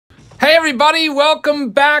Hey everybody, welcome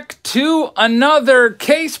back to another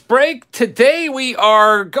case break. Today we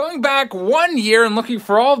are going back 1 year and looking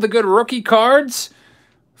for all the good rookie cards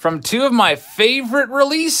from two of my favorite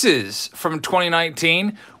releases from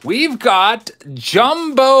 2019. We've got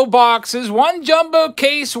jumbo boxes, one jumbo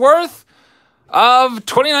case worth of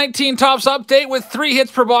 2019 Topps Update with 3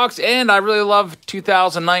 hits per box, and I really love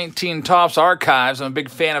 2019 Topps Archives. I'm a big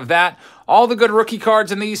fan of that. All the good rookie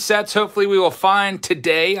cards in these sets, hopefully we will find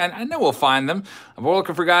today. I know we'll find them. We're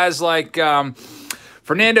looking for guys like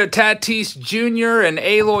Fernando Tatis Jr. and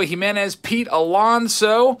Eloy Jimenez, Pete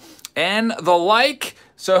Alonso, and the like.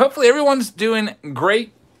 So hopefully everyone's doing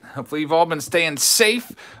great. Hopefully you've all been staying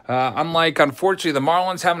safe. Unlike, unfortunately, the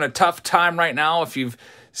Marlins having a tough time right now. If you've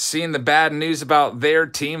seen the bad news about their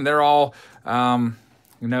team, they're all,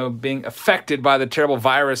 being affected by the terrible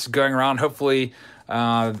virus going around. Hopefully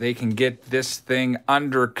they can get this thing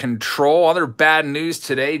under control. Other bad news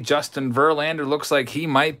today, Justin Verlander looks like he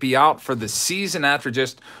might be out for the season after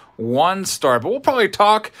just one start. But we'll probably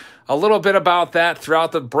talk a little bit about that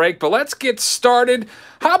throughout the break. But let's get started.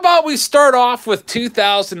 How about we start off with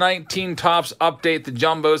 2019 Topps Update, the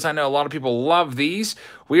jumbos. I know a lot of people love these.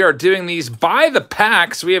 We are doing these by the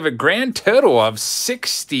packs. We have a grand total of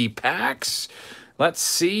 60 packs. Let's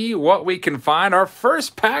see what we can find. Our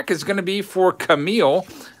first pack is going to be for Camille.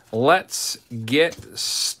 Let's get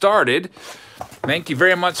started. Thank you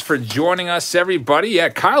very much for joining us, everybody. Yeah,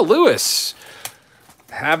 Kyle Lewis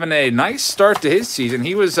having a nice start to his season.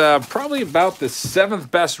 He was probably about the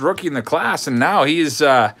 7th best rookie in the class, and now he's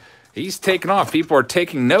taken off. People are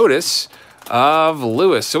taking notice of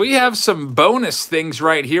Lewis. So we have some bonus things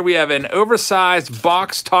right here. We have an oversized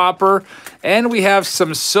box topper, and we have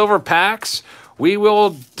some silver packs. We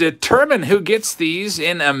will determine who gets these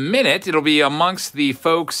in a minute. It'll be amongst the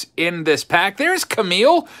folks in this pack. There's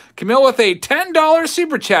Camille. Camille with a $10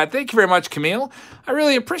 super chat. Thank you very much, Camille. I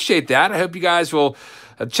really appreciate that. I hope you guys will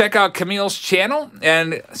check out Camille's channel.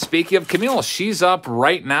 And speaking of Camille, she's up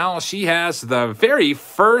right now. She has the very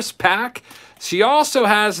first pack. She also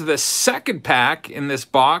has the second pack in this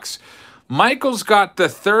box. Michael's got the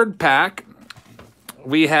third pack.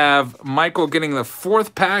 We have Michael getting the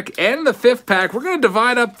 4th pack and the 5th pack. We're going to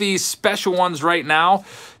divide up these special ones right now.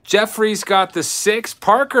 Jeffrey's got the 6th.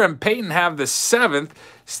 Parker and Peyton have the 7th.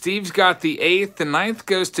 Steve's got the 8th. The 9th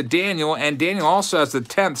goes to Daniel, and Daniel also has the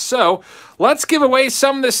 10th. So let's give away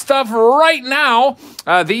some of this stuff right now.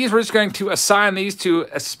 We're just going to assign these to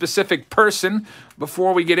a specific person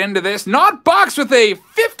before we get into this. Not Box with a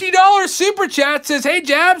 $50 super chat says, "Hey,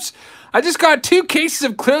 Jabs, I just got 2 cases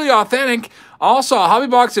of Clearly Authentic. Also, a hobby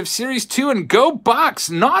box of Series 2 and Go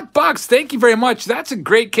Box, Not Box." Thank you very much. That's a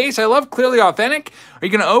great case. I love Clearly Authentic. Are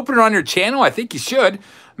you going to open it on your channel? I think you should.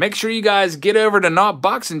 Make sure you guys get over to Not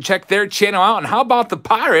Box and check their channel out. And how about the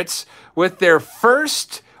Pirates with their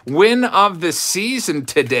first win of the season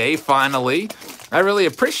today, finally? I really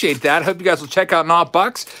appreciate that. Hope you guys will check out Not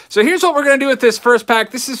Box. So here's what we're going to do with this first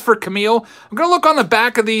pack. This is for Camille. I'm going to look on the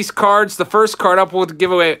back of these cards. The first card up, we'll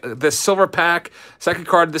give away the silver pack. Second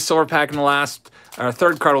card, the silver pack, and the last,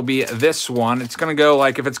 third card will be this one. It's going to go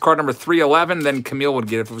like, if it's card number 311, then Camille would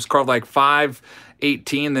get it. If it was card like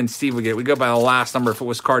 518, then Steve would get it. We go by the last number. If it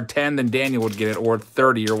was card 10, then Daniel would get it, or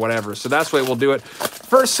 30 or whatever. So that's the way we'll do it.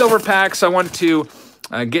 First silver packs, I want to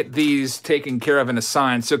get these taken care of and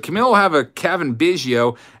assigned. So Camille will have a Kevin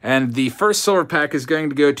Biggio, and the first silver pack is going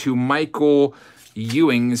to go to Michael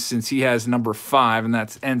Ewing since he has number 5, and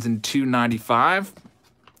that ends in 295.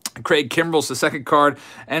 Craig Kimbrell's the second card,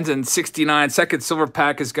 ends in 69. Second silver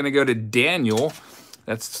pack is going to go to Daniel.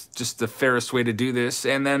 That's just the fairest way to do this.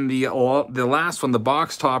 And then the last one, the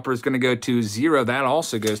box topper, is going to go to 0. That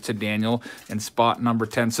also goes to Daniel in spot number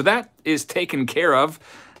 10. So that is taken care of.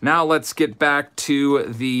 Now let's get back to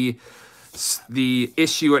the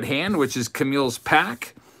issue at hand, which is Camille's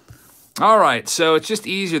pack. All right, so it's just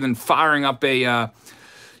easier than firing up a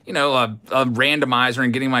randomizer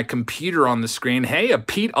and getting my computer on the screen. Hey, a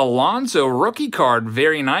Pete Alonso rookie card,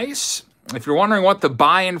 very nice. If you're wondering what the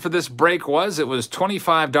buy-in for this break was, it was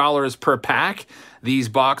 $25 per pack. These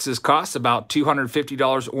boxes cost about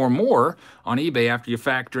 $250 or more on eBay after you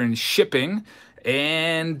factor in shipping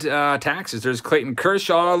and taxes. There's Clayton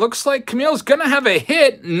Kershaw. Looks like Camille's going to have a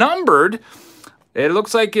hit numbered. It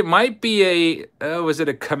looks like it might be was it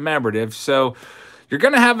a commemorative? So you're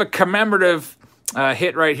going to have a commemorative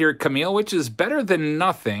hit right here, Camille, which is better than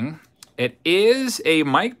nothing. It is a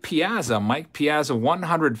Mike Piazza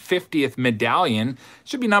 150th medallion.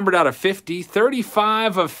 Should be numbered out of 50.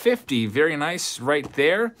 35 of 50. Very nice right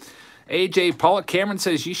there. AJ Pollock, Cameron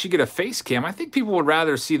says you should get a face cam. I think people would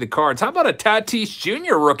rather see the cards. How about a Tatis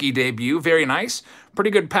Jr. rookie debut? Very nice. Pretty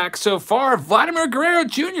good pack so far. Vladimir Guerrero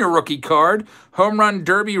Jr. rookie card. Home Run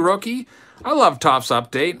Derby rookie. I love Topps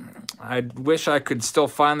Update. I wish I could still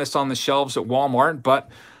find this on the shelves at Walmart, but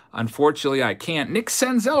unfortunately I can't. Nick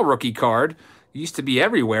Senzel rookie card. Used to be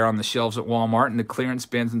everywhere on the shelves at Walmart and the clearance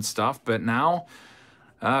bins and stuff, but now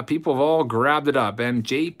people have all grabbed it up. And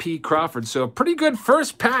J.P. Crawford. So a pretty good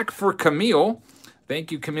first pack for Camille. Thank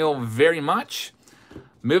you, Camille, very much.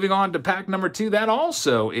 Moving on to pack number 2. That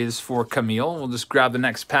also is for Camille. We'll just grab the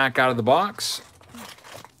next pack out of the box.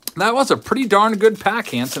 That was a pretty darn good pack,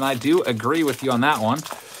 Hanson. I do agree with you on that one.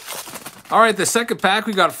 All right, the second pack,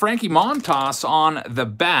 we got Frankie Montas on the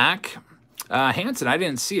back. Hanson, I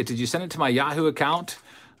didn't see it. Did you send it to my Yahoo account?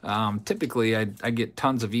 Typically, I get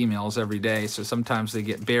tons of emails every day, so sometimes they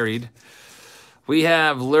get buried. We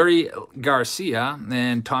have Lurie Garcia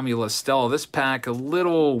and Tommy LaStella. This pack a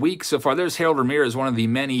little weak so far. There's Harold Ramirez, one of the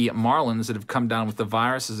many Marlins that have come down with the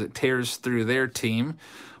virus as it tears through their team.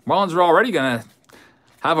 Marlins are already going to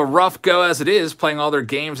have a rough go as it is, playing all their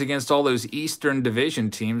games against all those Eastern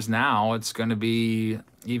Division teams. Now it's going to be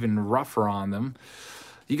even rougher on them.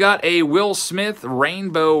 You got a Will Smith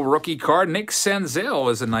rainbow rookie card. Nick Senzel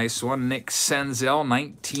is a nice one. Nick Senzel,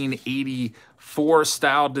 1984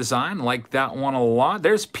 style design. Like that one a lot.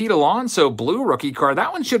 There's Pete Alonso blue rookie card.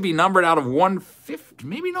 That one should be numbered out of 150.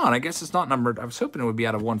 Maybe not. I guess it's not numbered. I was hoping it would be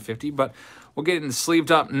out of 150, but we'll get it sleeved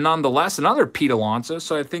up nonetheless. Another Pete Alonso.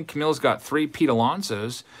 So I think Camille's got 3 Pete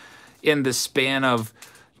Alonsos in the span of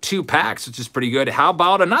 2 packs, which is pretty good. How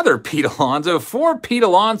about another Pete Alonso? 4 Pete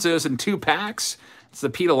Alonsos in 2 packs. It's the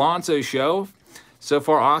Pete Alonso show. So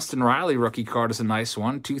far, Austin Riley rookie card is a nice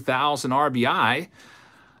one. 2,000 RBI.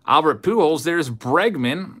 Albert Pujols. There's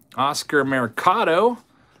Bregman. Oscar Mercado.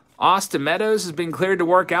 Austin Meadows has been cleared to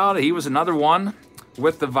work out. He was another one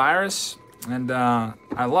with the virus. And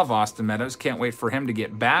I love Austin Meadows. Can't wait for him to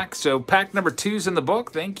get back. So pack number 2's in the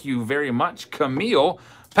book. Thank you very much, Camille.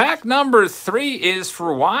 Pack number 3 is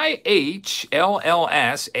for YHLLS,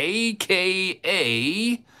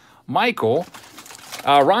 a.k.a. Michael.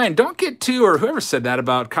 Ryan, don't get too, or whoever said that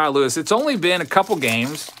about Kyle Lewis. It's only been a couple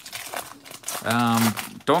games.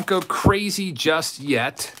 Don't go crazy just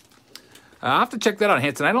yet. I'll have to check that out,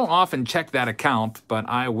 Hanson. I don't often check that account, but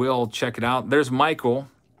I will check it out. There's Michael.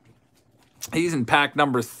 He's in pack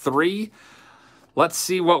number 3. Let's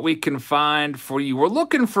see what we can find for you. We're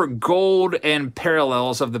looking for gold and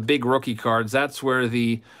parallels of the big rookie cards. That's where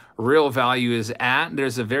the real value is at.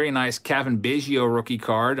 There's a very nice Kevin Biggio rookie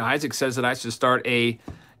card. Isaac says that I should start a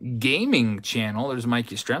gaming channel. There's Mike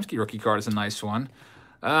Yastrzemski rookie card. Is a nice one.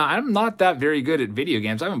 I'm not that very good at video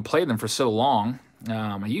games. I haven't played them for so long.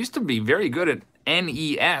 I used to be very good at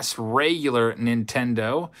NES, regular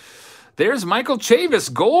Nintendo. There's Michael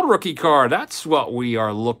Chavis, gold rookie card. That's what we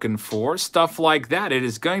are looking for. Stuff like that. It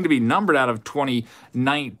is going to be numbered out of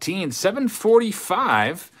 2019.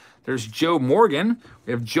 745. There's Joe Morgan.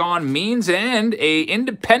 We have John Means and a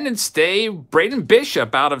Independence Day Braden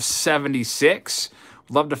Bishop out of 76.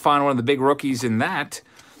 Love to find one of the big rookies in that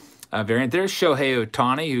variant. There's Shohei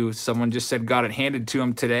Ohtani, who someone just said got it handed to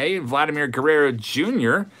him today. Vladimir Guerrero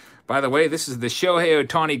Jr. By the way, this is the Shohei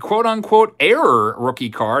Ohtani quote-unquote error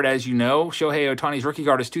rookie card. As you know, Shohei Ohtani's rookie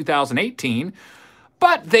card is 2018.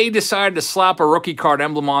 But they decided to slap a rookie card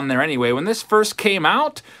emblem on there anyway. When this first came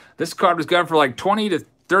out, this card was going for like $20 to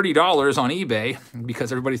 $30 on eBay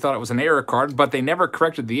because everybody thought it was an error card, but they never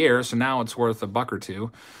corrected the error, so now it's worth $1 or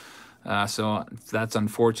 $2. So that's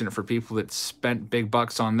unfortunate for people that spent big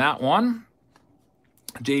bucks on that one.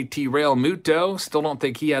 JT Realmuto, still don't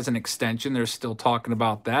think he has an extension. They're still talking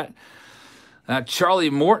about that. Charlie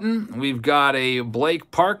Morton, we've got a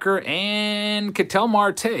Blake Parker, and Ketel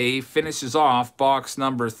Marte finishes off box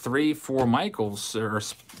number 3 for Michael's, or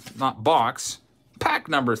not box, pack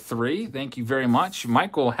number 3. Thank you very much.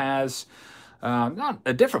 Michael has, not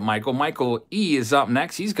a different Michael. Michael E is up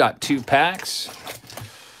next. He's got 2 packs.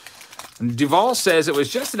 Duval says it was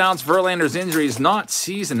just announced Verlander's injury is not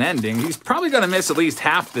season-ending. He's probably going to miss at least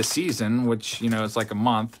half the season, which, you know, is like a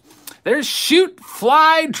month. There's Shoot,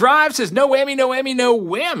 Fly, Drive, says no whammy, no whammy, no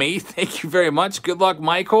whammy. Thank you very much. Good luck,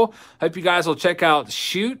 Michael. Hope you guys will check out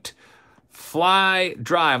Shoot, Fly,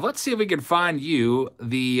 Drive. Let's see if we can find you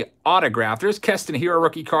the autograph. There's Keston Hero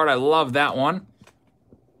rookie card. I love that one.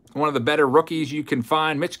 One of the better rookies you can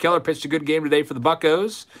find. Mitch Keller pitched a good game today for the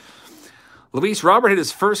Buccos. Luis Robert hit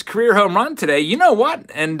his first career home run today. You know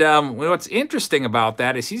what? And what's interesting about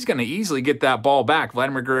that is he's going to easily get that ball back.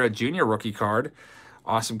 Vladimir Guerrero Jr. rookie card.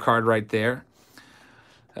 Awesome card right there.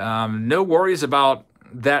 No worries about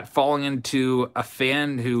that falling into a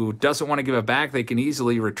fan who doesn't want to give it back. They can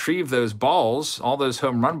easily retrieve those balls, all those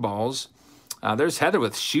home run balls. There's Heather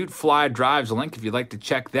with Shoot Fly Drives, a link if you'd like to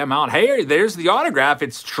check them out. Hey, there's the autograph.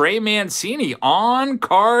 It's Trey Mancini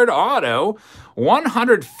on-card auto.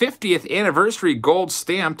 150th anniversary gold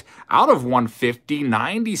stamped out of 150,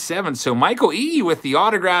 97. So Michael E. with the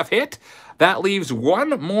autograph hit. That leaves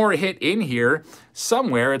one more hit in here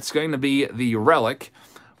somewhere. It's going to be the relic.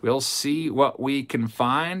 We'll see what we can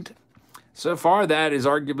find. So far, that is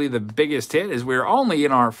arguably the biggest hit, as we're only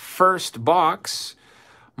in our first box.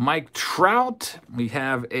 Mike Trout. We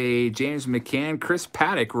have a James McCann, Chris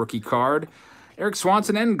Paddock rookie card. Eric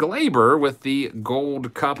Swanson and Glaber with the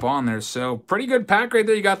gold cup on there. So pretty good pack right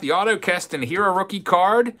there. You got the Auto Keston Hero rookie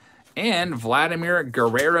card and Vladimir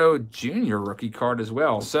Guerrero Jr. rookie card as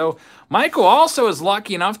well. So Michael also is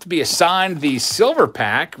lucky enough to be assigned the silver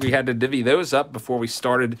pack. We had to divvy those up before we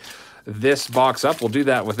started this box up. We'll do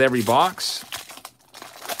that with every box.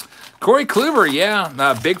 Corey Kluber, yeah,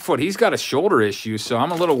 Bigfoot, he's got a shoulder issue, so I'm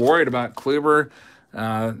a little worried about Kluber.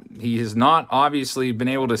 He has not obviously been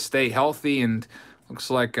able to stay healthy, and looks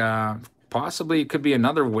like possibly it could be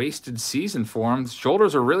another wasted season for him.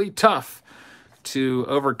 Shoulders are really tough to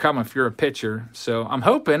overcome if you're a pitcher, so I'm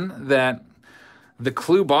hoping that the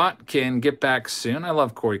Klubot can get back soon. I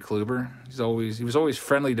love Corey Kluber. He was always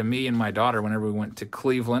friendly to me and my daughter whenever we went to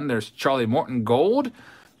Cleveland. There's Charlie Morton Gold.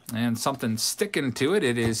 And something sticking to it.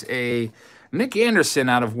 It is a Nick Anderson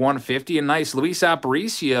out of 150. A nice Luis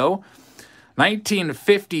Aparicio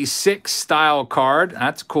 1956 style card.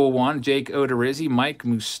 That's a cool one. Jake Odorizzi, Mike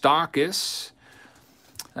Moustakas.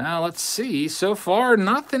 Let's see. So far,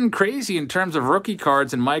 nothing crazy in terms of rookie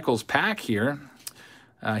cards in Michael's pack here.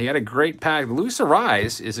 He had a great pack. Luis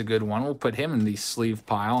Arise is a good one. We'll put him in the sleeve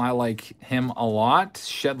pile. I like him a lot.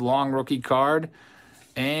 Shed Long rookie card.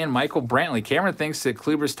 And Michael Brantley. Cameron thinks that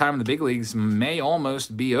Kluber's time in the big leagues may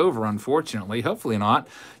almost be over, unfortunately. Hopefully not.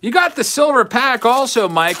 You got the silver pack also,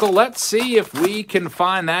 Michael. Let's see if we can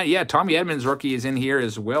find that. Yeah, Tommy Edmonds rookie is in here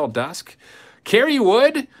as well, Dusk. Kerry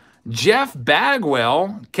Wood, Jeff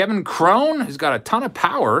Bagwell, Kevin Crone, who's got a ton of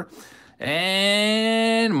power,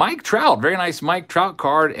 and Mike Trout. Very nice Mike Trout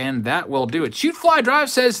card, and that will do it. Shoot Fly Drive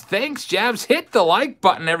says, thanks, Jabs. Hit the like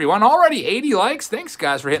button, everyone. Already 80 likes. Thanks,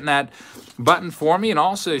 guys, for hitting that button for me. And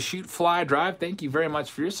also Shoot Fly Drive, thank you very much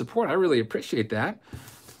for your support. I really appreciate that.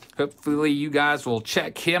 Hopefully you guys will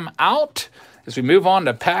check him out as we move on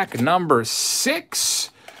to pack number 6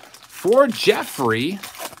 for Jeffrey.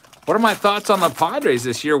 What are my thoughts on the Padres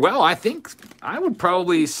this year? Well, I think I would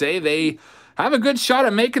probably say they have a good shot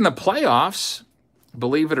at making the playoffs,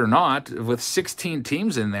 believe it or not, with 16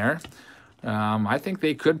 teams in there. I think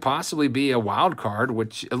they could possibly be a wild card,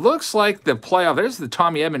 which it looks like the playoff. There's the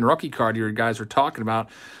Tommy Edman rookie card you guys were talking about.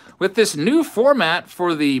 With this new format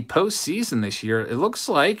for the postseason this year, it looks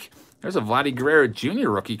like there's a Vladdy Guerrero Jr.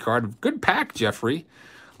 rookie card. Good pack, Jeffrey.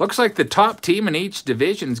 Looks like the top team in each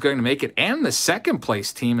division is going to make it, and the second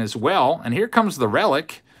place team as well. And here comes the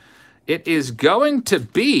relic. It is going to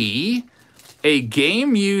be a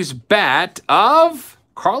game-used bat of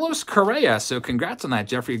Carlos Correa. So congrats on that,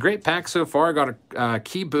 Jeffrey. Great pack so far. I got a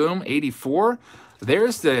Key Boom 84.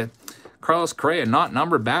 There's the Carlos Correa, not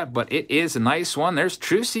numbered bat, but it is a nice one. There's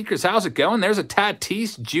True Seekers. How's it going? There's a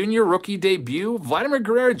Tatis Jr. rookie debut. Vladimir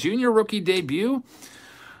Guerrero Jr. rookie debut.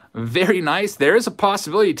 Very nice. There is a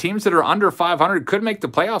possibility teams that are under 500 could make the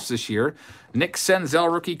playoffs this year. Nick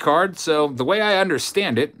Senzel rookie card. So the way I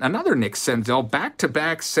understand it, another Nick Senzel,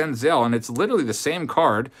 back-to-back Senzel, and it's literally the same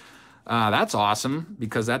card. That's awesome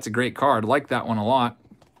because that's a great card. Like that one a lot.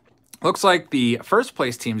 Looks like the first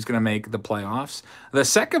place team is going to make the playoffs. The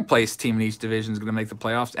second place team in each division is going to make the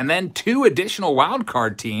playoffs. And then 2 additional wild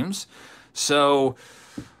card teams. So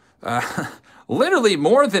literally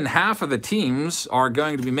more than half of the teams are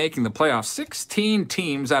going to be making the playoffs. 16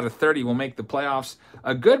 teams out of 30 will make the playoffs.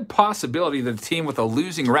 A good possibility that a team with a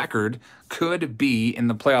losing record could be in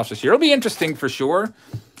the playoffs this year. It'll be interesting for sure.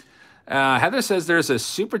 Heather says there's a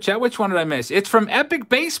super chat. Which one did I miss? It's from Epic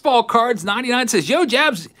Baseball Cards 99. Says, yo,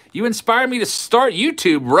 Jabs, you inspired me to start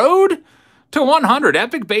YouTube. Road to 100.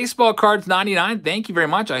 Epic Baseball Cards 99. Thank you very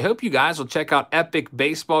much. I hope you guys will check out Epic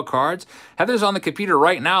Baseball Cards. Heather's on the computer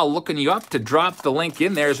right now looking you up to drop the link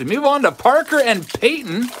in there. As we move on to Parker and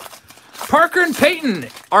Peyton. Parker and Peyton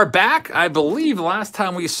are back. I believe the last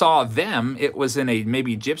time we saw them, it was in a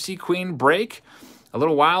maybe Gypsy Queen break a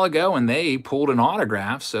little while ago, and they pulled an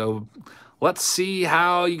autograph. So let's see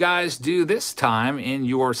how you guys do this time in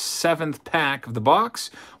your 7th pack of the box.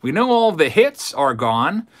 We know all of the hits are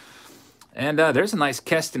gone. And there's a nice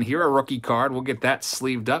Keston Hiura rookie card. We'll get that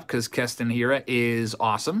sleeved up because Keston Hiura is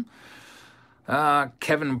awesome.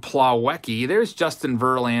 Kevin Plawecki. There's Justin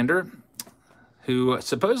Verlander. who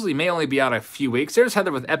supposedly may only be out a few weeks. There's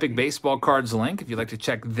Heather with Epic Baseball Cards link if you'd like to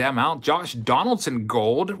check them out. Josh Donaldson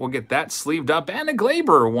gold. We'll get that sleeved up. And a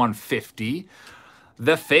Glaber 150.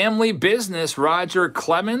 The Family Business Roger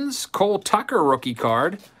Clemens. Cole Tucker rookie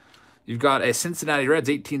card. You've got a Cincinnati Reds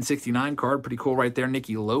 1869 card. Pretty cool right there.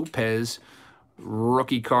 Nicky Lopez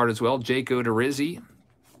rookie card as well. Jake Odorizzi.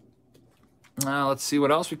 Let's see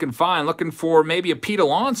what else we can find. Looking for maybe a Pete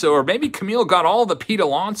Alonso, or maybe Camille got all the Pete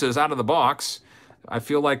Alonsos out of the box. I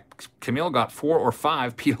feel like Camille got 4 or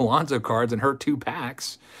 5 Pete Alonso cards in her 2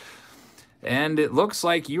 packs. And it looks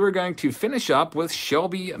like you are going to finish up with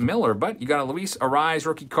Shelby Miller. But you got a Luis Arraez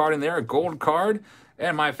rookie card in there, a gold card.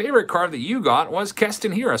 And my favorite card that you got was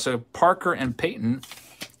Keston Hiura. So Parker and Peyton,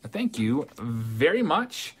 thank you very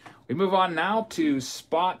much. We move on now to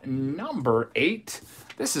spot number 8.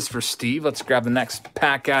 This is for Steve. Let's grab the next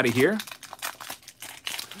pack out of here.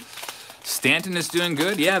 Stanton is doing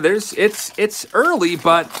good. Yeah, it's early,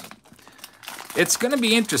 but it's going to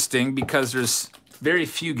be interesting because there's very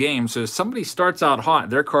few games. So if somebody starts out hot,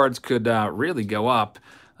 their cards could really go up.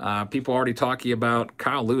 People already talking about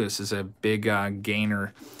Kyle Lewis is a big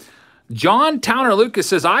gainer. John Towner Lucas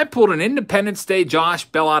says, I pulled an Independence Day Josh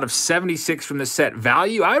Bell out of 76 from the set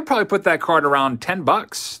value. I would probably put that card around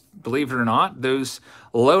 $10, believe it or not. Those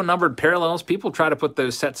low-numbered parallels, people try to put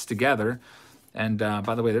those sets together. And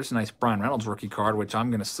by the way, there's a nice Brian Reynolds rookie card, which I'm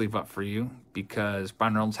going to sleeve up for you because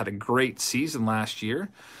Brian Reynolds had a great season last year.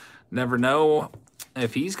 Never know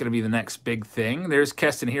if he's going to be the next big thing. There's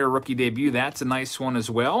Keston Hiura rookie debut. That's a nice one as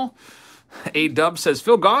well. A-Dub says,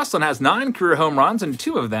 Phil Gosselin has 9 career home runs, and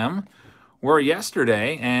 2 of them were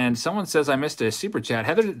yesterday. And someone says I missed a super chat.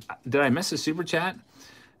 Heather, did I miss a super chat?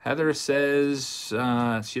 Heather says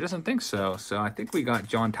she doesn't think so. So I think we got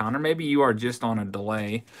John Towner. Maybe you are just on a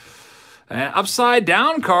delay. Upside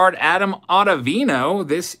down card, Adam Ottavino.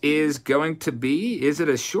 This is going to be, is it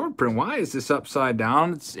a short print? Why is this upside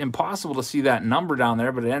down? It's impossible to see that number down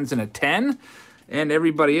there, but it ends in a 10. And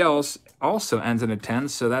everybody else also ends in a 10,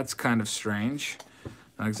 so that's kind of strange.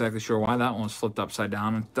 Not exactly sure why that one was flipped upside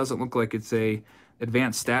down. It doesn't look like it's a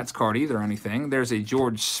advanced stats card either or anything. There's a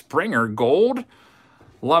George Springer gold.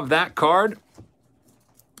 Love that card.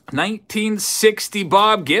 1960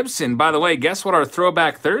 Bob Gibson. By the way, guess what our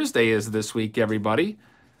Throwback Thursday is this week, everybody?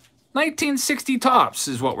 1960 Tops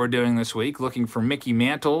is what we're doing this week. Looking for Mickey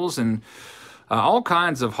Mantles and all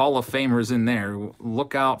kinds of Hall of Famers in there.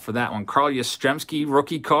 Look out for that one. Carl Yastrzemski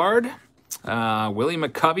rookie card. Willie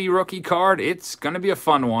McCovey rookie card. It's going to be a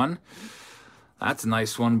fun one. That's a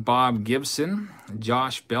nice one. Bob Gibson,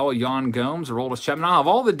 Josh Bell, Jan Gomes, Aroldis Chapman. I'll have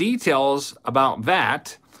all the details about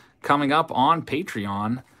that coming up on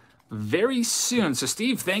Patreon very soon. So,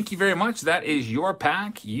 Steve, thank you very much. That is your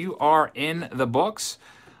pack. You are in the books.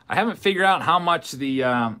 I haven't figured out how much the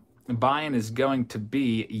buy-in is going to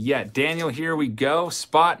be yet. Daniel, here we go.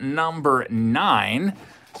 Spot number 9.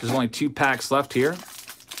 There's only 2 packs left here.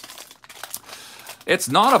 It's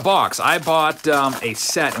not a box. I bought a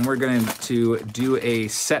set, and we're going to do a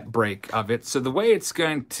set break of it. So the way it's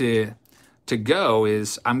going to go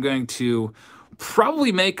is I'm going to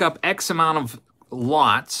probably make up X amount of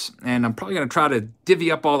lots, and I'm probably going to try to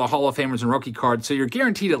divvy up all the Hall of Famers and rookie cards. So you're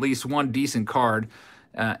guaranteed at least one decent card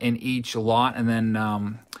in each lot, and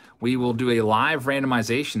then we will do a live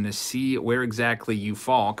randomization to see where exactly you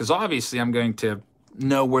fall. Because obviously I'm going to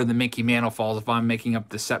know where the Mickey Mantle falls if I'm making up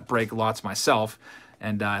the set break lots myself,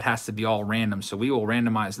 and it has to be all random. So we will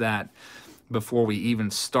randomize that before we even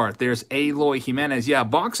start. There's Eloy Jimenez. Yeah, a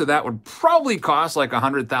box of that would probably cost like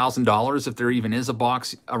 $100,000 if there even is a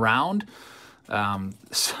box around.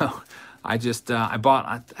 So I just I bought,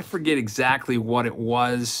 I forget exactly what it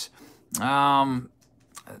was.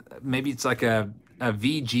 Maybe it's like a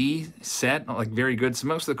VG set, like very good. So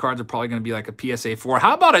most of the cards are probably going to be like a PSA 4.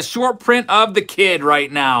 How about a short print of the kid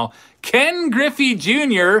right now? Ken Griffey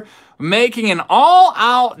Jr. making an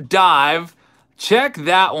all-out dive. Check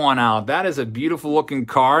that one out. That is a beautiful looking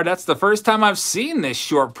card. That's the first time I've seen this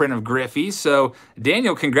short print of Griffey. So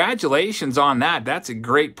Daniel, congratulations on that. That's a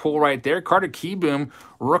great pull right there. Carter Kieboom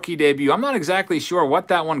rookie debut. I'm not exactly sure what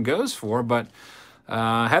that one goes for, but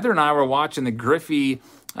Heather and I were watching the Griffey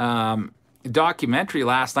documentary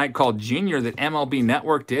last night called Junior that MLB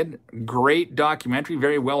Network did. Great documentary,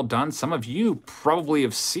 very well done. Some of you probably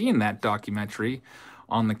have seen that documentary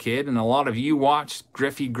on the kid, and a lot of you watched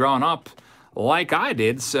Griffey growing up like I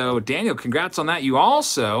did. So Daniel, congrats on that. You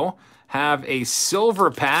also have a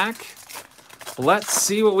silver pack let's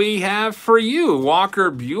see what we have for you.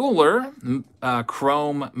 Walker Buehler,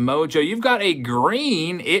 Chrome Mojo. You've got a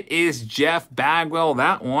green. It is Jeff Bagwell.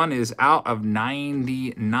 That one is out of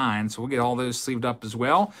 99. So we'll get all those sleeved up as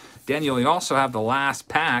well. Daniel, you also have the last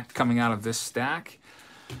pack coming out of this stack,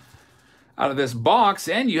 out of this box.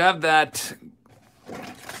 And you have that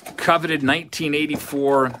coveted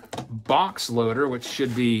 1984 box loader, which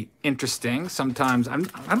should be interesting. Sometimes, I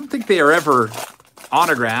don't think they are ever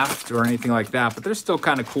autographed or anything like that, but they're still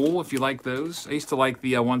kind of cool if you like those. I used to like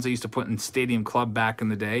the ones I used to put in Stadium Club back in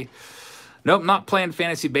the day. Nope, not playing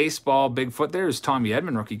fantasy baseball. Bigfoot. There's Tommy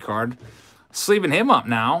Edman rookie card. Sleeving him up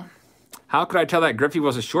now. How could I tell that Griffey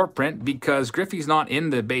was a short print? Because Griffey's not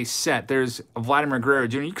in the base set. There's Vladimir Guerrero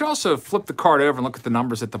Jr. You could also flip the card over and look at the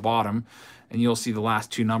numbers at the bottom, and you'll see the last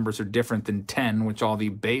two numbers are different than 10, which all the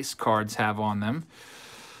base cards have on them.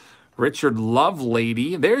 Richard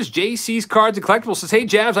Lovelady. There's JC's Cards and Collectibles. Says, hey,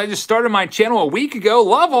 Jabs, I just started my channel a week ago.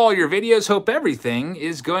 Love all your videos. Hope everything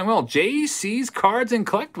is going well. JC's Cards and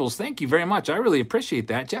Collectibles. Thank you very much. I really appreciate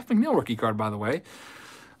that. Jeff McNeil rookie card, by the way.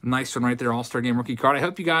 Nice one right there, All-Star Game rookie card. I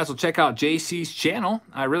hope you guys will check out JC's channel.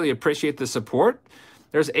 I really appreciate the support.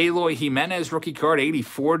 There's Eloy Jimenez rookie card,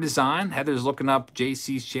 84 design. Heather's looking up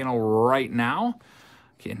JC's channel right now.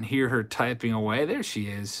 Can hear her typing away. There she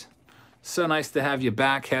is. So nice to have you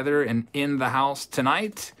back, Heather, and in the house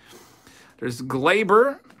tonight. There's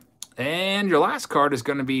Glaber, and your last card is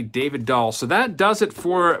going to be David Dahl. So that does it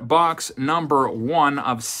for box number 1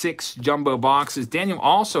 of 6 jumbo boxes. Daniel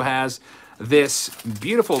also has this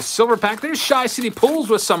beautiful silver pack. There's Shy City Pools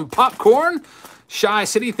with some popcorn. Shy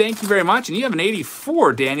City, thank you very much. And you have an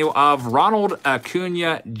 84, Daniel, of Ronald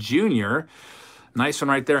Acuna Jr. Nice one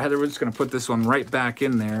right there, Heather. We're just going to put this one right back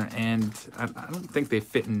in there. And I don't think they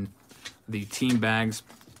fit in the team bags.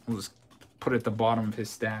 We'll just put it at the bottom of his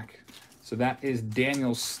stack. So that is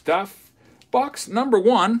Daniel's stuff. Box number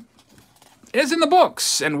 1 is in the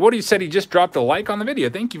books. And Woody said he just dropped a like on the video.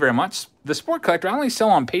 Thank you very much. The Sport Collector, I only sell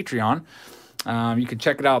on Patreon. You can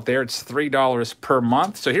check it out there. It's $3 per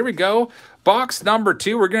month. So here we go. Box number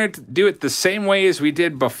 2. We're going to do it the same way as we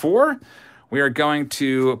did before. We are going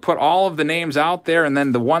to put all of the names out there, and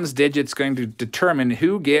then the ones digit's going to determine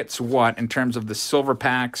who gets what in terms of the silver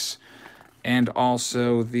packs and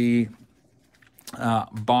also the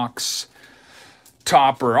box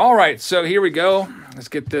topper. All right, so here we go. Let's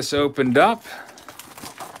get this opened up.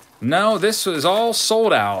 No, this was all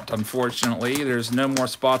sold out, unfortunately. There's no more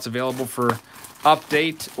spots available for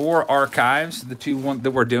update or archives, the two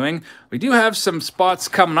that we're doing. We do have some spots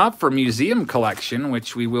coming up for museum collection,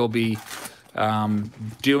 which we will be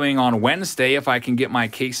doing on Wednesday if I can get my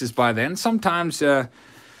cases by then. Sometimes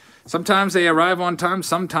they arrive on time,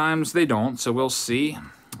 sometimes they don't, so we'll see.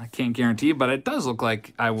 I can't guarantee, but it does look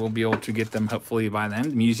like I will be able to get them hopefully by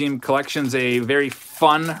then. Museum Collection's a very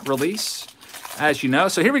fun release, as you know.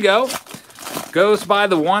 So here we go. Goes by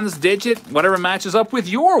the ones digit, whatever matches up with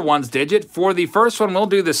your ones digit. For the first one, we'll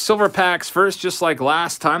do the silver packs first, just like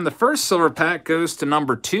last time. The first silver pack goes to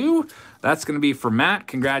number 2. That's going to be for Matt.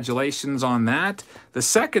 Congratulations on that. The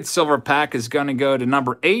second silver pack is going to go to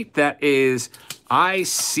number 8. That is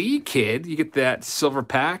IC Kid. You get that silver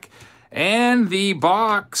pack. And the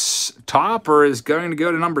box topper is going to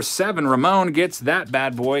go to number 7. Ramon gets that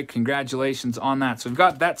bad boy. Congratulations on that. So we've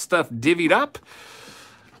got that stuff divvied up.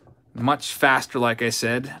 Much faster, like I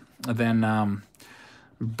said, than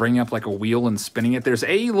bringing up like a wheel and spinning it. There's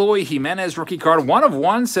Eloy Jimenez rookie card. 1 of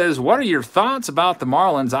 1 says, what are your thoughts about the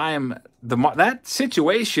Marlins? That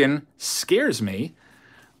situation scares me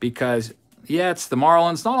because, yeah, it's the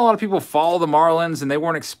Marlins. Not a lot of people follow the Marlins, and they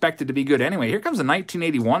weren't expected to be good anyway. Here comes a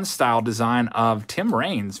 1981 style design of Tim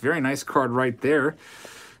Raines. Very nice card right there.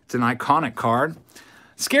 It's an iconic card.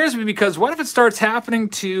 Scares me because what if it starts happening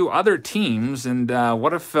to other teams, and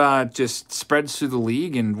what if it just spreads through the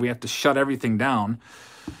league and we have to shut everything down?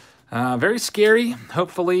 Very scary.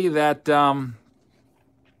 Hopefully that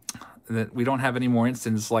that we don't have any more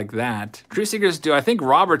instances like that. True Seekers, do I think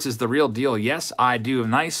Roberts is the real deal? Yes, I do.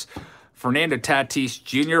 Nice Fernando Tatis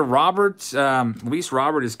Jr. Luis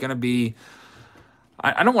Robert is going to be,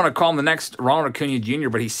 I don't want to call him the next Ronald Acuna Jr.,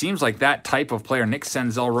 but he seems like that type of player. Nick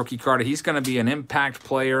Senzel rookie card. He's going to be an impact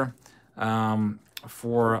player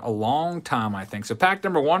for a long time, I think. So pack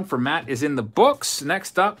number 1 for Matt is in the books.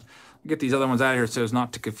 Next up, get these other ones out of here so as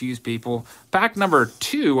not to confuse people. Pack number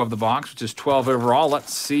 2 of the box, which is 12 overall.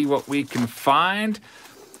 Let's see what we can find.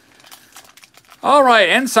 All right,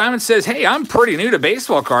 and Simon says, hey, I'm pretty new to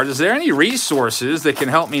baseball cards. Is there any resources that can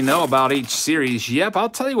help me know about each series? Yep, I'll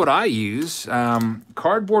tell you what I use.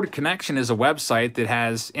 Cardboard Connection is a website that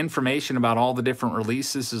has information about all the different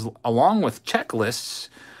releases along with checklists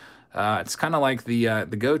It's kind of like the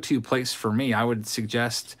go-to place for me. I would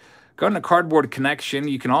suggest going to Cardboard Connection.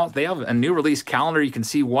 They have a new release calendar. You can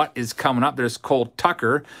see what is coming up. There's Cole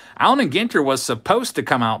Tucker. Allen and Ginter was supposed to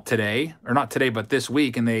come out today, or not today, but this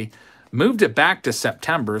week, and they moved it back to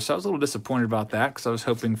September. So I was a little disappointed about that because I was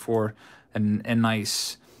hoping for a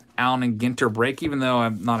nice Allen and Ginter break, even though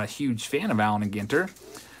I'm not a huge fan of Allen and Ginter.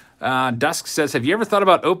 Dusk says, have you ever thought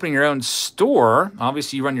about opening your own store?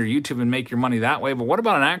 Obviously, you run your YouTube and make your money that way, but what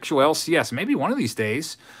about an actual LCS? Maybe one of these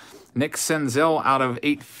days. Nick Senzel out of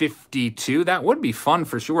 852. That would be fun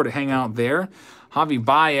for sure to hang out there. Javi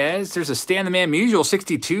Baez. There's a Stan the Man Musial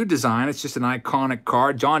 62 design. It's just an iconic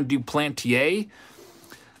card. John Duplantier.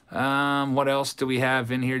 What else do we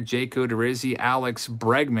have in here? Jaco DeRizzi, Alex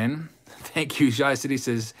Bregman. Thank you, Jai City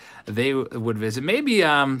says they would visit. Maybe,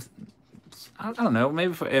 I don't know,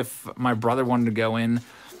 maybe if my brother wanted to go in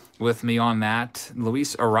with me on that.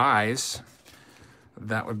 Luis Arise,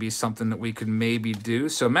 that would be something that we could maybe do.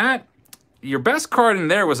 So, Matt, your best card in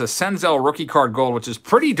there was a Senzel Rookie Card Gold, which is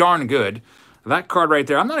pretty darn good. That card right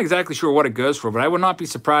there, I'm not exactly sure what it goes for, but I would not be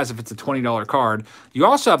surprised if it's a $20 card. You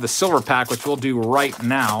also have the Silver Pack, which we'll do right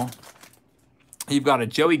now. You've got a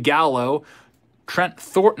Joey Gallo, Trent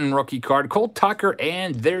Thornton rookie card, Cole Tucker,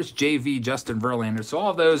 and there's JV Justin Verlander. So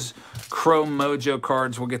all of those Chrome Mojo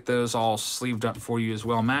cards, we'll get those all sleeved up for you as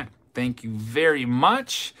well, Matt. Thank you very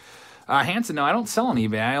much. Hanson, no, I don't sell on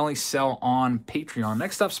eBay. I only sell on Patreon.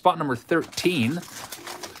 Next up, spot number 13.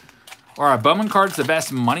 Are Bowman cards the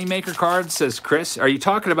best moneymaker cards, says Chris. Are you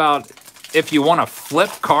talking about if you want to flip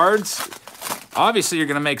cards? Obviously, you're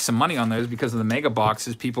going to make some money on those because of the mega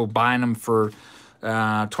boxes, people buying them for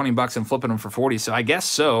 20 bucks and flipping them for 40. So I guess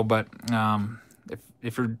so, but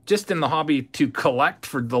if you're just in the hobby to collect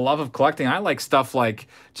for the love of collecting, I like stuff like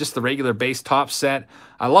just the regular base top set.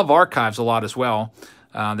 I love archives a lot as well.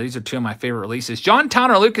 These are two of my favorite releases. John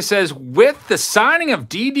Towner Lucas says, with the signing of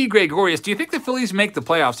Didi Gregorius, do you think the Phillies make the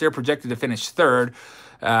playoffs? They're projected to finish third,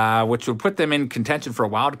 which would put them in contention for a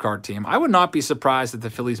wild card team. I would not be surprised if the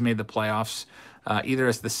Phillies made the playoffs, either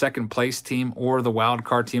as the second place team or the wild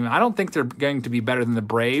card team. I don't think they're going to be better than the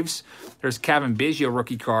Braves. There's Kevin Biggio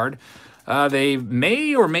rookie card. They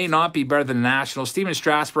may or may not be better than the Nationals. Steven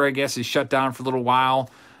Strasburg, I guess, is shut down for a little while.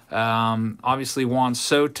 Obviously, Juan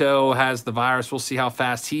Soto has the virus. We'll see how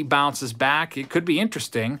fast he bounces back. It could be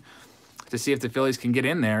interesting to see if the Phillies can get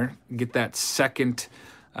in there, get that second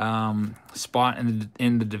spot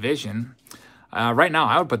in the division. Right now,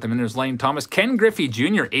 I would put them in. There's Lane Thomas. Ken Griffey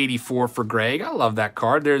Jr., 84 for Greg. I love that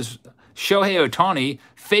card. There's Shohei Ohtani,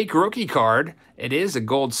 fake rookie card. It is a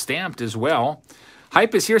gold stamped as well.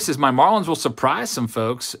 Hype is here, says, my Marlins will surprise some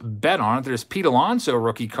folks. Bet on it. There's Pete Alonso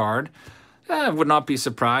rookie card. I would not be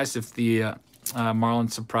surprised if the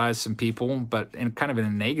Marlins surprised some people, but in kind of in a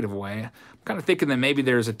negative way. I'm kind of thinking that maybe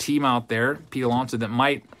there's a team out there, Pete Alonso, that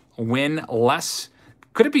might win less.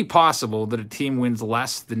 Could it be possible that a team wins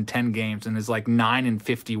less than 10 games and is like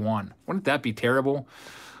 9-51? Wouldn't that be terrible?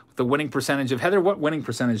 The winning percentage of Heather, what winning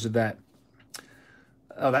percentage is that?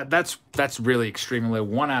 Oh, that's really extremely low.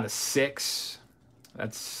 1 out of 6.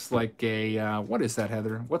 That's like a, what is that,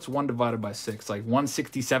 Heather? What's 1 divided by 6? Like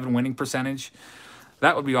 167 winning percentage?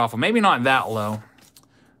 That would be awful. Maybe not that low,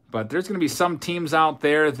 but there's going to be some teams out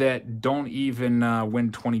there that don't even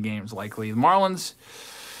win 20 games likely. The Marlins,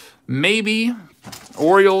 maybe.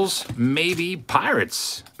 Orioles, maybe.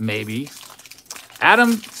 Pirates, maybe.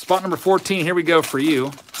 Adam, spot number 14. Here we go for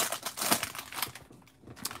you.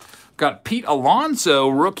 Got Pete Alonso,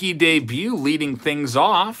 rookie debut, leading things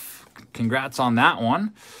off. Congrats on that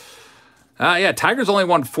one. Yeah, Tigers only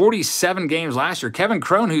won 47 games last year. Kevin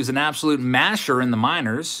Cron, who's an absolute masher in the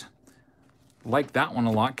minors. Like that one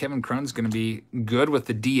a lot. Kevin Cron's going to be good with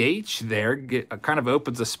the DH there. Kind of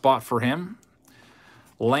opens a spot for him.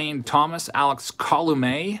 Lane Thomas, Alex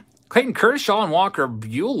Colume, Clayton Kershaw, and Walker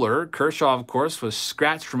Buehler. Kershaw, of course, was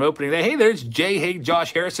scratched from opening day. Hey, there's Jay Haig,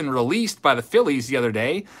 Josh Harrison, released by the Phillies the other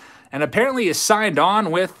day. And apparently is signed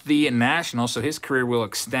on with the Nationals, so his career will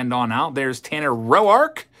extend on out. There's Tanner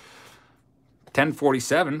Roark,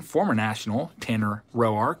 1047, former National Tanner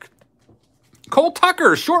Roark. Cole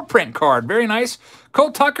Tucker, short print card, very nice.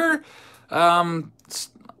 Cole Tucker, Heather,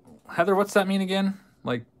 what's that mean again?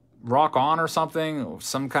 Like rock on or something?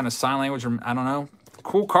 Some kind of sign language, or I don't know.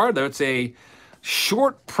 Cool card, though. It's a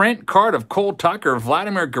short print card of Cole Tucker,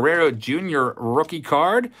 Vladimir Guerrero Jr. rookie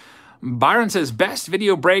card. Byron says, best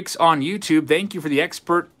video breaks on YouTube. Thank you for the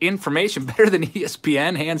expert information. Better than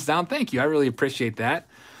ESPN, hands down. Thank you. I really appreciate that.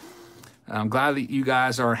 I'm glad that you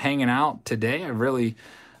guys are hanging out today. I really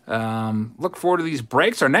Look forward to these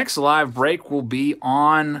breaks. Our next live break will be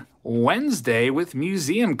on Wednesday with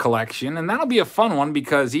Museum Collection, and that'll be a fun one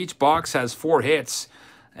because each box has 4 hits,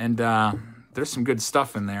 and there's some good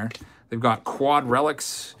stuff in there. They've got quad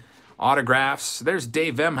relics, autographs. There's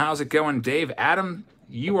Dave M. How's it going, Dave? Adam,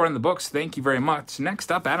 you are in the books. Thank you very much.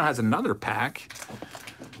 Next up, Adam has another pack.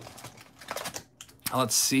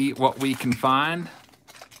 Let's see what we can find.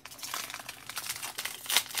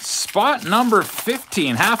 Spot number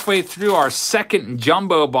 15, halfway through our second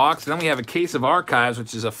jumbo box. And then we have a case of archives,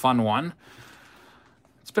 which is a fun one.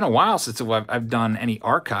 It's been a while since I've done any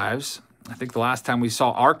archives. I think the last time we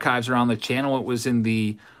saw archives around the channel, it was in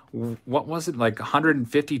the, what was it, like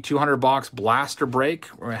 150, 200 box blaster break,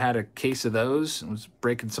 where I had a case of those. I was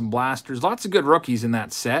breaking some blasters. Lots of good rookies in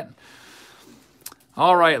that set.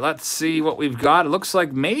 All right, let's see what we've got. It looks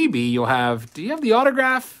like maybe you'll have, do you have the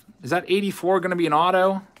autograph? Is that 84 going to be an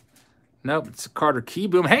auto? Nope, it's Carter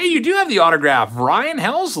Kieboom. Hey, you do have the autograph. Ryan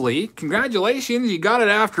Helsley. Congratulations. You got it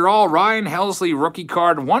after all. Ryan Helsley, rookie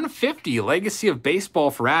card 150. Legacy of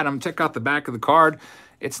Baseball for Adam. Check out the back of the card.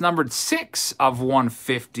 It's numbered 6 of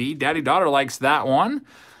 150. Daddy-daughter likes that one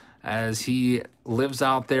as he lives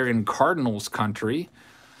out there in Cardinals country.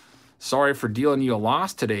 Sorry for dealing you a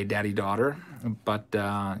loss today, Daddy-daughter. But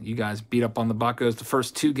you guys beat up on the Buccos the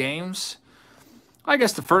first 2 games. I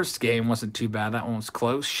guess the first game wasn't too bad. That one was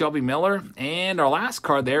close. Shelby Miller. And our last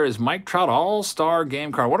card there is Mike Trout All-Star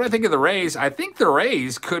Game card. What do I think of the Rays? I think the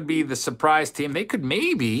Rays could be the surprise team. They could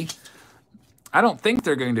maybe, I don't think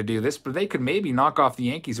they're going to do this, but they could maybe knock off the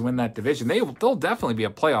Yankees and win that division. They'll definitely be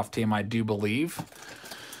a playoff team, I do believe.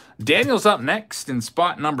 Daniel's up next in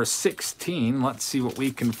spot number 16. Let's see what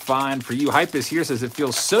we can find for you. Hype is here, says it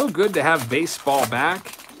feels so good to have baseball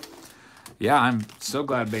back. Yeah, I'm so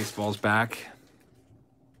glad baseball's back.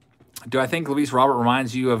 Do I think Luis Robert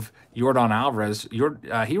reminds you of Yordan Alvarez?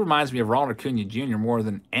 He reminds me of Ronald Acuna Jr. more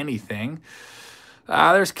than anything.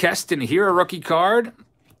 There's Keston here, a rookie card.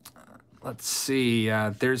 Let's see.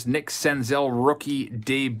 There's Nick Senzel, rookie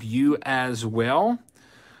debut as well.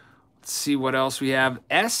 Let's see what else we have.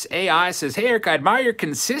 SAI says, hey, Eric, I admire your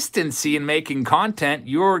consistency in making content.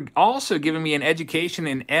 You're also giving me an education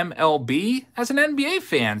in MLB as an NBA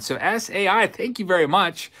fan. So SAI, thank you very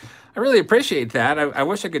much. I really appreciate that. I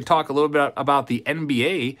wish I could talk a little bit about the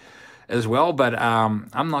NBA as well, but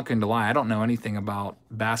I'm not going to lie. I don't know anything about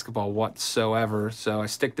basketball whatsoever, so I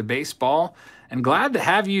stick to baseball. And glad to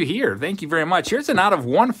have you here. Thank you very much. Here's an out of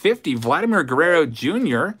 150, Vladimir Guerrero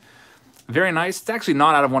Jr. Very nice. It's actually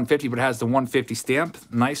not out of 150, but it has the 150 stamp.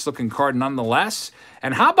 Nice looking card nonetheless.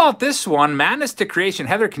 And how about this one? Madness to Creation.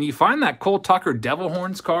 Heather, can you find that Cole Tucker Devil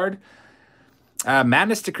Horns card?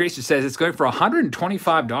 Madness to Creation says it's going for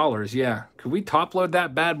 $125. Yeah. Could we top load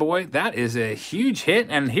that bad boy? That is a huge hit.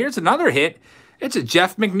 And here's another hit. It's a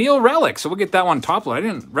Jeff McNeil relic. So we'll get that one top load. I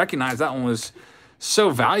didn't recognize that one was so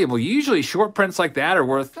valuable. Usually short prints like that are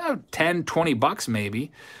worth 10, 20 bucks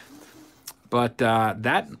maybe. But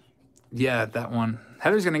that one.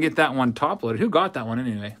 Heather's going to get that one top loaded. Who got that one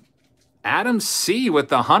anyway? Adam C. with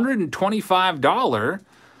the $125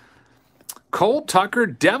 Cole Tucker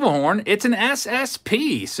Devilhorn. It's an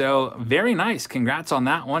SSP, so very nice. Congrats on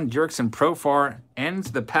that one. Jurickson Profar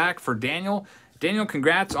ends the pack for Daniel. Daniel,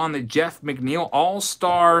 congrats on the Jeff McNeil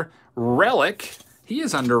All-Star Relic. He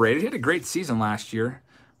is underrated. He had a great season last year.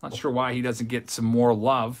 Not sure why he doesn't get some more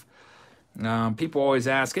love. People always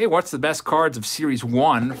ask, hey, what's the best cards of Series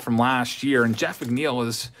 1 from last year? And Jeff McNeil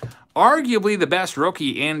is arguably the best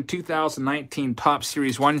rookie in 2019 Topps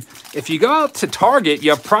Series 1. If you go out to Target,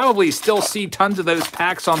 you'll probably still see tons of those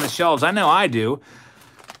packs on the shelves. I know I do.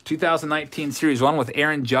 2019 Series 1 with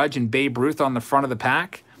Aaron Judge and Babe Ruth on the front of the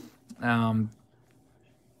pack. Heather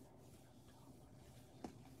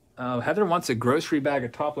wants a grocery bag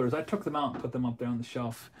of top loaders. I took them out and put them up there on the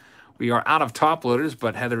shelf. We are out of top loaders,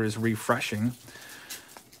 but Heather is refreshing.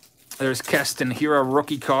 There's Keston Hiura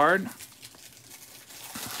rookie card.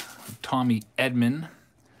 Tommy Edman.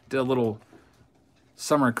 Did a little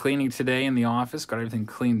summer cleaning today in the office. Got everything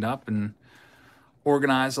cleaned up and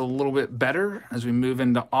organized a little bit better as we move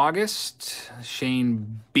into August.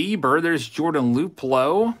 Shane Bieber. There's Jordan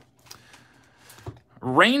Luplow.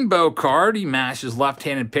 Rainbow card. He mashes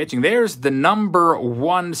left-handed pitching. There's the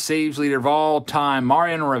 #1 saves leader of all time,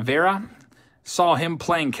 Mariano Rivera. Saw him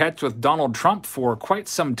playing catch with Donald Trump for quite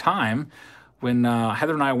some time when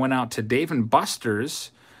Heather and I went out to Dave &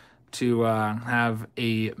 Buster's to have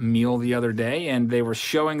a meal the other day, and they were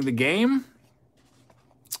showing the game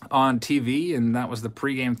on TV, and that was the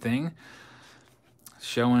pregame thing,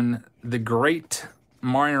 showing the great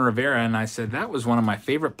Mariano Rivera, and I said that was one of my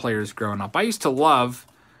favorite players growing up. I used to love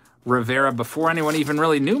Rivera before anyone even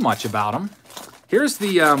really knew much about him. Here's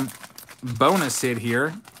the bonus hit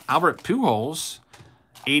here. Albert Pujols,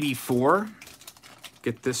 84.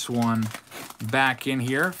 Get this one back in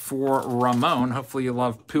here for Ramon. Hopefully you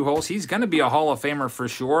love Pujols. He's going to be a Hall of Famer for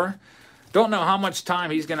sure. Don't know how much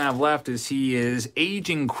time he's going to have left as he is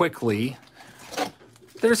aging quickly.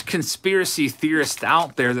 There's conspiracy theorists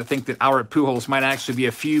out there that think that Albert Pujols might actually be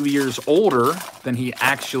a few years older than he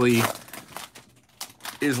actually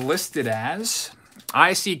is listed as.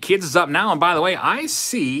 IC Kids is up now, and by the way,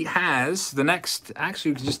 IC has the next,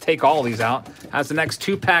 actually you can just take all these out, has the next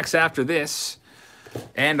 2 packs after this,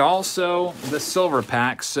 and also the silver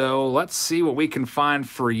pack. So let's see what we can find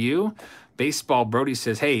for you. Baseball Brody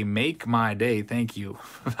says, hey, make my day, thank you.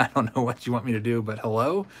 I don't know what you want me to do, but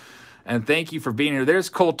hello. And thank you for being here. There's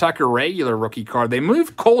Cole Tucker, regular rookie card. They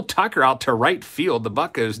moved Cole Tucker out to right field. The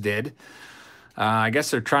Buccos did. I guess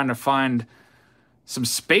they're trying to find some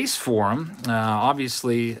space for him.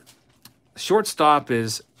 Obviously, shortstop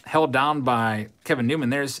is held down by Kevin Newman.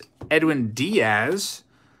 There's Edwin Diaz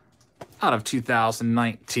out of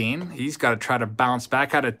 2019. He's got to try to bounce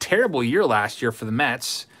back. Had a terrible year last year for the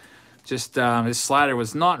Mets. Just his slider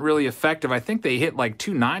was not really effective. I think they hit like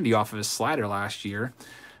 290 off of his slider last year.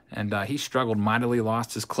 And he struggled mightily,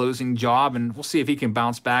 lost his closing job, and we'll see if he can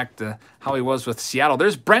bounce back to how he was with Seattle.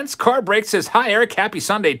 There's Brent's Card Break, says, hi, Eric, happy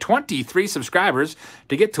Sunday. 23 subscribers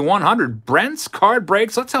to get to 100. Brent's Card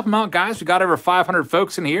Breaks. Let's help him out, guys. We got over 500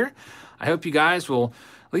 folks in here. I hope you guys will,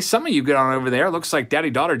 at least some of you get on over there. Looks like Daddy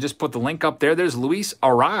Daughter just put the link up there. There's Luis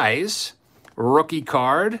Arraez, rookie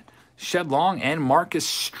card, Shed Long, and Marcus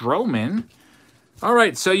Stroman. All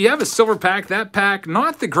right, so you have a silver pack. That pack,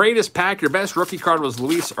 not the greatest pack. Your best rookie card was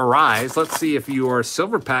Luis Arraez. Let's see if your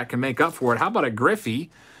silver pack can make up for it. How about a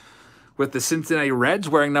Griffey with the Cincinnati Reds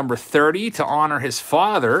wearing number 30 to honor his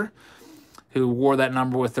father, who wore that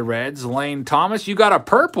number with the Reds. Lane Thomas, you got a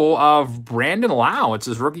purple of Brandon Lau. It's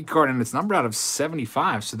his rookie card, and it's numbered out of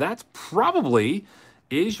 75. So that's probably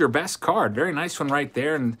is your best card. Very nice one right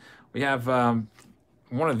there. And we have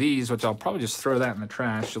one of these, which I'll probably just throw that in the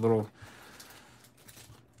trash, a little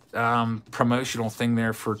promotional thing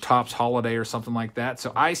there for Topps Holiday or something like that.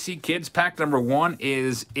 So IC Kids pack number 1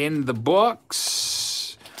 is in the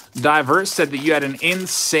books. Diverse said that you had an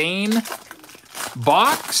insane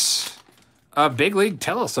box of Big League.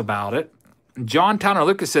 Tell us about it. John Towner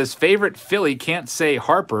Lucas says, favorite Philly, can't say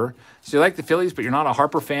Harper. So you like the Phillies, but you're not a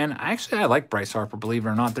Harper fan. I like Bryce Harper, believe it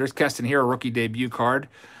or not. There's Keston here, a rookie debut card.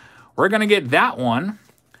 We're going to get that one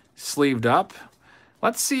sleeved up.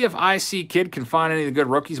 Let's see if IC Kid can find any of the good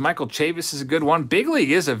rookies. Michael Chavis is a good one. Big League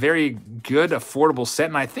is a very good, affordable set,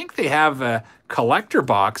 and I think they have a collector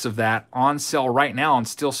box of that on sale right now on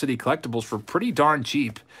Steel City Collectibles for pretty darn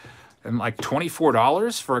cheap, and like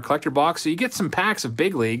 $24 for a collector box. So you get some packs of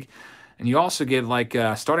Big League, and you also get like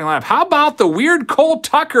a starting lineup. How about the weird Cole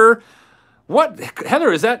Tucker? What,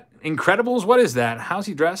 Heather, is that Incredibles? What is that? How's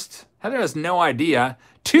he dressed? Heather has no idea.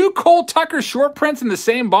 2 Cole Tucker short prints in the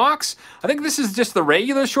same box. I think this is just the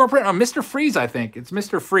regular short print. Oh, Mr. Freeze, I think. It's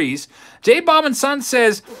Mr. Freeze. J. Bob and Son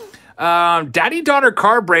says, Daddy Daughter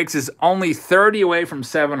Card Breaks is only 30 away from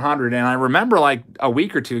 700. And I remember like a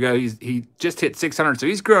week or two ago, he just hit 600. So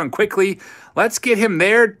he's growing quickly. Let's get him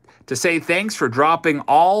there to say thanks for dropping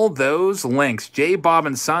all those links. J. Bob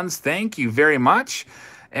and Sons, thank you very much.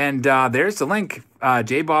 And there's the link.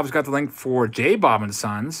 J. Bob's got the link for J. Bob and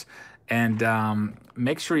Sons. And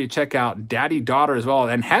make sure you check out Daddy Daughter as well.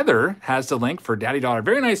 And Heather has the link for Daddy Daughter.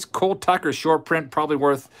 Very nice Cole Tucker short print, probably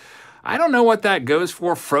worth, I don't know what that goes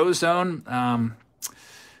for. Frozone,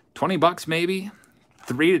 20 bucks maybe.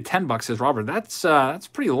 3 to 10 bucks, says Robert. That's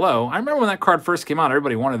pretty low. I remember when that card first came out,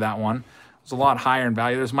 everybody wanted that one. It was a lot higher in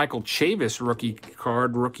value. There's Michael Chavis rookie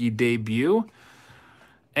card, rookie debut.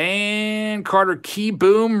 And Carter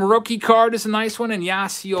Keyboom rookie card is a nice one. And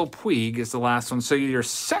Yasiel Puig is the last one. So your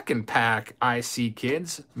second pack, IC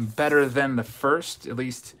Kids, better than the first, at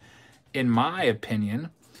least in my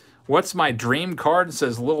opinion. What's my dream card? It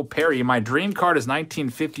says Lil Perry. My dream card is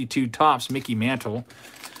 1952 Topps Mickey Mantle.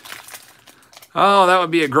 Oh, that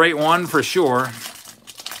would be a great one for sure.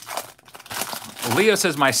 Leo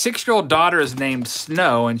says, my 6-year-old daughter is named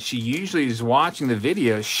Snow, and she usually is watching the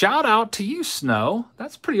video. Shout out to you, Snow.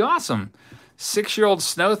 That's pretty awesome. 6-year-old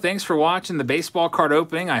Snow, thanks for watching the baseball card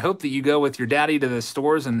opening. I hope that you go with your daddy to the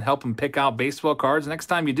stores and help him pick out baseball cards. Next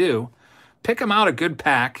time you do, pick them out a good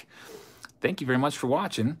pack. Thank you very much for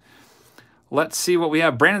watching. Let's see what we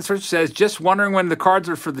have. Brandon Search says, just wondering when the cards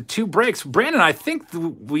are for the 2 breaks. Brandon, I think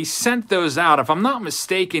we sent those out. If I'm not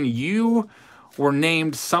mistaken, you were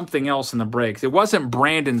named something else in the breaks. It wasn't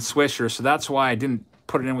Brandon Swisher, so that's why I didn't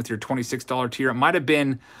put it in with your $26 tier. It might have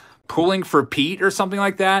been pulling for Pete or something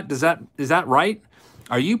like that. Is that right?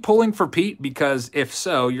 Are you pulling for Pete? Because if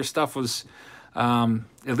so, your stuff was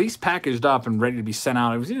at least packaged up and ready to be sent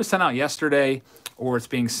out. It was either sent out yesterday or it's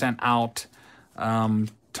being sent out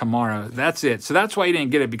tomorrow. That's it. So that's why you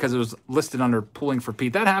didn't get it, because it was listed under pulling for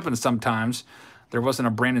Pete. That happens sometimes. There wasn't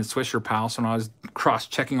a Brandon Swisher pal, so when I was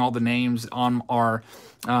cross-checking all the names on our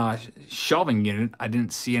shelving unit, I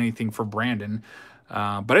didn't see anything for Brandon.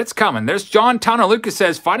 But it's coming. There's John Towner Lucas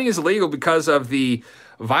says, fighting is illegal because of the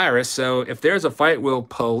virus, so if there's a fight, will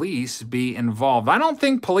police be involved? I don't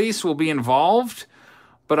think police will be involved,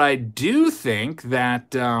 but I do think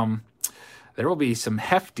that there will be some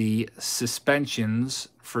hefty suspensions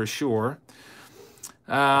for sure.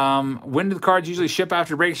 When do the cards usually ship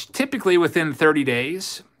after breaks? Typically within 30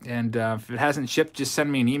 days. And if it hasn't shipped, just send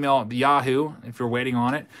me an email at Yahoo if you're waiting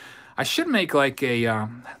on it. I should make like a...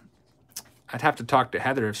 I'd have to talk to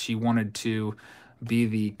Heather if she wanted to be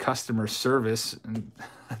the customer service and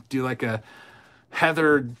do like a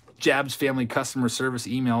Heather Jabs Family customer service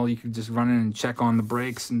email. You could just run in and check on the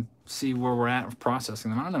breaks and see where we're at with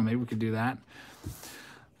processing them. I don't know, maybe we could do that.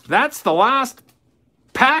 That's the last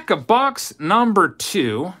pack of box number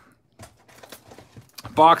 2.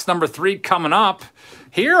 Box number 3 coming up.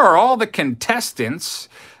 Here are all the contestants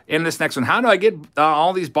in this next one. How do I get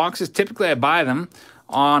all these boxes? Typically, I buy them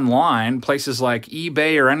online, places like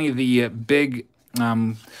eBay or any of the big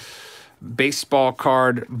baseball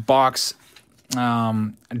card box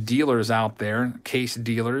dealers out there, case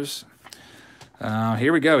dealers.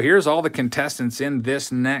 Here we go. Here's all the contestants in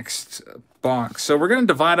this next box. So we're going to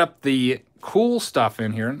divide up the cool stuff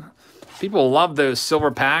in here. People love those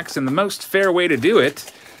silver packs, and the most fair way to do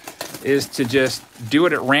it is to just do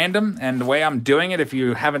it at random. And the way I'm doing it, if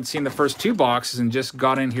you haven't seen the first 2 boxes and just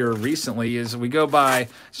got in here recently, is we go by,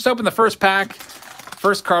 just open the first pack.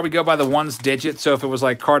 First card, we go by the ones digit. So if it was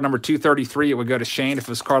like card number 233, it would go to Shane. If it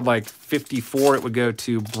was card like 54, it would go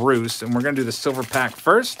to Bruce. And we're going to do the silver pack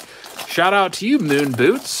first. Shout out to you, Moon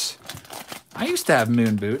Boots. I used to have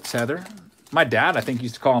Moon Boots, Heather. My dad, I think,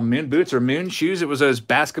 used to call them Moon Boots or Moon Shoes. It was those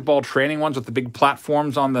basketball training ones with the big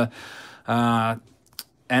platforms on the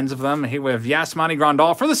ends of them. Here we have Yasmani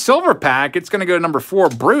Grandal for the silver pack. It's going to go to number 4.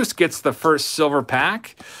 Bruce gets the first silver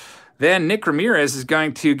pack. Then Nick Ramirez is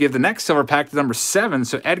going to give the next silver pack to number 7.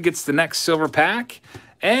 So Ed gets the next silver pack.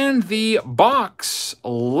 And the box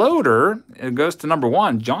loader, it goes to number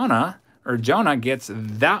 1. Jonah gets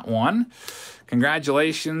that one.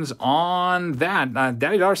 Congratulations on that.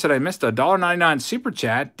 Daddy Dollar said I missed a $1.99 super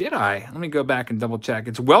chat. Did I? Let me go back and double check.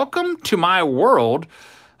 It's welcome to my world.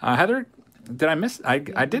 Heather, did I miss? I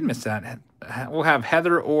did miss that. We'll have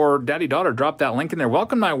Heather or Daddy Daughter drop that link in there.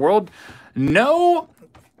 Welcome to my world. No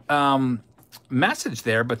message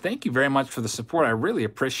there, but thank you very much for the support. I really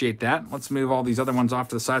appreciate that. Let's move all these other ones off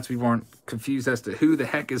to the side so we weren't confused as to who the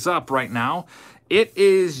heck is up right now. It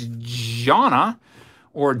is Jonah.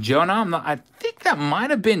 Or Jonah. I think that might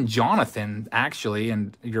have been Jonathan, actually,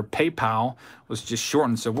 and your PayPal was just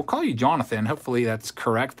shortened, so we'll call you Jonathan. Hopefully that's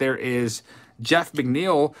correct. There is Jeff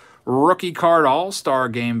McNeil, rookie card all-star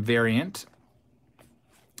game variant.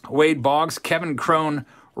 Wade Boggs, Kevin Crone,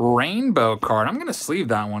 rainbow card. I'm going to sleeve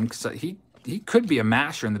that one because he could be a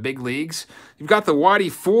masher in the big leagues. You've got the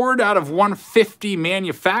Whitey Ford out of 150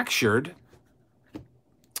 manufactured.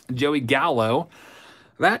 Joey Gallo.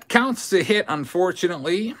 That counts as a hit,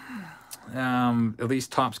 unfortunately. At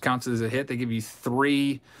least Topps counts as a hit. They give you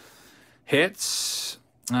 3 hits.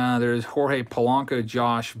 There's Jorge Polanco,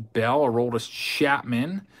 Josh Bell, Aroldis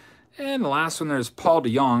Chapman. And the last one, there's Paul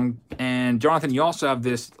DeJong. And Jonathan, you also have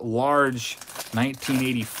this large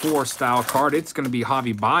 1984 style card. It's going to be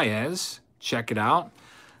Javi Baez. Check it out.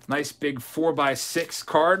 Nice big 4x6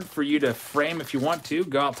 card for you to frame if you want to.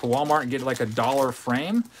 Go out to Walmart and get like a $1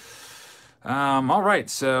 frame. All right,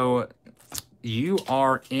 so you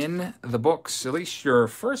are in the books, at least your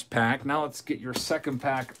first pack. Now let's get your second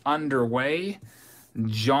pack underway.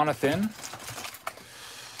 Jonathan.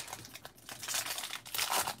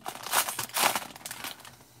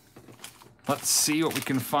 Let's see what we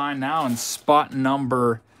can find now in spot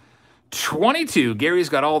number 22. Gary's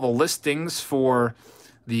got all the listings for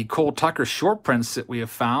the Cole Tucker short prints that we have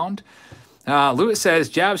found. Lewis says,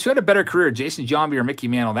 Jabs, who had a better career, Jason Giambi or Mickey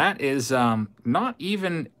Mantle? That is not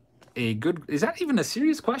even a good... Is that even a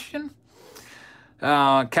serious question?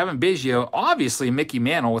 Kevin Biggio, obviously Mickey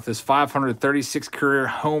Mantle with his 536 career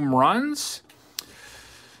home runs.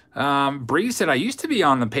 Bree said, I used to be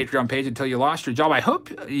on the Patreon page until you lost your job. I hope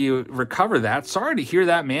you recover that. Sorry to hear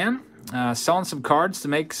that, man. Selling some cards to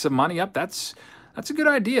make some money up, that's a good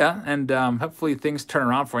idea, and hopefully things turn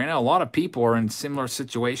around for you. I know a lot of people are in similar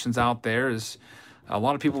situations out there as A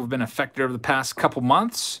lot of people have been affected over the past couple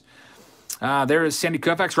months. There is Sandy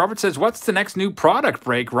Koufax. Robert says, what's the next new product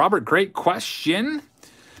break? Robert, great question.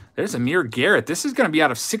 There's Amir Garrett. This is going to be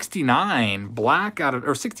out of 69. Black out of,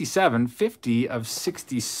 or 67. 50 of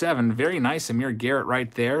 67. Very nice Amir Garrett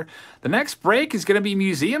right there. The next break is going to be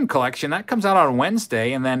Museum Collection. That comes out on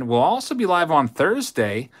Wednesday. And then we'll also be live on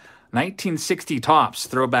Thursday. 1960 Topps.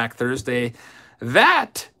 Throwback Thursday.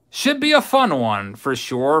 That should be a fun one for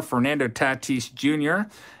sure. Fernando Tatis Jr.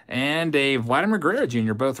 and a Vladimir Guerrero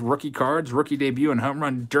Jr. Both rookie cards. Rookie debut and home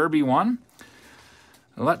run derby one.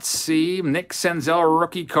 Let's see, Nick Senzel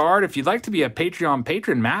rookie card. If you'd like to be a Patreon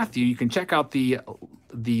patron, Matthew, you can check out the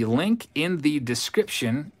link in the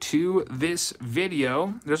description to this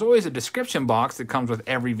video. There's always a description box that comes with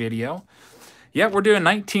every video. Yeah, we're doing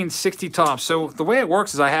 1960 Topps. So the way it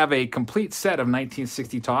works is I have a complete set of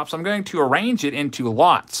 1960 Topps. I'm going to arrange it into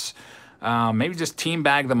lots. Maybe just team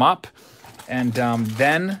bag them up and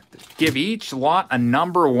then give each lot a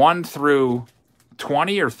number 1 through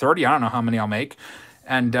 20 or 30. I don't know how many I'll make.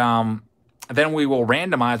 And then we will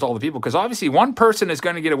randomize all the people. Because obviously one person is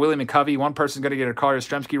going to get a Willie McCovey. One person is going to get a Carter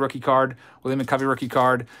Yastrzemski rookie card. Willie McCovey rookie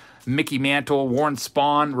card. Mickey Mantle, Warren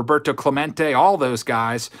Spahn, Roberto Clemente, all those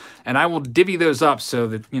guys. And I will divvy those up so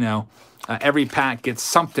that, you know, every pack gets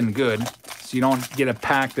something good. So you don't get a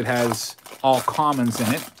pack that has all commons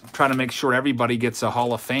in it. Try to make sure everybody gets a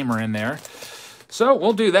Hall of Famer in there. So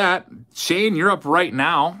we'll do that. Shane, you're up right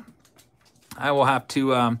now. I will have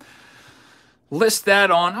to list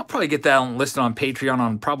that on. I'll probably get that listed on Patreon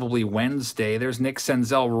on probably Wednesday. There's Nick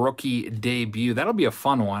Senzel rookie debut. That'll be a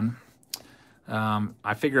fun one.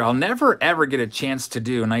 I figure I'll never, ever get a chance to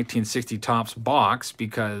do a 1960 Topps box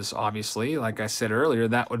because, obviously, like I said earlier,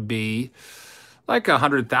 that would be like a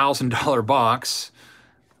 $100,000 box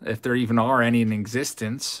if there even are any in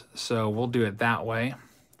existence. So we'll do it that way.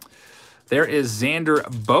 There is Xander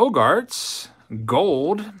Bogaerts,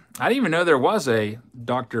 gold. I didn't even know there was a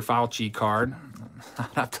Dr. Fauci card. I'd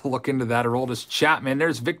have to look into that. Aroldis Chapman.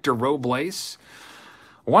 There's Victor Robles.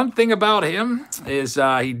 One thing about him is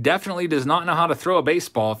he definitely does not know how to throw a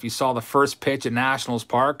baseball. If you saw the first pitch at Nationals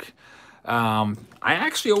Park, I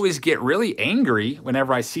actually always get really angry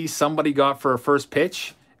whenever I see somebody go out for a first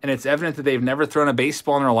pitch and it's evident that they've never thrown a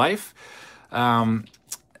baseball in their life.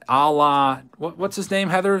 What's his name,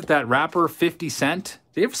 Heather? That rapper, 50 Cent.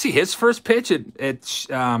 Did you ever see his first pitch at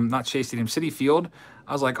not Shea Stadium, Citi Field?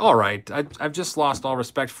 I was like, all right, I've just lost all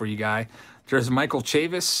respect for you, guy. There's Michael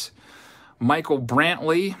Chavis, Michael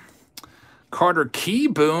Brantley, Carter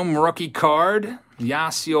Keyboom, rookie card,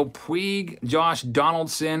 Yasiel Puig, Josh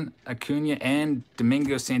Donaldson, Acuna, and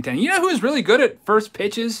Domingo Santana. You know who is really good at first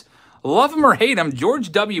pitches? Love him or hate him,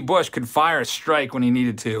 George W. Bush could fire a strike when he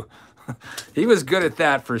needed to. He was good at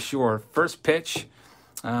that for sure. First pitch.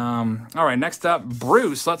 All right, next up,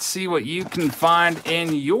 Bruce. Let's see what you can find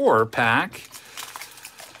in your pack.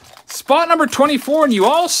 Spot number 24, and you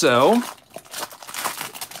also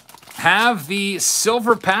have the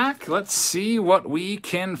silver pack. Let's see what we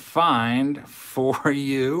can find for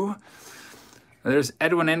you. There's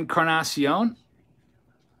Edwin Encarnacion.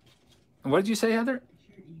 What did you say, Heather?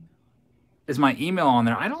 Is my email on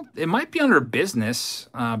there? It might be under business,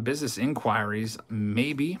 business inquiries,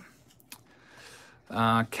 maybe.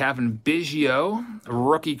 Kevin Biggio,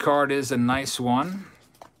 rookie card is a nice one.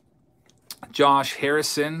 Josh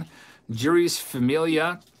Harrison, Juris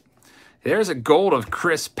Familia. There's a gold of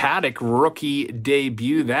Chris Paddock rookie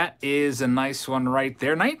debut. That is a nice one right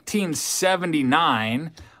there.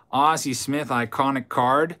 1979 Ozzie Smith iconic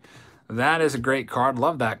card. That is a great card.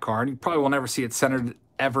 Love that card. You probably will never see it centered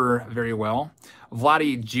ever very well.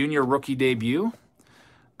 Vladdy Jr. rookie debut.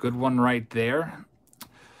 Good one right there.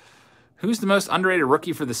 Who's the most underrated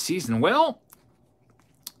rookie for the season? Well,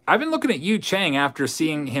 I've been looking at Yu Chang after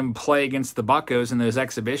seeing him play against the Buccos in those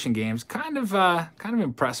exhibition games. Kind of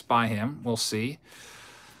impressed by him. We'll see.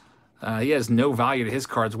 He has no value to his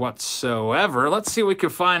cards whatsoever. Let's see what we can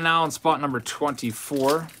find now in spot number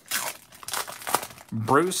 24.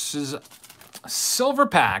 Bruce's silver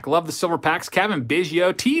pack. Love the silver packs. Kevin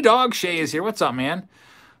Biggio. T-Dog Shea is here. What's up, man?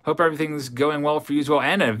 Hope everything's going well for you as well.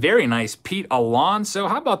 And a very nice Pete Alonso.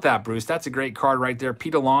 How about that, Bruce? That's a great card right there.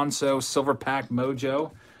 Pete Alonso, silver pack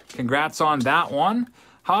mojo. Congrats on that one.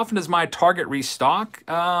 How often does my Target restock?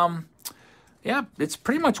 Yeah, it's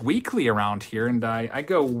pretty much weekly around here. And I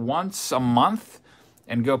go once a month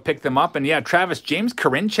and go pick them up. And yeah, Travis James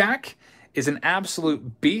Karinchak is an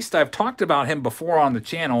absolute beast. I've talked about him before on the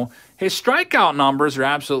channel. His strikeout numbers are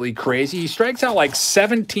absolutely crazy. He strikes out like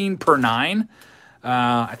 17 per 9.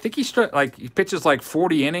 I think he pitches like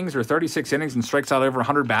 40 innings or 36 innings and strikes out over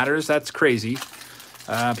 100 batters. That's crazy.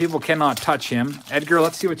 People cannot touch him. Edgar,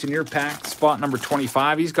 let's see what's in your pack. Spot number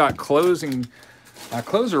 25. He's got closer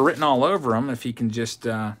written all over him. If he can just,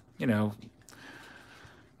 you know,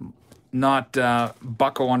 not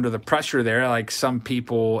buckle under the pressure there like some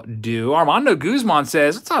people do. Armando Guzman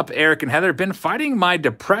says, "What's up, Eric and Heather? Been fighting my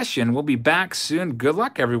depression. We'll be back soon. Good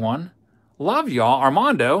luck, everyone. Love y'all."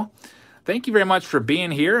 Armando, thank you very much for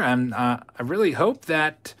being here. And I really hope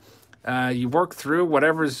that you work through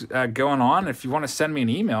whatever's going on. If you want to send me an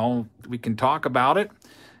email, we can talk about it.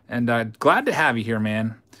 And glad to have you here,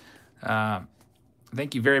 man.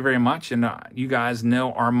 Thank you very, very much. And you guys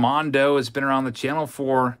know Armando has been around the channel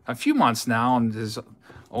for a few months now and has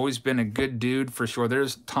always been a good dude for sure.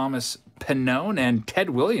 There's Thomas Pannone and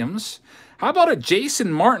Ted Williams. How about a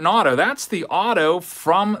Jason Martin auto? That's the auto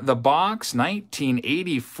from the box,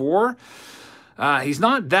 1984. He's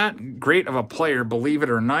not that great of a player, believe it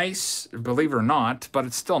or not, but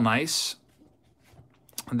it's still nice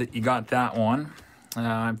that you got that one.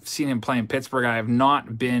 I've seen him play in Pittsburgh. I have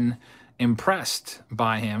not been impressed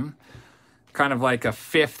by him. Kind of like a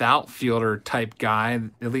fifth outfielder type guy,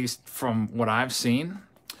 at least from what I've seen.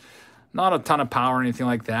 Not a ton of power or anything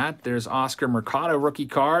like that. There's Oscar Mercado rookie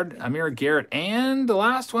card, Amir Garrett, and the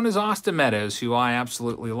last one is Austin Meadows, who I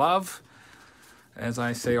absolutely love, as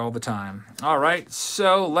I say all the time. All right,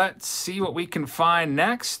 so let's see what we can find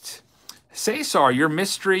next. Cesar, your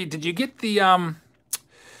mystery, did you get the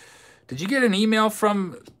did you get an email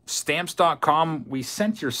from Stamps.com? We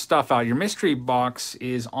sent your stuff out. Your mystery box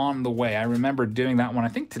is on the way. I remember doing that one. I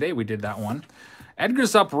think today we did that one.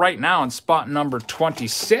 Edgar's up right now in spot number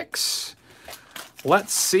 26.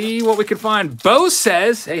 Let's see what we can find. Bo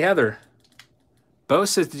says, hey, Heather. Bo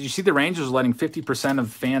says, did you see the Rangers letting 50%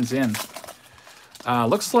 of fans in?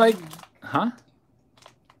 Looks like, huh?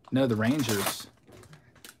 No, the Rangers.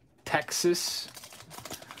 Texas.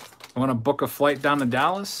 Want to book a flight down to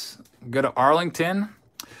Dallas? Go to Arlington?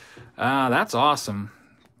 That's awesome.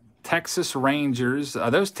 Texas Rangers.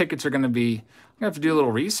 Those tickets are going to be, I'm going to have to do a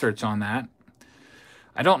little research on that.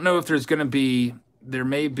 I don't know if there's going to be, there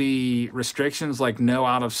may be restrictions like no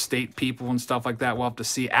out-of-state people and stuff like that. We'll have to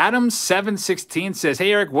see. Adam716 says,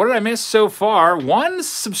 hey, Eric, what did I miss so far? 1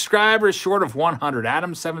 subscriber short of 100.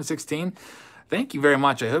 Adam716, thank you very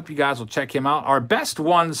much. I hope you guys will check him out. Our best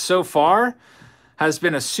one so far has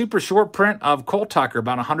been a super short print of Cole Tucker,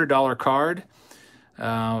 about a $100 card.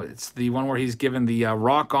 It's the one where he's given the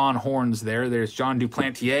rock-on horns there. There's John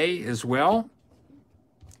Duplantier as well.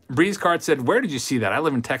 Breeze Card said, where did you see that? I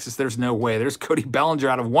live in Texas. There's no way. There's Cody Bellinger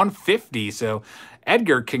out of 150. So,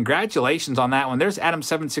 Edgar, congratulations on that one. There's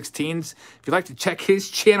Adam716's. If you'd like to check his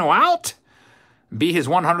channel out, be his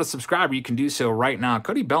 100th subscriber, you can do so right now.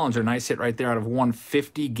 Cody Bellinger, nice hit right there out of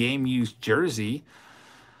 150, game-used jersey.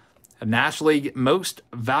 A National League Most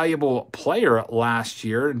Valuable Player last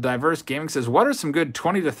year. Diverse Gaming says, what are some good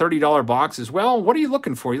 $20 to $30 boxes? Well, what are you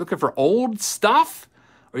looking for? Are you looking for old stuff?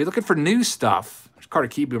 Or are you looking for new stuff? There's Carter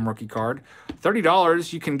Kieboom rookie card.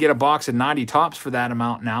 $30, you can get a box of 90 tops for that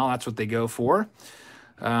amount now. That's what they go for.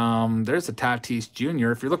 There's a Tatis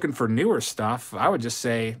Jr. If you're looking for newer stuff, I would just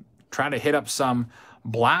say try to hit up some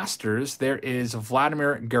blasters. There is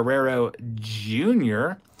Vladimir Guerrero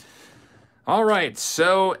Jr., all right,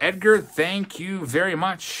 so Edgar, thank you very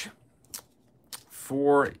much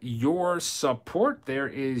for your support. There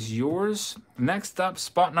is yours. Next up,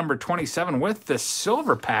 spot number 27 with the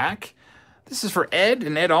silver pack. This is for Ed,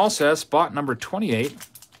 and Ed also has spot number 28.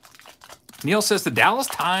 Neil says the Dallas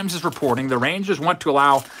Times is reporting the Rangers want to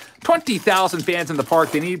allow 20,000 fans in the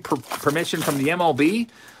park. They need permission from the MLB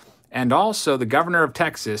and also the governor of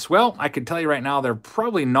Texas. Well, I can tell you right now, they're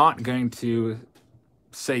probably not going to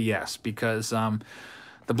say yes, because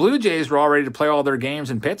the Blue Jays were all ready to play all their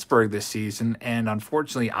games in Pittsburgh this season, and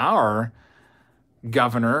unfortunately our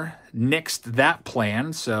governor nixed that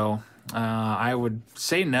plan. So I would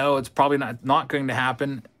say no, it's probably not going to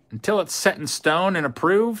happen until it's set in stone and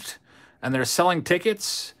approved and they're selling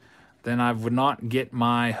tickets. Then I would not get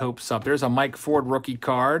my hopes up. There's a Mike Ford rookie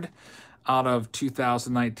card out of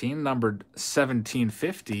 2019, numbered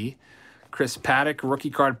 1750. Chris Paddock, rookie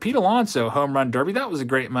card. Pete Alonso, home run derby. That was a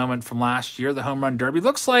great moment from last year, the home run derby.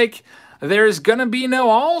 Looks like there's going to be no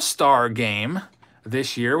all-star game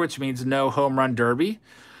this year, which means no home run derby.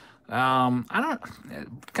 Kind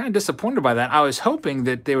of disappointed by that. I was hoping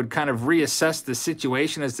that they would kind of reassess the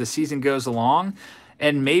situation as the season goes along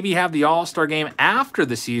and maybe have the all-star game after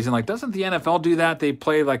the season. Like, doesn't the NFL do that? They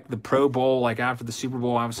play, like, the Pro Bowl, like, after the Super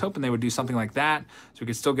Bowl. I was hoping they would do something like that so we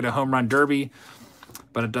could still get a home run derby,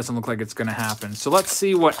 but it doesn't look like it's going to happen. So let's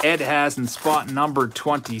see what Ed has in spot number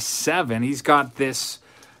 27. He's got this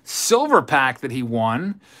silver pack that he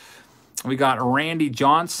won. We got Randy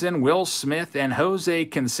Johnson, Will Smith, and Jose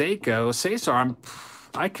Canseco. Cesar,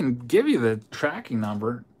 I can give you the tracking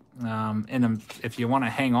number if you want to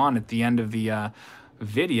hang on at the end of the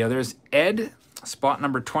video. There's Ed, spot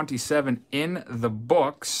number 27 in the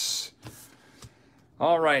books.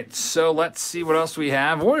 All right, so let's see what else we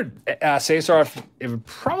have. Or, Cesar, it would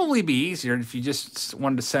probably be easier if you just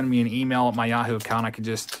wanted to send me an email at my Yahoo account. I could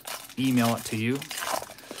just email it to you.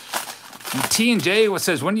 T&J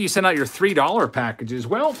says, when do you send out your $3 packages?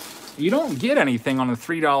 Well, you don't get anything on the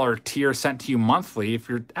 $3 tier sent to you monthly. If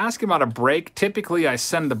you're asking about a break, typically I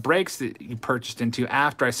send the breaks that you purchased into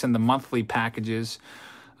after I send the monthly packages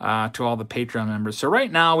to all the Patreon members. So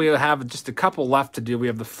right now we have just a couple left to do. We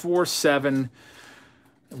have the 4, 7,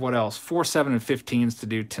 what else? 4, 7, and 15s to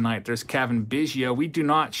do tonight. There's Kevin Biggio. We do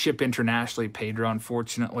not ship internationally, Pedro,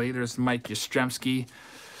 unfortunately. There's Mike Yastrzemski.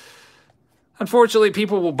 Unfortunately,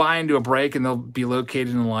 people will buy into a break and they'll be located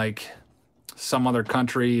in like some other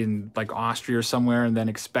country in like Austria or somewhere and then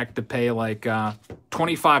expect to pay like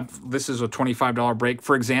 $25. This is a $25 break,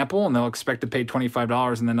 for example, and they'll expect to pay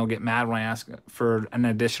 $25 and then they'll get mad when I ask for an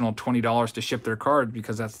additional $20 to ship their card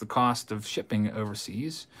because that's the cost of shipping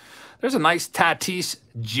overseas. There's a nice Tatis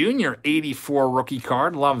Jr. 84 rookie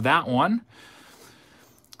card. Love that one.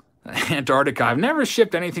 Antarctica. I've never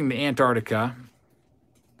shipped anything to Antarctica.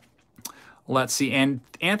 Let's see. And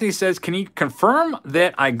Anthony says, can you confirm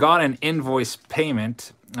that I got an invoice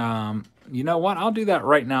payment? You know what? I'll do that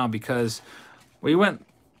right now because we went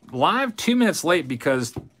live 2 minutes late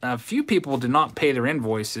because a few people did not pay their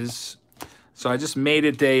invoices. So I just made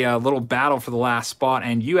it a little battle for the last spot,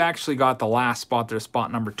 and you actually got the last spot there,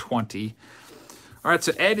 spot number 20. All right,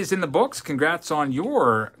 so Ed is in the books. Congrats on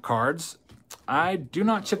your cards. I do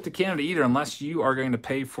not ship to Canada either unless you are going to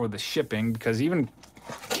pay for the shipping because even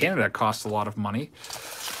Canada costs a lot of money.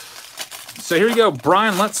 So here we go,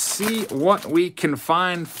 Brian. Let's see what we can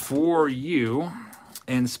find for you.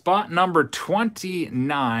 In spot number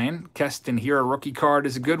 29, Keston Hiura rookie card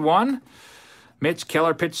is a good one. Mitch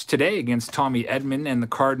Keller pitched today against Tommy Edman and the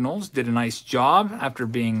Cardinals. Did a nice job after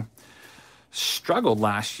being struggled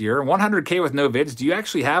last year. 100K with no vids. Do you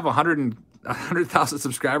actually have 100,000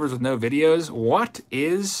 subscribers with no videos? What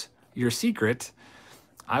is your secret?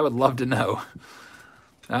 I would love to know.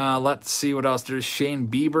 Let's see what else. There's Shane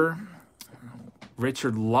Bieber,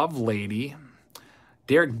 Richard Lovelady,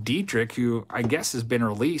 Derek Dietrich, who I guess has been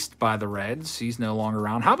released by the Reds. He's no longer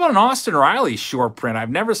around. How about an Austin Riley short print? I've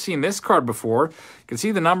never seen this card before. You can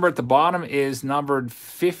see the number at the bottom is numbered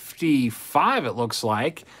 55, it looks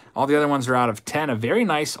like. All the other ones are out of 10. A very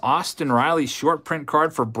nice Austin Riley short print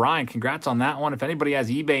card for Brian. Congrats on that one. If anybody has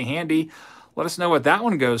eBay handy, let us know what that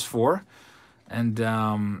one goes for. And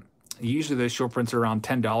usually those short prints are around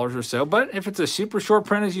 $10 or so. But if it's a super short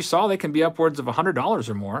print, as you saw, they can be upwards of $100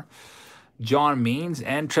 or more. John Means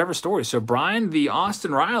and Trevor Story. So, Brian, the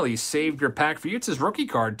Austin Riley saved your pack for you. It's his rookie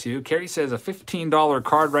card, too. Kerry says a $15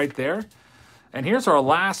 card right there. And here's our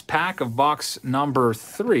last pack of box number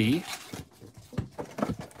 3.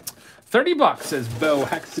 $30, says Bo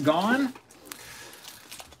Hexagon.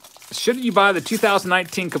 Should you buy the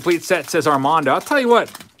 2019 complete set, says Armando. I'll tell you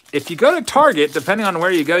what, if you go to Target, depending on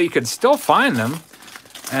where you go, you could still find them.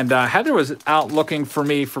 And Heather was out looking for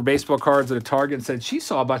me for baseball cards at a Target and said she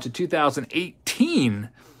saw a bunch of 2018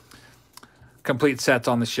 complete sets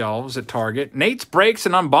on the shelves at Target. Nate's Breaks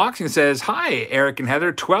and Unboxing says, hi, Eric and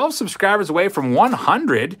Heather, 12 subscribers away from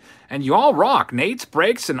 100, and you all rock. Nate's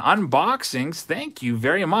Breaks and Unboxings, thank you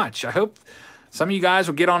very much. I hope some of you guys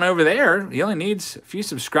will get on over there. He only needs a few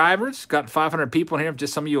subscribers. Got 500 people in here. If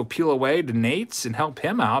just some of you will peel away to Nate's and help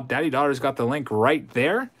him out. Daddy Daughter's got the link right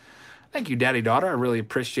there. Thank you, Daddy Daughter. I really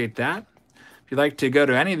appreciate that. If you'd like to go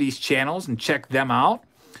to any of these channels and check them out,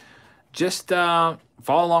 just follow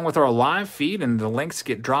along with our live feed, and the links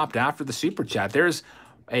get dropped after the Super Chat. There's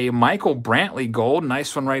a Michael Brantley gold.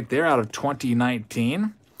 Nice one right there out of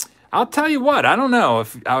 2019. I'll tell you what, I don't know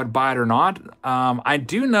if I would buy it or not. I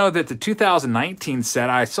do know that the 2019 set,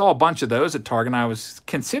 I saw a bunch of those at Target, and I was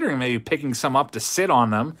considering maybe picking some up to sit on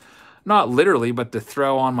them. Not literally, but to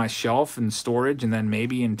throw on my shelf in storage, and then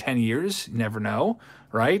maybe in 10 years, you never know,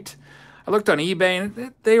 right? I looked on eBay,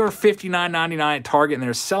 and they were $59.99 at Target, and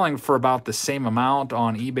they're selling for about the same amount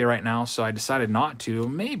on eBay right now, so I decided not to.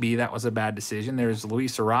 Maybe that was a bad decision. There's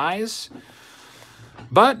Luis Ariz.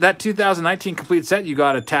 But that 2019 complete set, you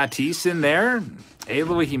got a Tatis in there,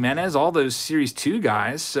 Eloy Jimenez, all those Series 2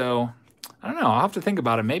 guys, so I don't know. I'll have to think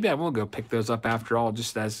about it. Maybe I will go pick those up after all,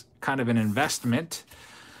 just as kind of an investment.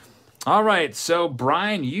 All right, so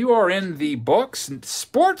Brian, you are in the books.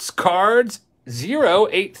 Sports Cards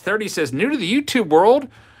 0830 says, new to the YouTube world.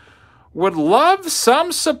 Would love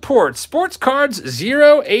some support. Sports Cards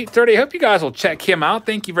 0830. I hope you guys will check him out.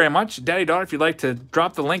 Thank you very much. Daddy Daughter, if you'd like to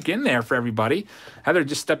drop the link in there for everybody. Heather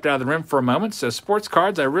just stepped out of the room for a moment. So Sports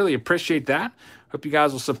Cards, I really appreciate that. Hope you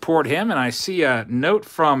guys will support him. And I see a note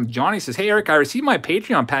from Johnny. Says, hey, Eric, I received my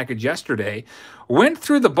Patreon package yesterday. Went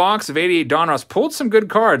through the box of 88 Donruss. Pulled some good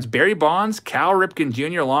cards. Barry Bonds, Cal Ripken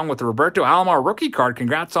Jr. along with the Roberto Alomar rookie card.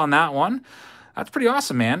 Congrats on that one. That's pretty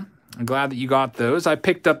awesome, man. I'm glad that you got those. I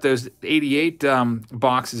picked up those 88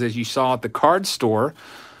 boxes as you saw at the card store.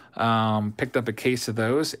 Picked up a case of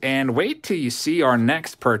those. And wait till you see our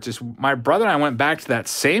next purchase. My brother and I went back to that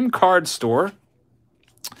same card store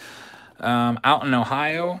out in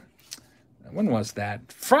Ohio. When was that?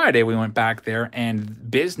 Friday we went back there, and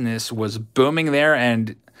business was booming there.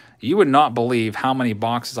 And you would not believe how many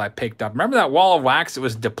boxes I picked up. Remember that wall of wax? It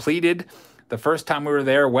was depleted the first time we were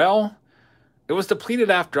there. Well, it was depleted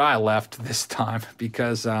after I left this time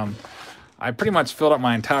because I pretty much filled up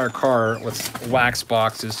my entire car with wax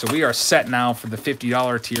boxes. So we are set now for the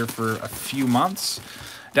 $50 tier for a few months.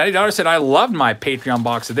 Daddy Daughter said, I loved my Patreon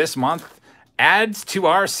box of this month. Adds to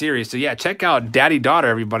our series. So yeah, check out Daddy Daughter,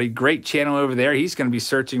 everybody. Great channel over there. He's going to be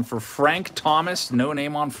searching for Frank Thomas, no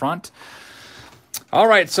name on front. All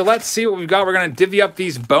right, so let's see what we've got. We're going to divvy up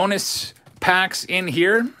these bonus packs in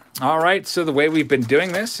here. All right, so the way we've been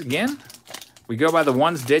doing this, again, we go by the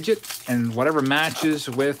ones digit, and whatever matches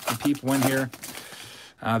with the people in here,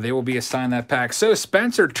 they will be assigned that pack. So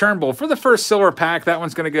Spencer Turnbull, for the first silver pack, that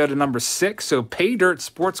one's going to go to number 6. So Pay Dirt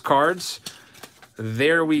Sports Cards.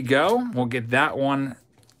 There we go. We'll get that one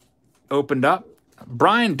opened up.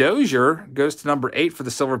 Brian Dozier goes to number 8 for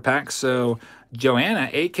the silver pack. So Joanna,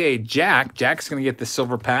 a.k.a. Jack's going to get the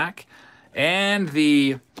silver pack. And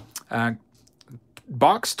the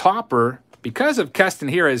box topper, because of Keston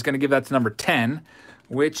Hiura, is going to give that to number 10,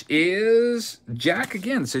 which is Jack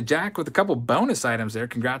again. So Jack with a couple bonus items there.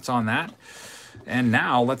 Congrats on that. And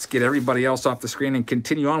now let's get everybody else off the screen and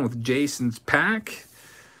continue on with Jason's pack.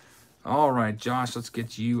 All right, Josh, let's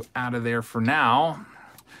get you out of there for now.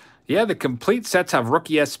 Yeah, the complete sets have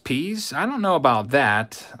rookie SPs. I don't know about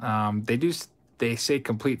that. They say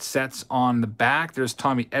complete sets on the back. There's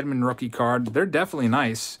Tommy Edman rookie card. They're definitely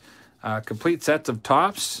nice. Complete sets of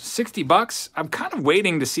tops, $60. I'm kind of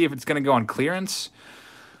waiting to see if it's going to go on clearance.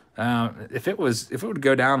 If it would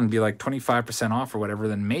go down and be like 25% off or whatever,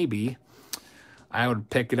 then maybe I would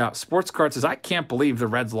pick it up. Sports Card says, I can't believe the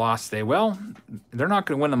Reds lost today. Well, they're not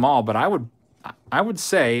going to win them all, but I would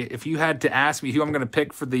say if you had to ask me who I'm going to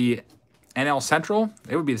pick for the NL Central,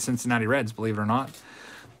 it would be the Cincinnati Reds, believe it or not.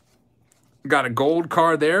 Got a gold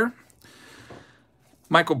card there.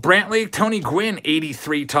 Michael Brantley, Tony Gwynn,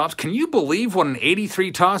 83 tops. Can you believe what an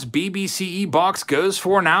 83 tops BBCE box goes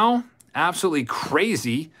for now? Absolutely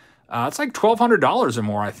crazy. It's like $1,200 or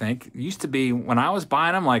more, I think. It used to be, when I was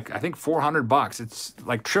buying them, like, I think $400. It's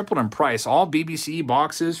like tripled in price. All BBC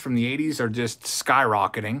boxes from the 80s are just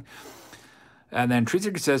skyrocketing. And then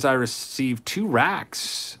Treeseeker says, I received 2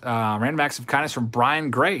 racks. Random acts of kindness from Brian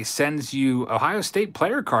Gray. Sends you Ohio State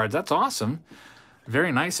player cards. That's awesome.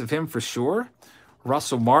 Very nice of him for sure.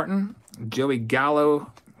 Russell Martin, Joey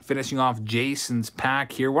Gallo, finishing off Jason's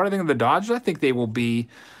pack here. What do I think of the Dodgers? I think they will be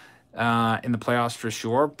in the playoffs for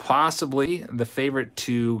sure. Possibly the favorite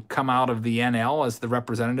to come out of the NL as the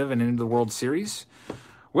representative and into the World Series.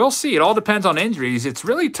 We'll see. It all depends on injuries. It's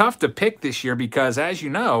really tough to pick this year because, as you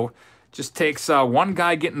know, it just takes one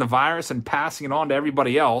guy getting the virus and passing it on to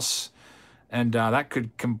everybody else. And that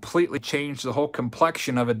could completely change the whole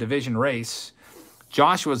complexion of a division race.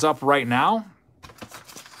 Joshua's up right now.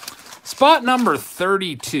 Spot number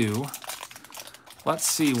 32. Let's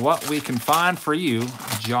see what we can find for you,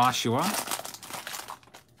 Joshua.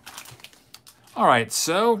 All right,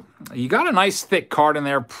 so you got a nice thick card in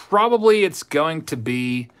there. Probably it's going to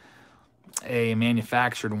be a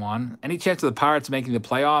manufactured one. Any chance of the Pirates making the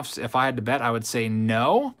playoffs? If I had to bet, I would say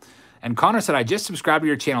no. And Connor said, I just subscribed to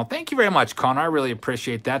your channel. Thank you very much, Connor. I really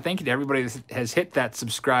appreciate that. Thank you to everybody that has hit that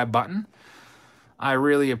subscribe button. I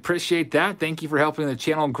really appreciate that. Thank you for helping the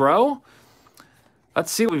channel grow.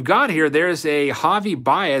 Let's see what we've got here. There's a Javi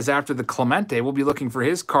Baez after the Clemente. We'll be looking for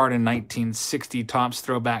his card in 1960 Topps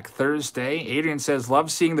Throwback Thursday. Adrian says,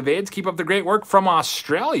 love seeing the vids. Keep up the great work from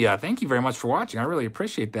Australia. Thank you very much for watching. I really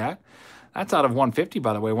appreciate that. That's out of 150,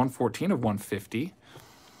 by the way. 114 of 150.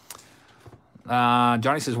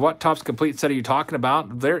 Johnny says, what Topps complete set are you talking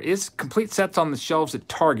about? There is complete sets on the shelves at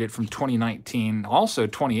Target from 2019. Also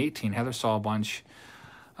 2018. Heather saw a bunch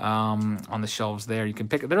on the shelves there. You can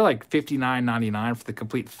pick it. They're like $59.99 for the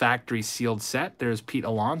complete factory sealed set. There's Pete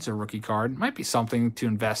Alonso rookie card. Might be something to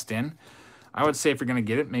invest in. I would say if you're going to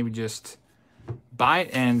get it, maybe just buy it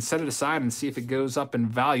and set it aside and see if it goes up in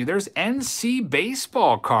value. There's NC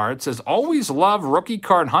Baseball Card. Says, always love rookie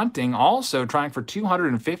card hunting. Also trying for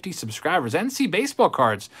 250 subscribers. NC Baseball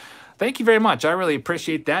Cards. Thank you very much. I really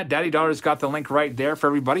appreciate that. Daddy Daughter's got the link right there for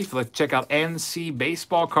everybody. If you'd like to check out NC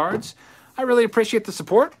Baseball Cards, I really appreciate the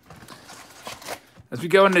support. As we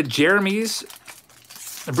go into Jeremy's,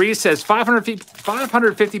 Breeze says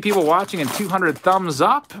 550 people watching and 200 thumbs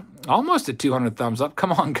up. Almost at 200 thumbs up.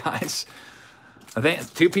 Come on, guys. I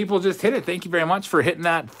think 2 people just hit it. Thank you very much for hitting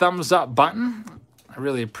that thumbs up button. I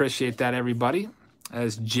really appreciate that, everybody.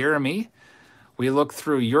 As Jeremy, we look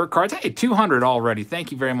through your cards. Hey, 200 already.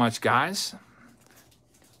 Thank you very much, guys.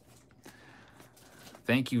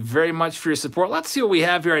 Thank you very much for your support. Let's see what we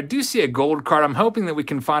have here. I do see a gold card. I'm hoping that we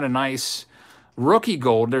can find a nice rookie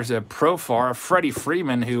gold. There's a Profar, Freddie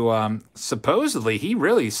Freeman, who supposedly he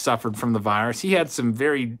really suffered from the virus. He had some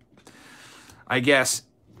very, I guess,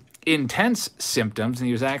 intense symptoms, and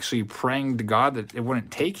he was actually praying to God that it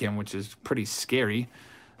wouldn't take him, which is pretty scary.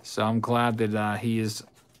 So I'm glad that he is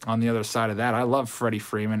on the other side of that. I love Freddie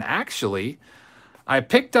Freeman. Actually, I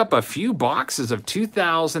picked up a few boxes of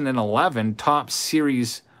 2011 Topps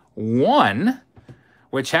Series 1,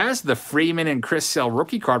 which has the Freeman and Chris Sale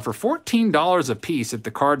rookie card for $14 a piece at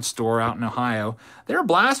the card store out in Ohio. They're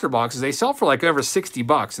blaster boxes. They sell for like over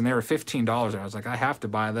 $60, and they were $15. I was like, I have to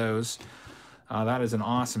buy those. That is an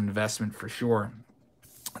awesome investment for sure.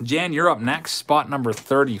 Jan, you're up next, spot number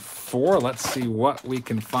 34. Let's see what we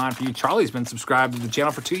can find for you. Charlie's been subscribed to the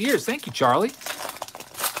channel for 2 years. Thank you, Charlie.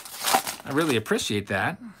 I really appreciate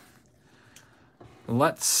that.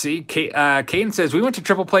 Let's see. Caden says, we went to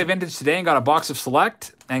Triple Play Vintage today and got a box of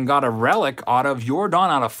Select and got a relic auto of Jordan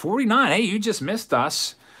out of 49. Hey, you just missed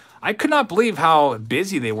us. I could not believe how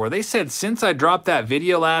busy they were. They said since I dropped that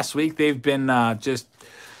video last week, they've been just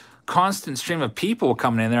constant stream of people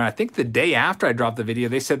coming in there. I think the day after I dropped the video,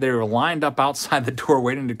 they said they were lined up outside the door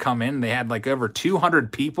waiting to come in. They had like over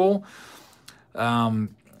 200 people.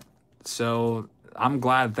 So I'm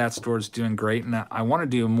glad that store is doing great, and I want to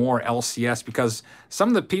do more LCS because some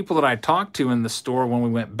of the people that I talked to in the store when we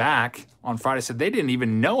went back on Friday said they didn't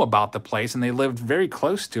even know about the place, and they lived very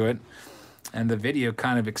close to it, and the video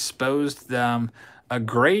kind of exposed a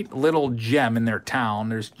great little gem in their town.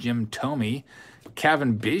 There's Jim Thome,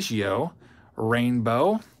 Kevin Biggio,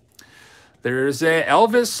 Rainbow. There's a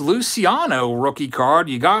Elvis Luciano rookie card.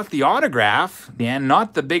 You got the autograph, and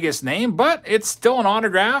not the biggest name, but it's still an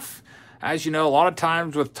autograph. As you know, a lot of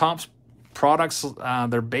times with Topps products,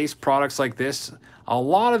 their base products like this, a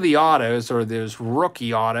lot of the autos are those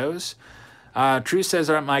rookie autos. True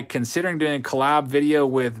says, am I considering doing a collab video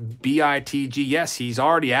with BITG? Yes, he's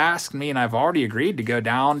already asked me, and I've already agreed to go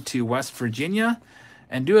down to West Virginia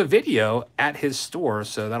and do a video at his store.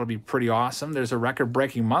 So that'll be pretty awesome. There's a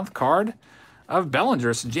record-breaking month card of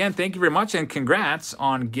Bellinger. So, Jan, thank you very much, and congrats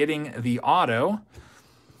on getting the auto.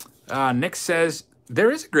 Nick says, there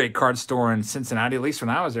is a great card store in Cincinnati, at least when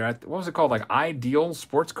I was there. What was it called? Like Ideal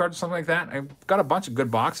Sports Cards or something like that? I got a bunch of good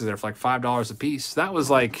boxes there for like $5 a piece. That was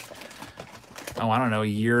like, oh, I don't know, a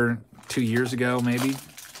year, 2 years ago maybe.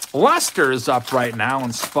 Lester is up right now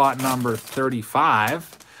in spot number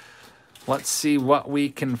 35. Let's see what we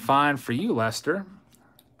can find for you, Lester.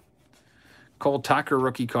 Cole Tucker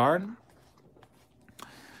rookie card.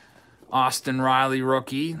 Austin Riley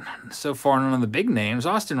rookie. So far, none of the big names.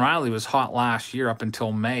 Austin Riley was hot last year up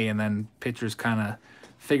until May, and then pitchers kind of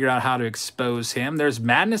figured out how to expose him. There's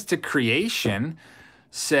Madness to Creation.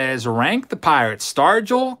 Says, rank the Pirates.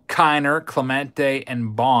 Stargell, Kiner, Clemente,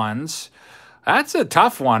 and Bonds. That's a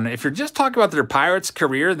tough one. If you're just talking about their Pirates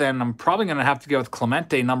career, then I'm probably going to have to go with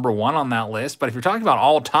Clemente #1 on that list. But if you're talking about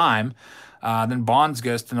all time, then Bonds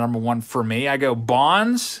goes to #1 for me. I go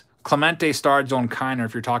Bonds, Clemente, Stargell, and Kiner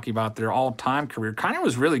if you're talking about their all-time career. Kiner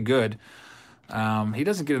was really good. He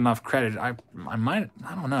doesn't get enough credit. I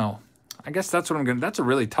don't know. I guess that's what I'm going to, that's a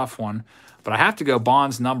really tough one. But I have to go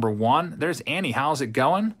Bonds #1. There's Annie. How's it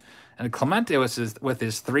going? And Clemente with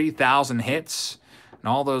his 3,000 hits and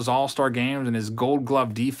all those all-star games and his Gold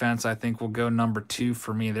Glove defense, I think will go #2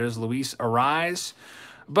 for me. There's Luis Arraez.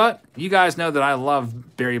 But you guys know that I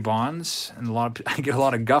love Barry Bonds, and I get a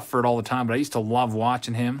lot of guff for it all the time, but I used to love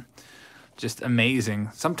watching him. Just amazing.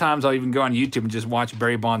 Sometimes I'll even go on YouTube and just watch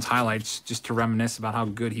Barry Bonds highlights just to reminisce about how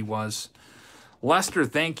good he was. Lester,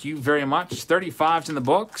 thank you very much. 35's in the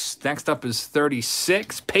books. Next up is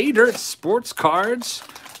 36. Pay Dirt Sports Cards.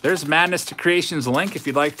 There's Madness to Creation's link if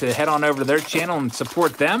you'd like to head on over to their channel and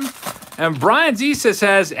support them. And Brian Z says,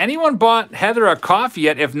 has anyone bought Heather a coffee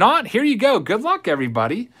yet? If not, here you go. Good luck,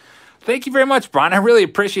 everybody. Thank you very much, Brian. I really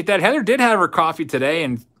appreciate that. Heather did have her coffee today,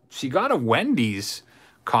 and she got a Wendy's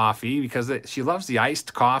coffee because she loves the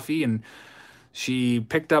iced coffee, and she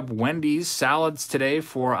picked up Wendy's salads today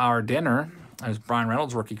for our dinner as Brian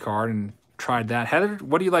Reynolds rookie card and tried that. Heather,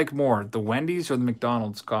 what do you like more, the Wendy's or the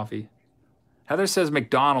McDonald's coffee? Heather says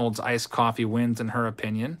McDonald's iced coffee wins in her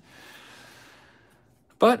opinion.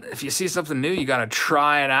 But if you see something new, you got to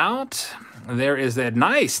try it out. There is that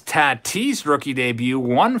nice Tatis rookie debut,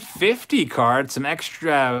 150 card. Some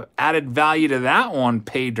extra added value to that one,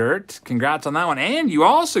 Pay Dirt. Congrats on that one. And you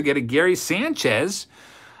also get a Gary Sanchez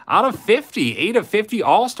out of 50, 8 of 50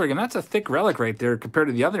 All-Star game. That's a thick relic right there compared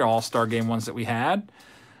to the other All-Star game ones that we had.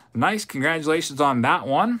 Nice. Congratulations on that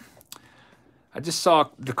one. I just saw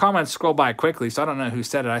the comments scroll by quickly, so I don't know who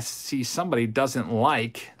said it. I see somebody doesn't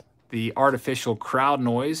like the artificial crowd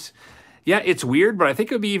noise. Yeah, it's weird, but I think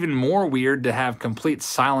it would be even more weird to have complete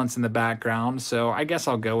silence in the background, so I guess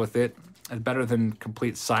I'll go with it. It's better than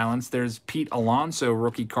complete silence. There's Pete Alonso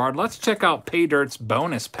rookie card. Let's check out Pay Dirt's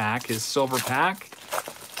bonus pack, his silver pack.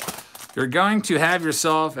 You're going to have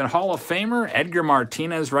yourself a Hall of Famer, Edgar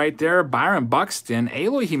Martinez right there, Byron Buxton,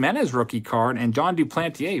 Eloy Jimenez rookie card, and John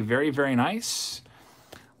Duplantier. Very, very nice.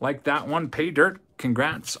 Like that one, Pay Dirt.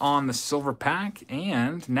 Congrats on the silver pack.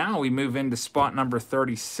 And now we move into spot number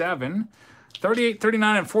 37. 38,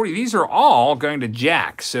 39, and 40. These are all going to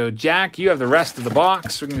Jack. So, Jack, you have the rest of the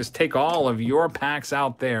box. We can just take all of your packs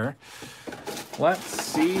out there. Let's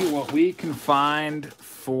see what we can find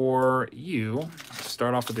for you.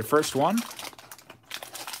 Start off with your first one.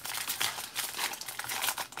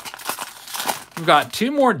 We've got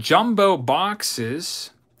 2 more jumbo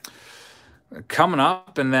boxes coming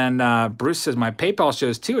up, and then Bruce says my PayPal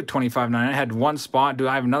shows 2 at $25.99. I had 1 spot. Do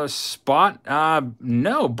I have another spot?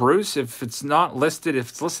 No, Bruce. If it's not listed, if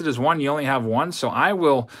it's listed as 1, you only have 1. So I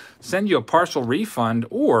will send you a partial refund,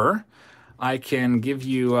 or I can give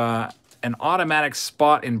you an automatic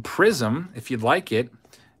spot in Prism if you'd like it,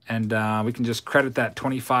 and we can just credit that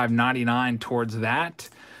 $25.99 towards that.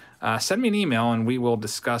 Send me an email, and we will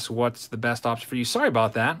discuss what's the best option for you. Sorry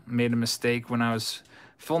about that. Made a mistake when I was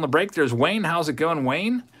filling the break. There's Wayne. How's it going,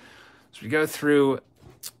 Wayne? So we go through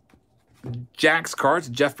Jack's cards.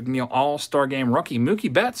 Jeff McNeil All-Star Game rookie.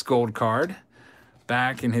 Mookie Betts gold card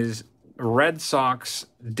back in his Red Sox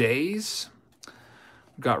days.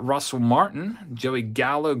 We've got Russell Martin, Joey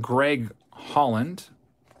Gallo, Greg Holland,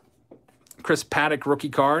 Chris Paddock rookie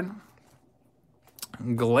card,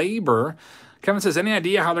 Glaber. Kevin says, any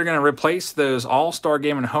idea how they're going to replace those All-Star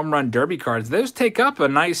Game and Home Run Derby cards? Those take up a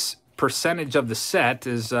nice percentage of the set.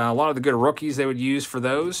 Is a lot of the good rookies they would use for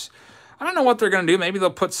those. I don't know what they're going to do. Maybe they'll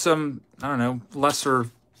put some, I don't know, lesser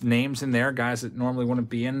names in there, guys that normally wouldn't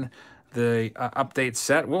be in the update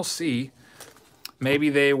set. We'll see. Maybe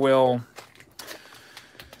they will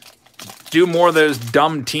do more of those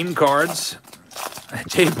dumb team cards.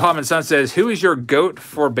 Jay Bob and Son says, who is your GOAT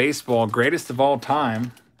for baseball? Greatest of all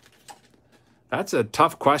time? That's a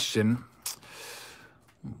tough question.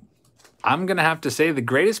 I'm going to have to say the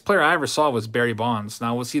greatest player I ever saw was Barry Bonds.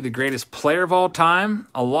 Now, was he the greatest player of all time?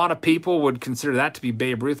 A lot of people would consider that to be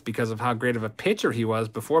Babe Ruth because of how great of a pitcher he was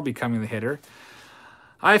before becoming the hitter.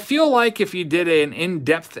 I feel like if you did an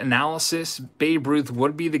in-depth analysis, Babe Ruth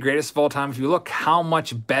would be the greatest of all time. If you look how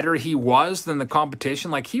much better he was than the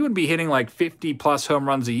competition, like he would be hitting like 50-plus home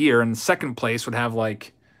runs a year, and second place would have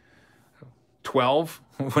like 12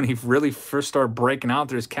 when he really first started breaking out.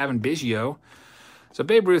 There's Kevin Biggio. So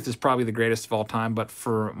Babe Ruth is probably the greatest of all time, but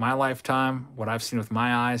for my lifetime, what I've seen with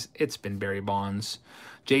my eyes, it's been Barry Bonds.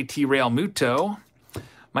 JT Realmuto,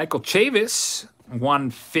 Michael Chavis,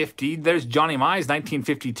 150. There's Johnny Mize,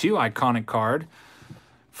 1952 iconic card.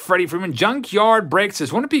 Freddie Freeman, Junkyard Break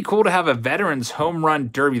says, wouldn't it be cool to have a Veterans Home Run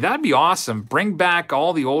Derby? That'd be awesome. Bring back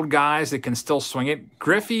all the old guys that can still swing it.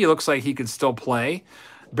 Griffey looks like he could still play.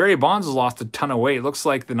 Barry Bonds has lost a ton of weight. Looks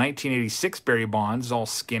like the 1986 Barry Bonds is all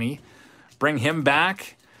skinny. Bring him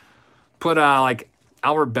back. Put like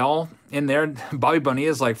Albert Bell in there. Bobby Bonilla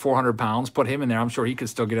is like 400 pounds. Put him in there. I'm sure he could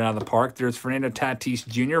still get it out of the park. There's Fernando Tatis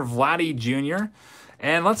Jr., Vladdy Jr.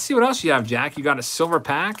 And let's see what else you have, Jack. You got a silver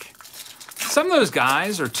pack. Some of those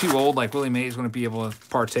guys are too old, like Willie Mays wouldn't be able to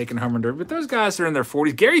partake in Home Run Derby, but those guys are in their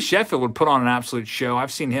 40s. Gary Sheffield would put on an absolute show.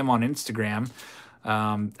 I've seen him on Instagram.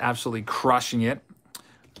 Absolutely crushing it.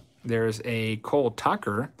 There's a Cole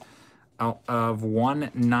Tucker out of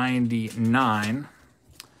 199.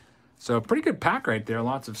 So a pretty good pack right there.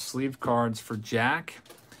 Lots of sleeve cards for Jack.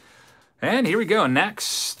 And here we go.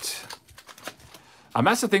 Next, a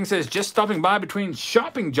mess of things says, just stopping by between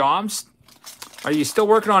shopping jobs. Are you still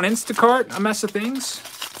working on Instacart, a mess of things?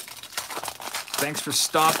 Thanks for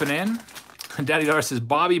stopping in. Daddy Daughter says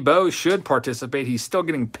Bobby Bowe should participate. He's still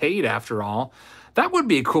getting paid after all. That would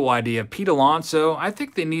be a cool idea. Pete Alonso, I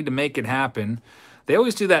think they need to make it happen. They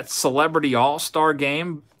always do that Celebrity All-Star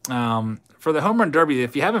game. For the Home Run Derby,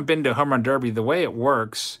 if you haven't been to Home Run Derby, the way it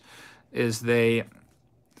works is they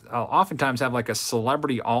oftentimes have like a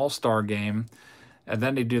Celebrity All-Star game, and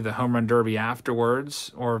then they do the Home Run Derby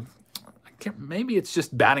afterwards, or maybe it's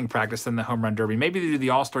just batting practice then the Home Run Derby. Maybe they do the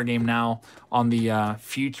All-Star game now on the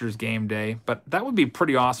Futures game day, but that would be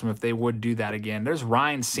pretty awesome if they would do that again. There's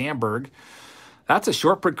Ryan Sandberg. That's a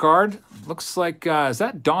short print card. Looks like, is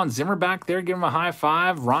that Don Zimmer back there? Give him a high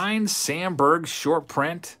five. Ryan Sandberg, short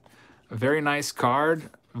print. A very nice card.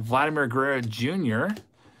 Vladimir Guerrero Jr.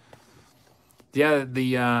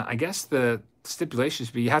 Yeah, I guess the stipulations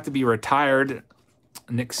be you have to be retired,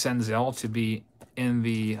 Nick Senzel, to be in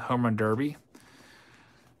the Home Run Derby.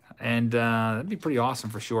 And that'd be pretty awesome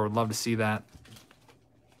for sure. Would love to see that.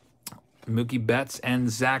 Mookie Betts and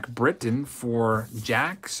Zach Britton for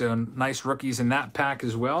Jack. So nice rookies in that pack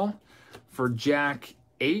as well for Jack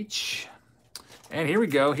H. And here we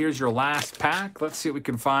go. Here's your last pack. Let's see what we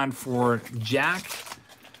can find for Jack.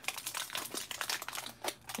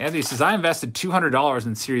 Anthony says, I invested $200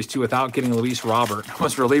 in Series 2 without getting Luis Robert. I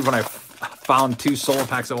was relieved when I found 2 solo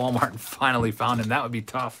packs at Walmart and finally found him. That would be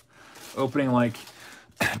tough. Opening like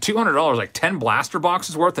 $200, like 10 blaster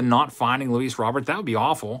boxes worth, and not finding Luis Robert. That would be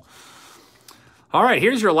awful. All right,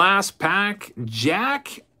 here's your last pack,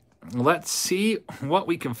 Jack. Let's see what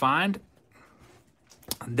we can find.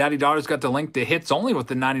 Daddy Daughter's got the link to Hits Only with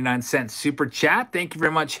the 99-cent super chat. Thank you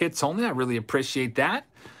very much, Hits Only. I really appreciate that.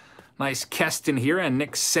 Nice Keston here and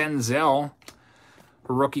Nick Senzel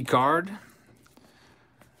rookie card.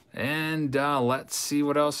 And let's see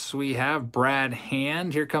what else we have. Brad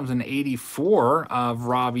Hand. Here comes an 84 of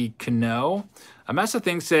Robbie Cano. A mess of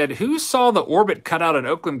things said, who saw the orbit cutout at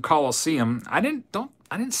Oakland Coliseum? I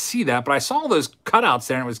didn't see that, but I saw all those cutouts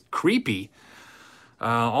there and it was creepy.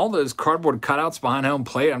 All those cardboard cutouts behind home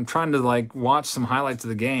plate. I'm trying to like watch some highlights of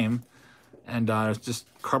the game, and it's just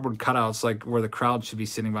cardboard cutouts like where the crowd should be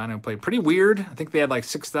sitting behind home plate. Pretty weird. I think they had like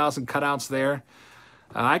 6,000 cutouts there.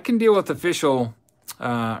 I can deal with official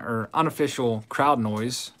or unofficial crowd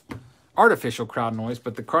noise, artificial crowd noise,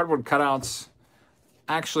 but the cardboard cutouts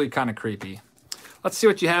actually kind of creepy. Let's see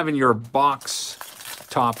what you have in your box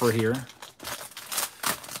topper here.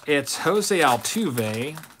 It's Jose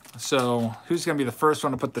Altuve. So who's going to be the first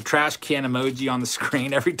one to put the trash can emoji on the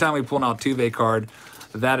screen? Every time we pull an Altuve card,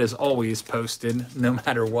 that is always posted, no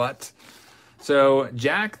matter what. So,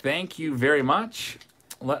 Jack, thank you very much.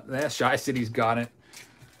 Shy City's got it.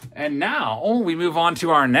 And now we move on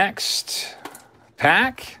to our next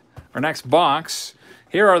pack, our next box.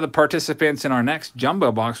 Here are the participants in our next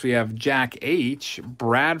jumbo box. We have Jack H,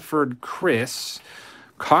 Bradford Chris,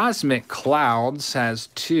 Cosmic Clouds has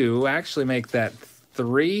 2. Actually make that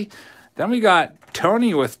 3. Then we got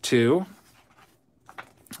Tony with 2,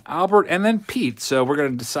 Albert, and then Pete. So we're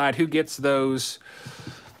going to decide who gets those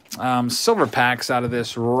silver packs out of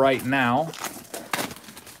this right now.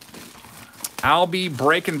 Albie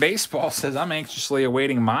Breaking Baseball says, I'm anxiously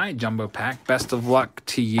awaiting my jumbo pack. Best of luck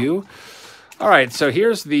to you. All right, so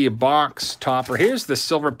here's the box topper. Here's the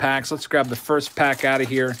silver packs. Let's grab the first pack out of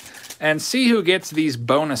here and see who gets these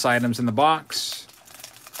bonus items in the box.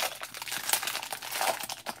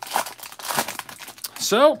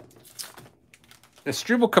 So,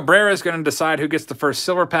 Estrubel Cabrera is going to decide who gets the first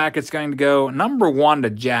silver pack. It's going to go number 1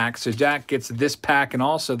 to Jack. So Jack gets this pack and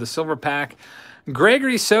also the silver pack.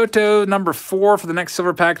 Gregory Soto, number 4 for the next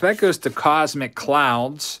silver pack. That goes to Cosmic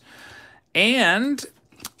Clouds. And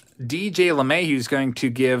DJ LeMahieu is going to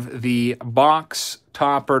give the box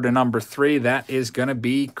topper to number 3. That is going to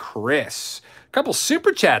be Chris. A couple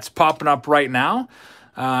super chats popping up right now.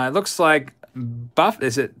 It looks like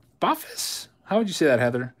is it Buffus? How would you say that,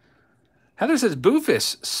 Heather? Heather says,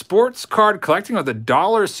 Boofus, sports card collecting with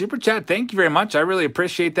 $1 super chat. Thank you very much. I really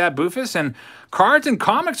appreciate that, Boofus. And Cards and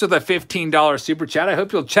Comics with a $15 super chat. I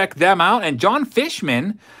hope you'll check them out. And John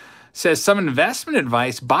Fishman says, some investment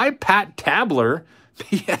advice by Pat Tabler,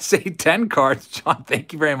 PSA 10 cards. John,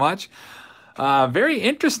 thank you very much. Very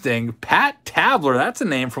interesting. Pat Tabler, that's a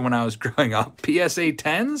name from when I was growing up. PSA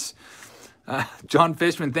 10s. John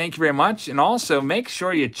Fishman, thank you very much. And also, make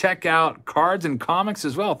sure you check out Cards and Comics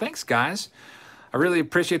as well. Thanks, guys. I really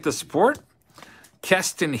appreciate the support.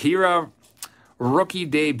 Keston Hira, rookie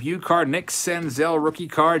debut card. Nick Senzel, rookie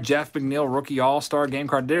card. Jeff McNeil, rookie all-star game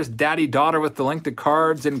card. There's Daddy Daughter with the link to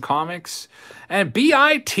Cards and Comics. And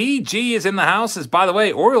BITG is in the house. As, by the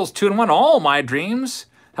way, Orioles 2-1. All my dreams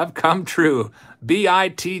have come true.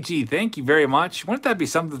 BITG, thank you very much. Wouldn't that be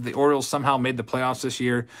something that the Orioles somehow made the playoffs this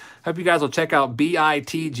year? Hope you guys will check out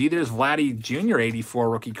BITG. There's Vladdy Jr. 84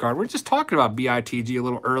 rookie card. We are just talking about BITG a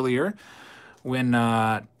little earlier when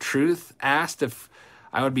Truth asked if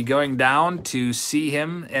I would be going down to see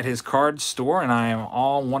him at his card store, and I am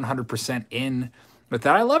all 100% in with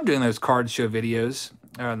that. I love doing those card show videos.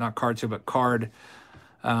 Not card show, but card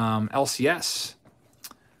LCS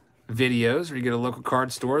videos where you go to local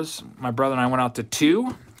card stores. My brother and I went out to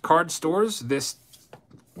 2 card stores this,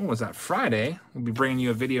 what was that, Friday. We'll be bringing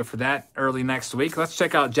you a video for that early next week. Let's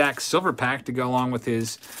check out Jack's Silver Pack to go along with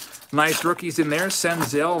his nice rookies in there.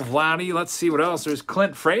 Senzel, Vladdy. Let's see what else. There's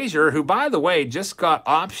Clint Frazier, who, by the way, just got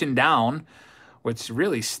optioned down, which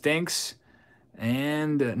really stinks.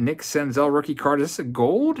 And Nick Senzel rookie card. Is this a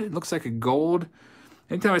gold? It looks like a gold.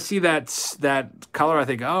 Anytime I see that color, I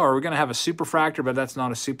think, oh, are we going to have a superfractor? But that's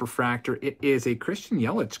not a superfractor. It is a Christian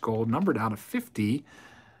Yelich gold, numbered out of 50.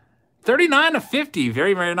 39 of 50.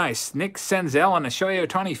 Very, very nice. Nick Senzel and a Shohei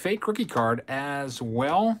Ohtani fake rookie card as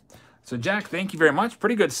well. So, Jack, thank you very much.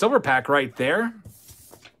 Pretty good silver pack right there.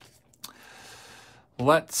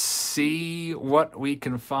 Let's see what we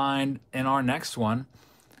can find in our next one.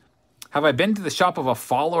 Have I been to the shop of a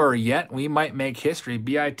follower yet? We might make history.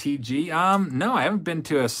 BITG. No, I haven't been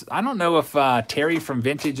to a... I don't know if Terry from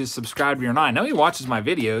Vintage is subscribed to me or not. I know he watches my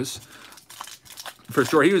videos. For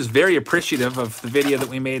sure. He was very appreciative of the video that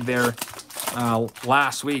we made there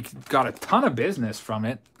last week. Got a ton of business from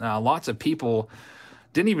it. Lots of people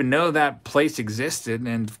didn't even know that place existed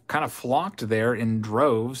and kind of flocked there in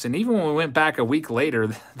droves. And even when we went back a week later,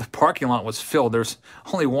 the parking lot was filled. There's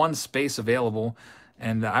only one space available.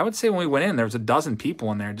 And I would say when we went in, there was a dozen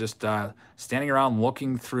people in there just standing around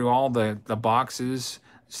looking through all the boxes.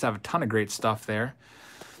 Just have a ton of great stuff there.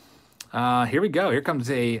 Here we go. Here comes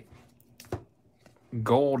a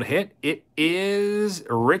gold hit. It is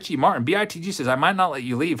Richie Martin. BITG says, I might not let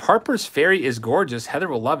you leave. Harper's Ferry is gorgeous. Heather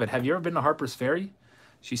will love it. Have you ever been to Harper's Ferry?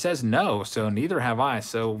 She says no, so neither have I.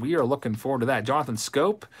 So we are looking forward to that. Jonathan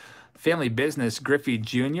Scope, Family Business, Griffey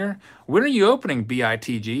Jr. When are you opening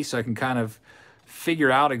BITG so I can kind of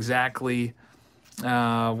figure out exactly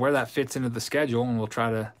where that fits into the schedule, and we'll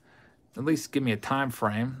try to at least give me a time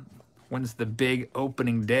frame. When's the big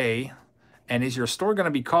opening day? And is your store going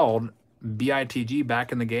to be called BITG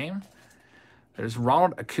Back in the Game? There's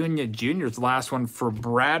Ronald Acuna Jr.'s last one for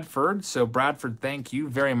Bradford. So, Bradford, thank you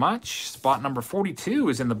very much. Spot number 42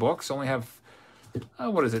 is in the books. Only have,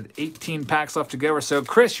 what is it, 18 packs left to go or so.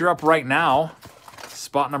 Chris, you're up right now.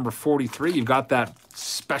 Spot number 43. You've got that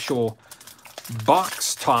special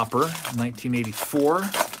box topper, 1984.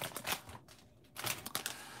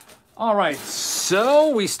 All right, so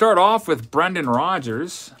we start off with Brendan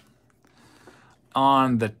Rodgers.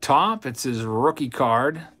 On the top, it's his rookie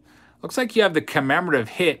card. Looks like you have the commemorative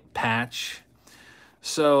hit patch.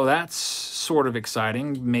 So that's sort of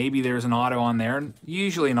exciting. Maybe there's an auto on there.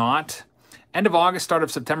 Usually not. End of August, start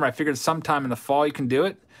of September. I figured sometime in the fall you can do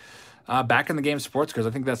it. Back in the Game Sports Cards. I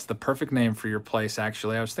think that's the perfect name for your place,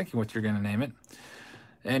 actually. I was thinking what you're going to name it.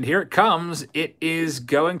 And here it comes. It is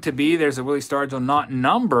going to be, there's a Willie Stargell not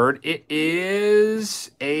numbered. It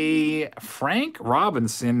is a Frank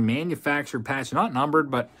Robinson manufactured patch, not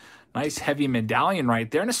numbered, but nice heavy medallion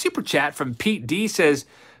right there. And a super chat from Pete D says,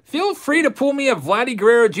 feel free to pull me a Vladdy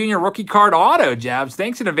Guerrero Jr. rookie card auto, Jabs.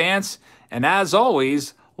 Thanks in advance. And as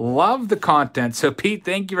always, love the content. So, Pete,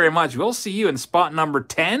 thank you very much. We'll see you in spot number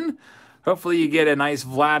 10. Hopefully you get a nice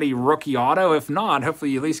Vladdy rookie auto. If not,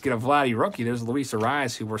 hopefully you at least get a Vladdy rookie. There's Luis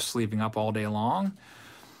Arias, who we're sleeping up all day long.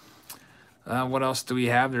 What else do we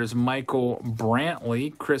have? There's Michael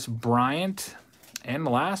Brantley, Chris Bryant, and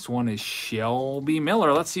the last one is Shelby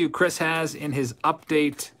Miller. Let's see who Chris has in his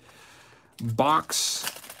update box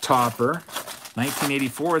topper.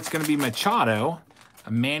 1984, it's going to be Machado.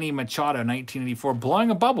 A Manny Machado, 1984.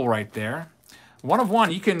 Blowing a bubble right there. One of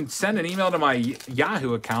one. You can send an email to my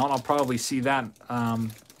Yahoo account. I'll probably see that. I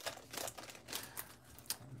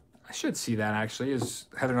should see that, actually, as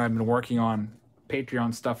Heather and I have been working on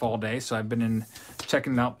Patreon stuff all day. So I've been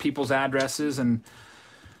checking out people's addresses and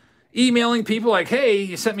emailing people like, hey,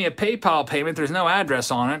 you sent me a PayPal payment. There's no address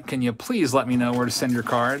on it. Can you please let me know where to send your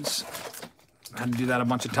cards? I had to do that a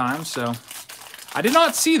bunch of times, so I did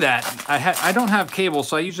not see that. I don't have cable,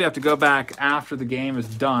 so I usually have to go back after the game is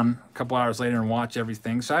done, a couple hours later, and watch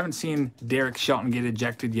everything. So I haven't seen Derek Shelton get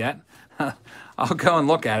ejected yet. I'll go and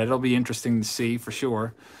look at it. It'll be interesting to see for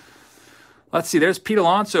sure. Let's see. There's Pete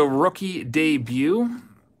Alonso, rookie debut.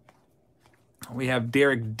 We have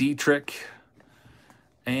Derek Dietrich.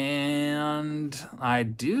 And I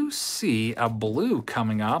do see a blue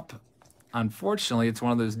coming up unfortunately, it's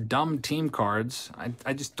one of those dumb team cards.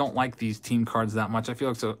 I just don't like these team cards that much. I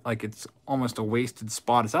feel like it's almost a wasted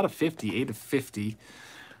spot. It's out of 50, 8 of 50.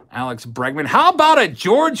 Alex Bregman. How about a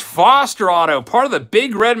George Foster auto? Part of the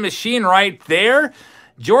big red machine right there.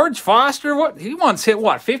 George Foster, he once hit,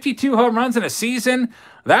 52 home runs in a season?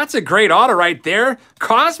 That's a great auto right there.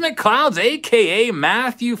 Cosmic Clouds, a.k.a.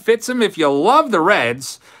 Matthew Fitsom. If you love the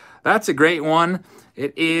Reds, that's a great one.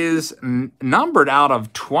 It is numbered out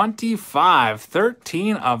of 25.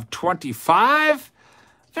 13 of 25.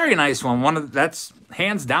 Very nice one. That's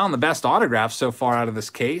hands down the best autograph so far out of this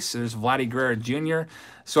case. There's Vladdy Guerrero Jr.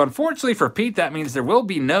 So unfortunately for Pete, that means there will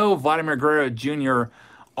be no Vladimir Guerrero Jr.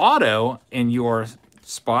 auto in your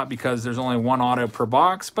spot because there's only one auto per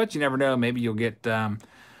box, but you never know. Maybe you'll get... have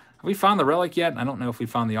we found the relic yet? I don't know if we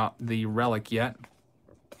found the relic yet.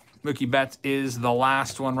 Mookie Betts is the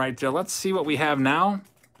last one right there. Let's see what we have now.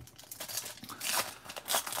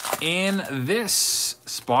 In this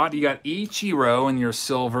spot, you got Ichiro in your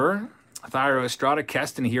silver, Thairo Estrada,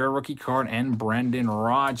 Keston Hiura rookie card, and Brendan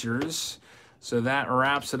Rodgers. So that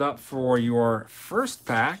wraps it up for your first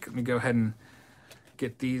pack. Let me go ahead and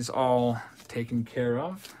get these all taken care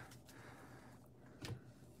of.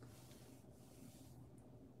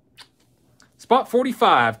 Spot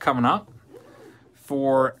 45 coming up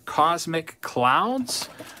for Cosmic Clouds.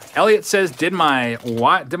 Elliot says, did my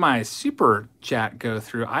super chat go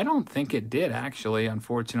through? I don't think it did, actually,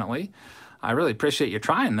 unfortunately. I really appreciate you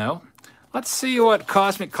trying, though. Let's see what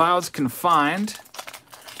Cosmic Clouds can find.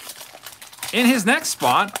 In his next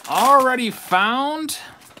spot, already found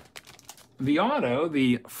the auto,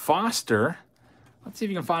 the Foster. Let's see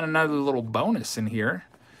if you can find another little bonus in here.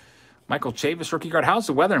 Michael Chavis, rookie card. How's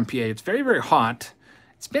the weather in PA? It's very, very hot.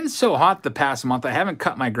 It's been so hot the past month. I haven't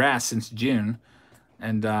cut my grass since June.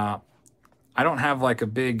 And I don't have like a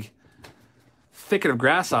big thicket of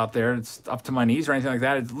grass out there. It's up to my knees or anything like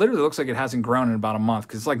that. It literally looks like it hasn't grown in about a month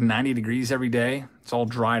because it's like 90 degrees every day. It's all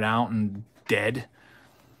dried out and dead.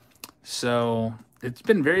 So it's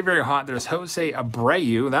been very, very hot. There's Jose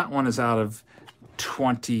Abreu. That one is out of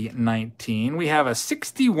 2019. We have a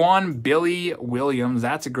 61 Billy Williams.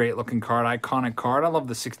 That's a great looking card, iconic card. I love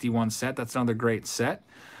the 61 set. That's another great set.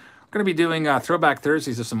 We're going to be doing Throwback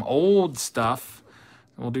Thursdays of some old stuff.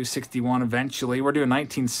 We'll do 61 eventually. We're doing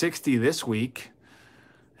 1960 this week.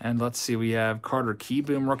 And let's see, we have Carter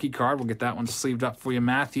Keyboom rookie card. We'll get that one sleeved up for you,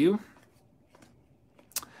 Matthew.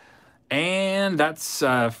 And that's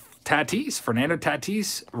Tatis, Fernando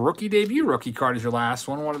Tatis, rookie debut rookie card is your last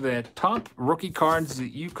one. One of the top rookie cards that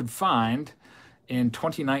you could find in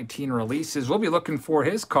 2019 releases. We'll be looking for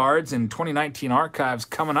his cards in 2019 archives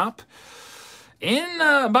coming up. In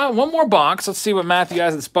about one more box, let's see what Matthew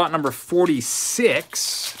has at spot number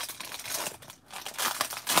 46.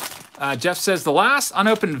 Jeff says, the last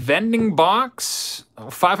unopened vending box,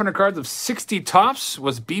 500 cards of 60 tops,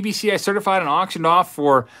 was BBCI certified and auctioned off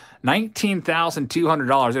for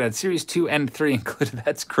 $19,200. It had Series 2 and 3 included.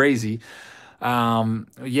 That's crazy.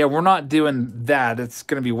 Yeah, we're not doing that. It's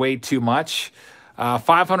going to be way too much.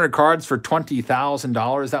 500 cards for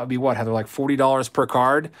 $20,000. That would be what, Heather, like $40 per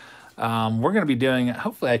card? We're going to be doing it.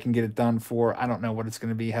 Hopefully I can get it done for, I don't know what it's going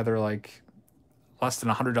to be, Heather, like less than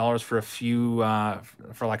 $100 for a few,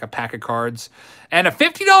 for like a pack of cards. And a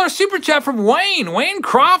 $50 super chat from Wayne. Wayne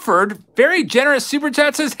Crawford, very generous super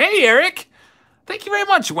chat, says, hey, Eric. Thank you very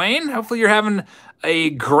much, Wayne. Hopefully you're having a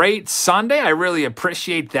great Sunday. I really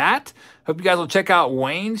appreciate that. Hope you guys will check out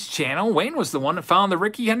Wayne's channel. Wayne was the one that found the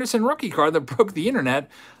Rickey Henderson rookie card that broke the internet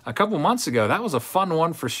a couple months ago. That was a fun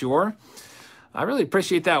one for sure. I really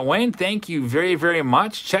appreciate that, Wayne. Thank you very, very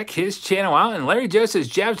much. Check his channel out. And Larry Joe says,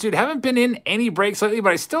 Jabs, dude, haven't been in any breaks lately,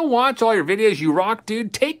 but I still watch all your videos. You rock,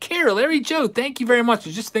 dude. Take care. Larry Joe, thank you very much. I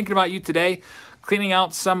was just thinking about you today, cleaning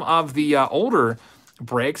out some of the older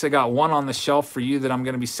breaks. I got one on the shelf for you that I'm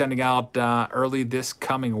going to be sending out early this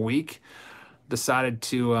coming week. Decided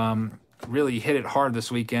to really hit it hard this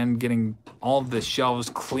weekend, getting all of the shelves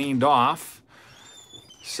cleaned off.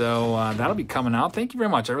 So that'll be coming out. Thank you very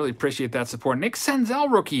much. I really appreciate that support. Nick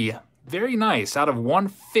Senzel rookie. Very nice. Out of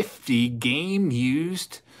 150 game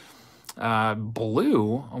used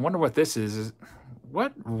blue. I wonder what this is.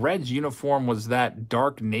 What Reds uniform was that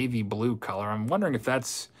dark navy blue color? I'm wondering if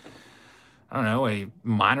that's, I don't know, a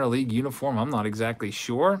minor league uniform. I'm not exactly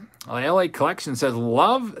sure. LA Collection says,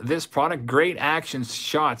 love this product. Great action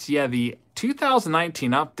shots. Yeah, the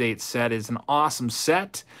 2019 update set is an awesome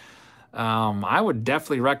set. I would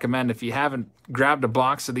definitely recommend, if you haven't grabbed a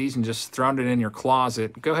box of these and just thrown it in your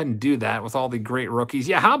closet, go ahead and do that with all the great rookies.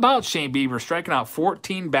 Yeah, how about Shane Bieber striking out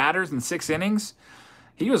 14 batters in 6 innings?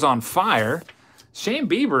 He was on fire. Shane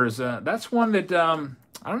Bieber's, that's one that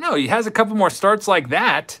I don't know. He has a couple more starts like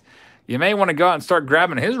that. You may want to go out and start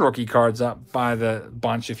grabbing his rookie cards up by the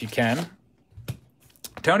bunch if you can.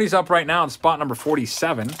 Tony's up right now in spot number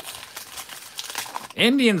 47.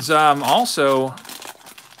 Indians also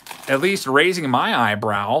at least raising my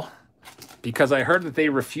eyebrow because I heard that they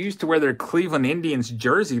refused to wear their Cleveland Indians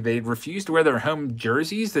jersey. They refused to wear their home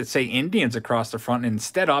jerseys that say Indians across the front and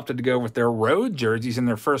instead opted to go with their road jerseys in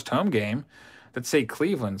their first home game that say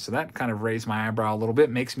Cleveland. So that kind of raised my eyebrow a little bit.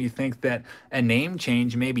 Makes me think that a name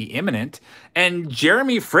change may be imminent. And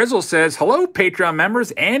Jeremy Frizzle says, hello, Patreon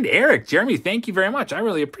members and Eric. Jeremy, thank you very much. I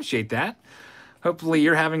really appreciate that. Hopefully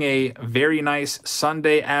you're having a very nice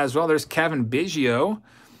Sunday as well. There's Kevin Biggio.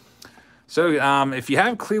 So if you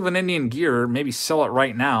have Cleveland Indian gear, maybe sell it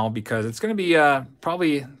right now because it's going to be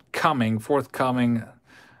probably forthcoming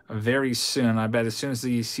very soon. I bet as soon as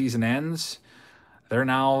the season ends, they're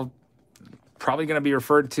now probably going to be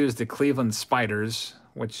referred to as the Cleveland Spiders,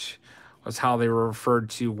 which was how they were referred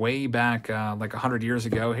to way back like 100 years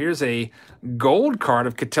ago. Here's a gold card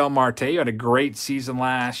of Ketel Marte, who had a great season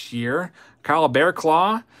last year. Kyle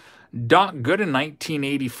Bearclaw, Doc Gooden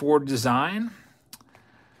 1984 design.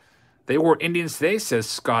 They wore Indians today, says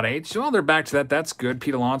Scott H. Well, they're back to that. That's good,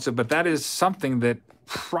 Pete Alonso. But that is something that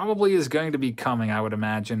probably is going to be coming, I would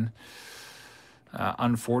imagine,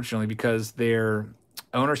 unfortunately, because their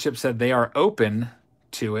ownership said they are open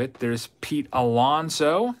to it. There's Pete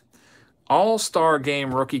Alonso, All-Star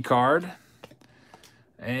Game rookie card,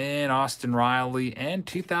 and Austin Riley, and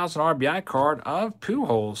 2000 RBI card of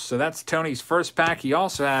Pujols. So that's Tony's first pack. He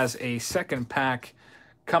also has a second pack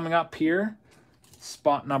coming up here,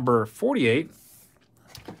 spot number 48.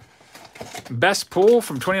 Best pull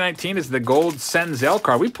from 2019 is the gold Senzel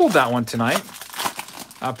card. We pulled that one tonight.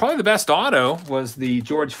 Probably the best auto was the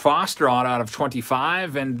George Foster auto out of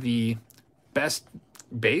 25, and the best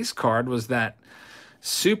base card was that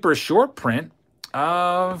super short print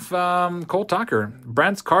of Cole Tucker.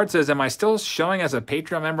 Brent's card says, am I still showing as a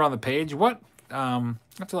Patreon member on the page? What? You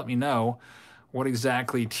have to let me know what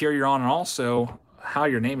exactly tier you're on and also how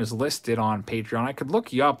your name is listed on Patreon. I could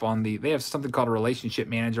look you up on they have something called a relationship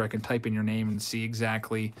manager. I can type in your name and see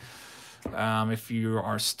exactly if you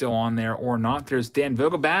are still on there or not. There's Dan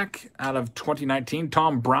Vogelback out of 2019,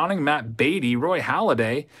 Tom Browning, Matt Beatty, Roy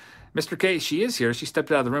Halladay. Mr. K, she is here. She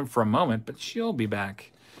stepped out of the room for a moment, but she'll be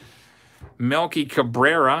back. Melky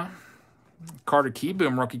Cabrera, Carter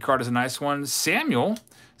Keyboom rookie card is a nice one. Samuel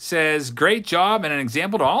says, great job and an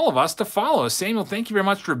example to all of us to follow. Samuel, thank you very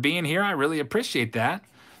much for being here. I really appreciate that.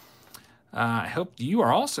 I hope you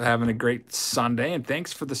are also having a great Sunday, and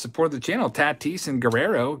thanks for the support of the channel. Tatis and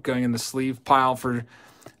Guerrero going in the sleeve pile for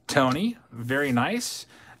Tony. Very nice.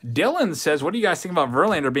 Dylan says, what do you guys think about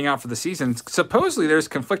Verlander being out for the season? Supposedly there's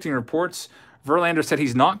conflicting reports. Verlander said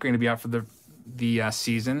he's not going to be out for the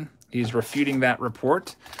season. He's refuting that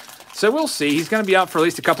report. So we'll see. He's going to be out for at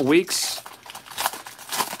least a couple weeks.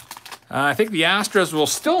 I think the Astros will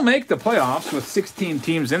still make the playoffs with 16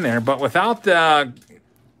 teams in there, but without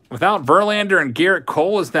Verlander and Garrett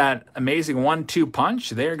Cole as that amazing 1-2 punch,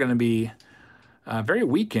 they're going to be very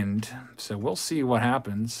weakened. So we'll see what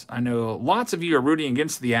happens. I know lots of you are rooting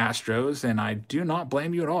against the Astros, and I do not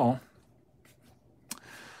blame you at all.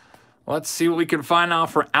 Let's see what we can find now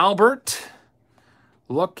for Albert.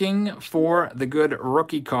 Looking for the good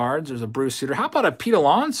rookie cards. There's a Bruce Sutter. How about a Pete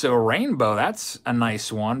Alonso rainbow? That's a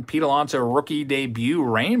nice one. Pete Alonso rookie debut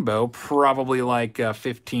rainbow. Probably like a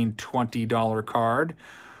 $15, $20 card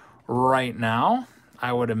right now,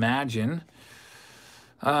 I would imagine.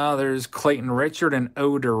 There's Clayton Richard and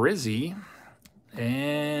Odorizzi.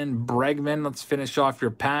 And Bregman, let's finish off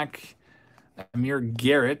your pack. Amir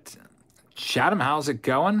Garrett. Chatham, how's it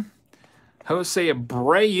going? Jose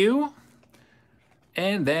Abreu.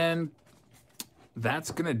 And then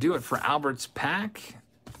that's going to do it for Albert's pack.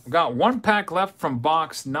 We've got one pack left from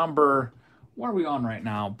box number, what are we on right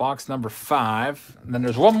now? Box number 5. And then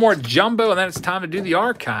there's one more jumbo, and then it's time to do the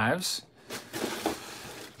archives.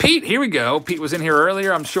 Pete, here we go. Pete was in here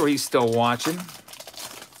earlier. I'm sure he's still watching.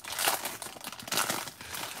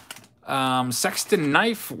 Sexton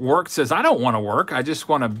Knife Work says, I don't want to work. I just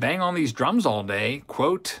want to bang on these drums all day.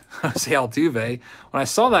 Quote, say Altuve. When I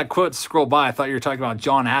saw that quote scroll by, I thought you were talking about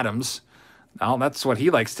John Adams. Well, that's what he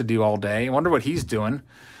likes to do all day. I wonder what he's doing.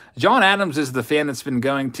 John Adams is the fan that's been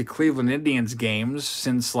going to Cleveland Indians games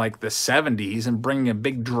since like the 70s and bringing a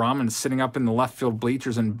big drum and sitting up in the left field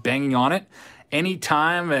bleachers and banging on it.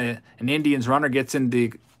 Anytime an Indians runner gets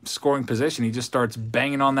into scoring position, he just starts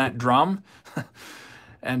banging on that drum.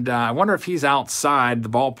 And I wonder if he's outside the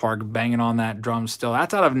ballpark banging on that drum still.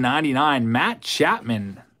 That's out of 99. Matt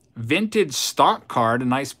Chapman vintage stock card. A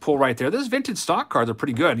nice pull right there. Those vintage stock cards are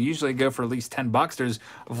pretty good. Usually go for at least 10 bucks. There's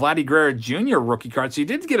Vladdy Guerrero Jr. rookie card. So you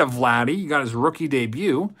did get a Vladdy. You got his rookie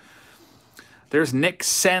debut. There's Nick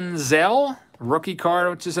Senzel rookie card,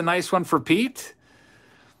 which is a nice one for Pete.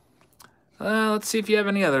 Let's see if you have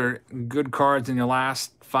any other good cards in your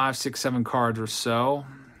last 5, 6, 7 cards or so.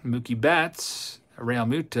 Mookie Betts, Real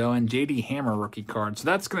Muto, and J.D. Hammer rookie card. So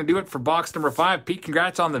that's going to do it for box number 5. Pete,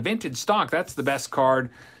 congrats on the vintage stock. That's the best card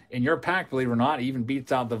in your pack, believe it or not. It even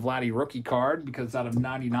beats out the Vladdy rookie card because it's out of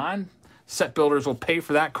 99. Set builders will pay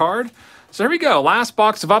for that card. So here we go. Last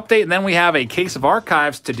box of update, and then we have a case of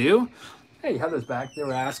archives to do. Hey, Heather's back. They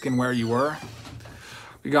were asking where you were.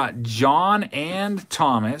 We got John and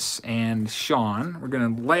Thomas and Sean. We're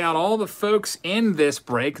going to lay out all the folks in this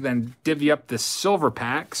break, then divvy up the silver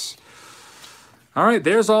packs. All right,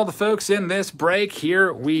 there's all the folks in this break.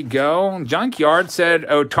 Here we go. Junkyard said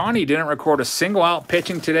Ohtani didn't record a single out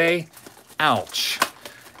pitching today. Ouch.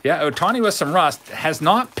 Yeah, Ohtani with some rust. Has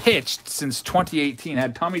not pitched since 2018.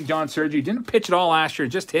 Had Tommy John surgery. Didn't pitch at all last year.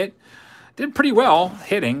 Just hit. Did pretty well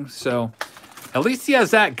hitting. So at least he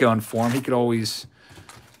has that going for him. He could always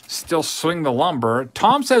still swing the lumber.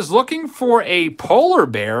 Tom says, looking for a polar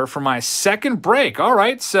bear for my second break. All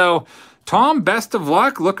right, so Tom, best of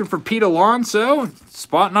luck. Looking for Pete Alonso,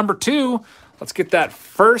 spot number 2. Let's get that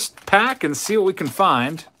first pack and see what we can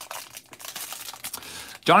find.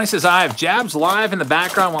 Johnny says, I have Jabs live in the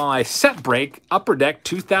background while I set break Upper Deck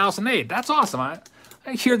 2008. That's awesome. I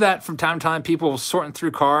hear that from time to time. People sorting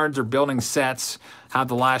through cards or building sets, have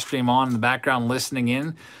the live stream on in the background listening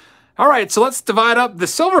in. All right, so let's divide up. The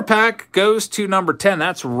silver pack goes to number 10.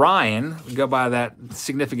 That's Ryan. We go by that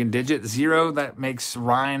significant digit, 0. That makes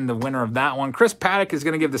Ryan the winner of that one. Chris Paddock is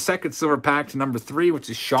going to give the second silver pack to number 3, which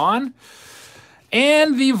is Sean.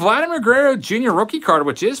 And the Vladimir Guerrero Jr. rookie card,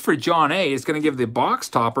 which is for John A., is going to give the box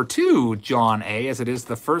topper to John A., as it is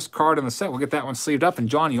the first card in the set. We'll get that one sleeved up. And,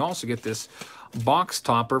 John, you also get this box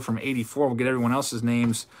topper from 84. We'll get everyone else's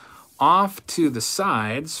names off to the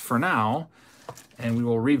sides for now, and we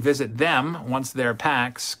will revisit them once their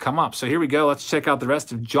packs come up. So here we go. Let's check out the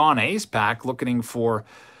rest of John A.'s pack, looking for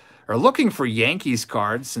Yankees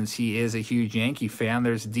cards, since he is a huge Yankee fan.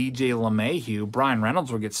 There's DJ LeMahieu. Brian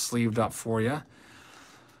Reynolds will get sleeved up for you.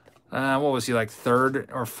 What was he, like 3rd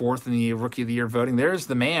or 4th in the Rookie of the Year voting? There's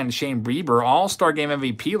the man, Shane Bieber, All-Star Game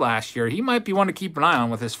MVP last year. He might be one to keep an eye on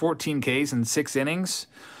with his 14 Ks in 6 innings.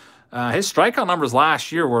 His strikeout numbers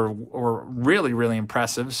last year were really, really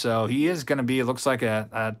impressive. So he is going to be, it looks like,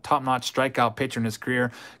 a top-notch strikeout pitcher in his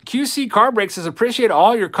career. QC Card Break says, appreciate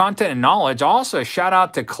all your content and knowledge. Also, a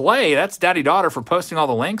shout-out to Clay, that's Daddy Daughter, for posting all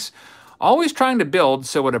the links. Always trying to build,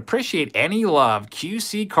 so would appreciate any love.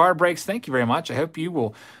 QC Card Breaks, thank you very much. I hope you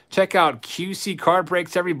will check out QC Card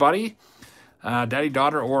Breaks, everybody. Daddy,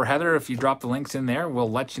 Daughter, or Heather, if you drop the links in there,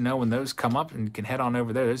 we'll let you know when those come up, and you can head on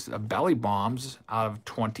over there. There's a Belly Bombs out of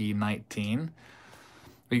 2019.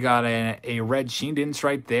 We got a red Sheendins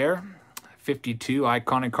right there. 52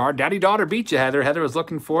 iconic card. Daddy, Daughter beat you, Heather. Heather was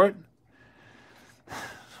looking for it.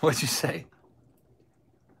 What'd you say?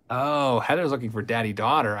 Oh, Heather was looking for Daddy,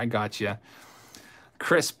 Daughter. I got you.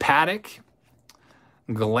 Chris Paddock.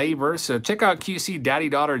 Glaber. So check out QC. Daddy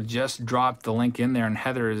Daughter just dropped the link in there, and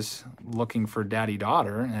Heather is looking for Daddy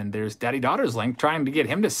Daughter. And there's Daddy Daughter's link, trying to get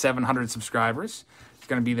him to 700 subscribers. It's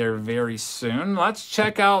going to be there very soon. Let's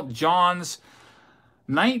check out John's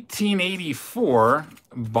 1984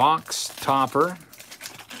 box topper.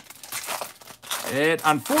 It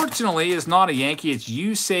unfortunately is not a Yankee. It's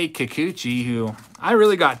Yusei Kikuchi, who I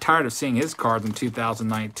really got tired of seeing his cards in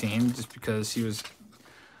 2019 just because he was,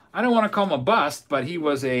 I don't want to call him a bust, but he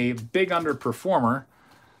was a big underperformer.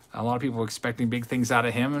 A lot of people expecting big things out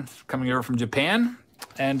of him coming over from Japan.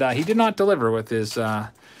 And he did not deliver with his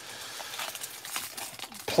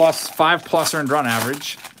 +5+ earned run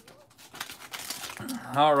average.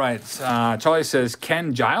 All right. Charlie says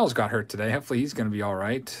Ken Giles got hurt today. Hopefully he's going to be all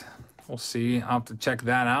right. We'll see. I'll have to check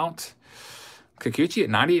that out. Kikuchi at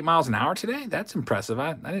 98 miles an hour today? That's impressive.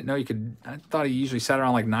 I didn't know you could. I thought he usually sat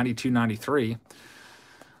around like 92, 93.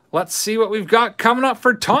 Let's see what we've got coming up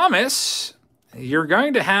for Thomas. You're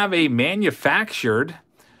going to have a manufactured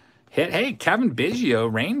hit. Hey, Kevin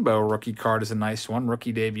Biggio Rainbow rookie card is a nice one.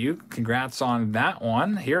 Rookie debut. Congrats on that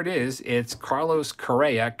one. Here it is. It's Carlos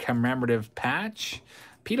Correa commemorative patch.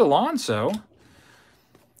 Pete Alonso.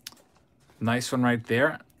 Nice one right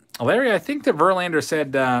there. Larry, I think that Verlander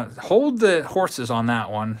said hold the horses on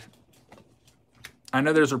that one. I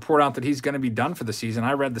know there's a report out that he's going to be done for the season.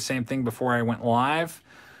 I read the same thing before I went live,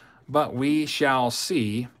 but we shall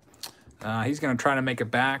see. He's going to try to make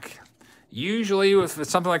it back Usually, if it's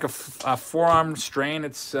something like a forearm strain,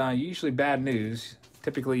 it's usually bad news.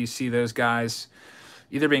 Typically, you see those guys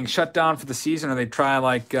either being shut down for the season or they try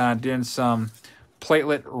like doing some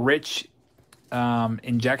platelet-rich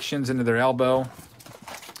injections into their elbow,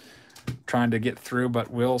 trying to get through, but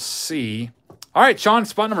we'll see. All right, Sean,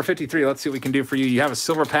 spot number 53. Let's see what we can do for you. You have a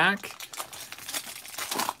silver pack.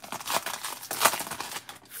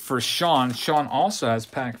 For Sean, Sean also has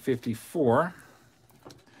pack 54.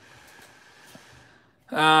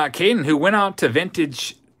 Caden, who went out to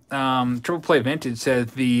Vintage, Triple Play Vintage, said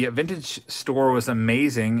the Vintage store was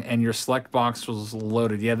amazing and your select box was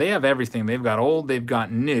loaded. Yeah, they have everything. They've got old, they've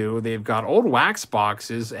got new, they've got old wax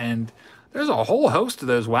boxes, and there's a whole host of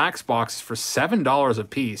those wax boxes for $7 a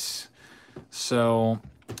piece. So,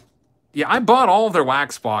 yeah, I bought all of their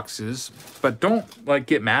wax boxes, but don't like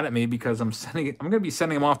get mad at me because I'm going to be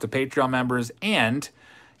sending them off to Patreon members, and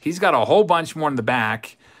he's got a whole bunch more in the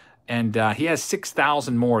back, and he has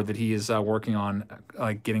 6,000 more that he is working on,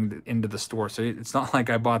 like getting into the store. So it's not like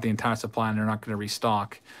I bought the entire supply and they're not going to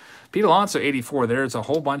restock. Pete Alonso 84. There's a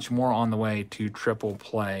whole bunch more on the way to Triple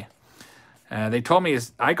Play. They told me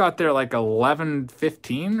I got there like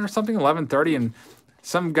 11:15 or something, 11:30, and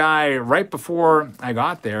some guy right before I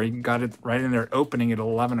got there, he got it right in there opening at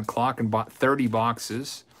 11 o'clock and bought 30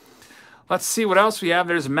 boxes. Let's see what else we have.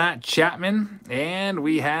 There's Matt Chapman, and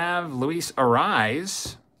we have Luis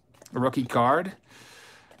Ariz, a rookie card.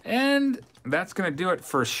 And that's going to do it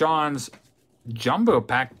for Sean's jumbo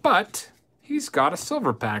pack, but he's got a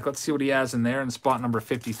silver pack. Let's see what he has in there in spot number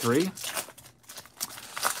 53.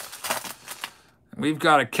 We've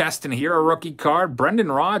got a Keston here, a rookie card,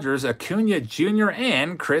 Brendan Rodgers, Acuna Jr.,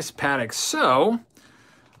 and Chris Paddock. So,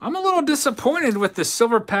 I'm a little disappointed with the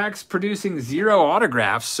silver packs producing 0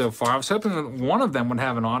 autographs so far. I was hoping that one of them would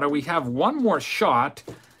have an auto. We have one more shot,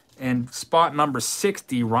 and spot number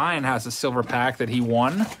 60, Ryan has a silver pack that he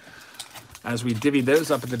won as we divvied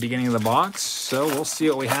those up at the beginning of the box. So, we'll see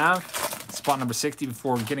what we have. Spot number 60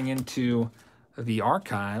 before getting into the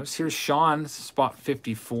archives. Here's Sean, spot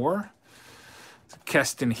 54.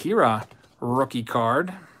 Keston Hiura rookie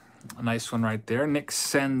card. A nice one right there. Nick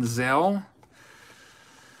Senzel.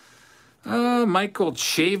 Michael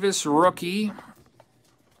Chavis rookie.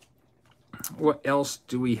 What else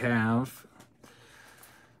do we have?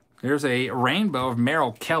 There's a rainbow of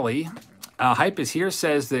Merrill Kelly. Hype is here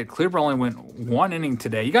says that Kluber only went 1 inning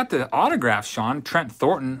today. You got the autograph, Sean. Trent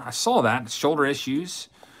Thornton. I saw that. Shoulder issues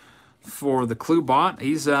for the Klubot.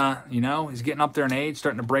 He's, you know, he's getting up there in age,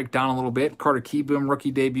 starting to break down a little bit. Carter Kieboom rookie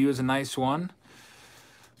debut is a nice one.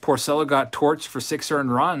 Porcello got torched for 6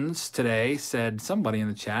 earned runs today, said somebody in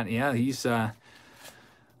the chat. Yeah, he's I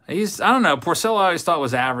don't know. Porcello I always thought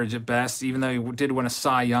was average at best, even though he did win a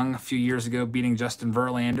Cy Young a few years ago, beating Justin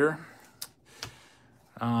Verlander.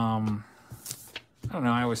 I don't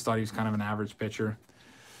know. I always thought he was kind of an average pitcher.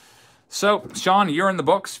 So, Sean, you're in the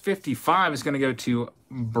books. 55 is going to go to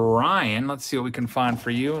Brian. Let's see what we can find for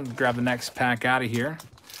you. And grab the next pack out of here.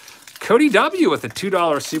 Cody W. with a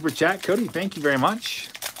 $2 super chat. Cody, thank you very much.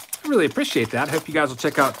 I really appreciate that. I hope you guys will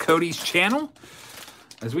check out Cody's channel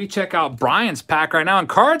as we check out Brian's pack right now. And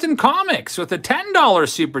Cards and Comics with a $10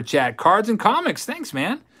 super chat. Cards and Comics. Thanks,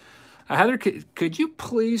 man. Heather, could you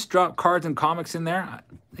please drop Cards and Comics in there?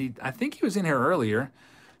 I think he was in here earlier.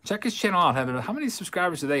 Check his channel out, Heather. How many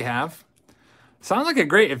subscribers do they have? Sounds like a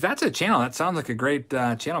great, if that's a channel, that sounds like a great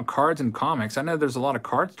channel, Cards and Comics. I know there's a lot of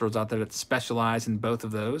card stores out there that specialize in both of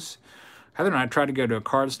those. Heather and I tried to go to a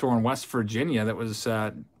card store in West Virginia that was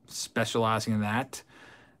specializing in that,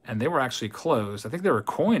 and they were actually closed. I think they were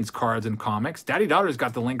Coins, Cards and Comics. Daddy Daughter's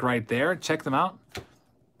got the link right there. Check them out.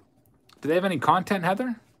 Do they have any content,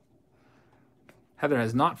 Heather? Heather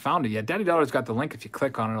has not found it yet. Daddy Daughter's got the link. If you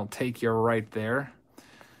click on it, it'll take you right there.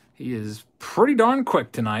 He is pretty darn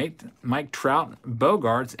quick tonight. Mike Trout,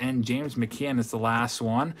 Bogarts, and James McKeon is the last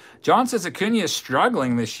one. John says Acuna is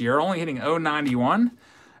struggling this year, only hitting .091.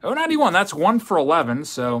 .091, that's 1 for 11,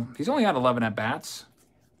 so he's only had 11 at-bats.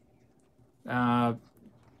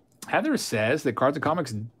 Heather says that Cards and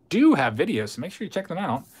Comics do have videos, so make sure you check them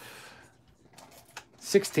out.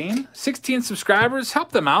 16 subscribers.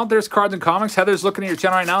 Help them out. There's Cards and Comics. Heather's looking at your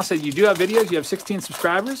channel right now. Says you do have videos. You have 16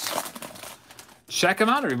 subscribers. Check them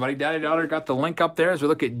out, everybody. Daddy Daughter got the link up there as we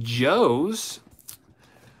look at Joe's.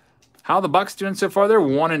 How are the Bucks doing so far? They're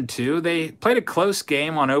 1-2. They played a close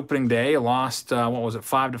game on opening day. Lost, what was it,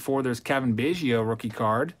 5-4. There's Kevin Biggio rookie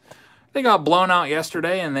card. They got blown out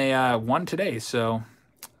yesterday, and they won today. So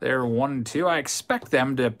they're 1-2. I expect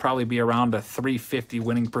them to probably be around a .350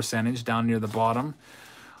 winning percentage down near the bottom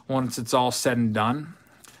once it's all said and done.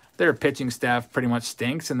 Their pitching staff pretty much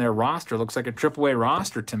stinks, and their roster looks like a AAA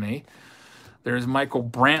roster to me. There's Michael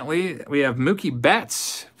Brantley. We have Mookie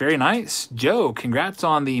Betts. Very nice. Joe, congrats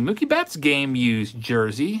on the Mookie Betts game used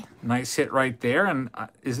jersey. Nice hit right there. And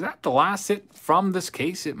is that the last hit from this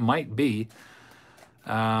case? It might be.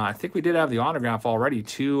 I think we did have the autograph already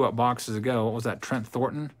 2 boxes ago. What was that? Trent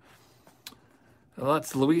Thornton.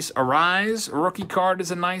 Let's Luis Arise. Rookie card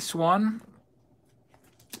is a nice one.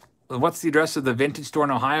 What's the address of the vintage store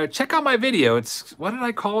in Ohio? Check out my video. It's, what did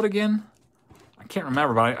I call it again? I can't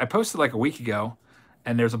remember, but I posted like a week ago.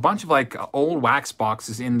 And there's a bunch of like old wax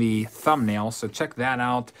boxes in the thumbnail. So check that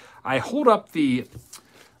out. I hold up the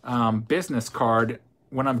business card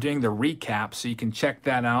when I'm doing the recap, so you can check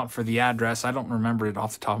that out for the address. I don't remember it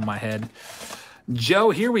off the top of my head. Joe,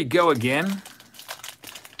 here we go again.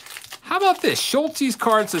 How about this? Schultz's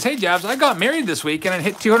card says, hey, Jabs, I got married this week and it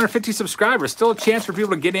hit 250 subscribers. Still a chance for people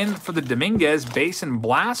to get in for the Dominguez Base and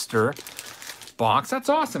Blaster box. That's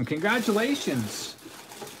awesome. Congratulations.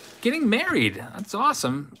 Getting married. That's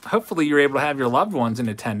awesome. Hopefully you're able to have your loved ones in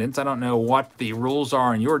attendance. I don't know what the rules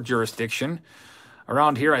are in your jurisdiction.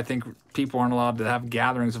 Around here, I think people aren't allowed to have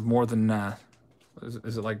gatherings of more than,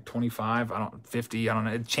 is it like 25? 50? I don't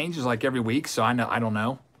know. It changes like every week, so I don't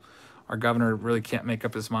know. Our governor really can't make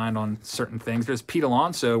up his mind on certain things. There's Pete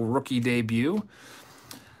Alonso, rookie debut.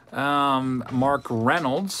 Mark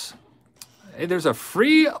Reynolds. Hey, there's a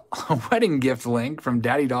free wedding gift link from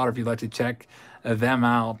Daddy Daughter if you'd like to check them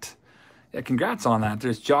out. Yeah, congrats on that.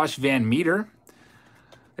 There's Josh Van Meter.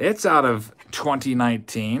 It's out of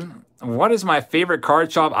 2019. What is my favorite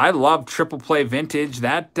card shop? I love Triple Play Vintage.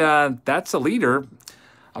 That's a leader.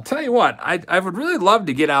 I'll tell you what, I would really love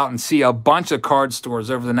to get out and see a bunch of card stores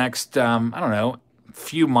over the next, I don't know,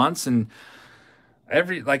 few months, and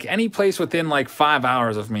any place within like 5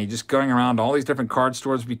 hours of me, just going around all these different card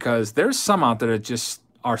stores, because there's some out there that just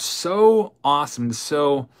are so awesome,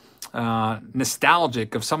 so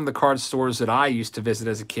nostalgic of some of the card stores that I used to visit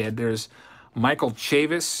as a kid. There's Michael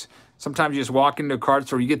Chavis. Sometimes you just walk into a card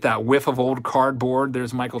store, you get that whiff of old cardboard.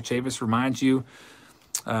 There's Michael Chavis, reminds you.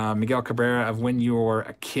 Miguel Cabrera of when you were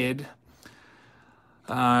a kid.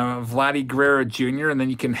 Vladdy Guerrero Jr. And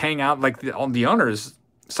then you can hang out, like the owners,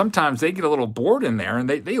 sometimes they get a little bored in there, and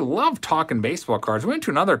they love talking baseball cards. We went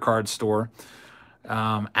to another card store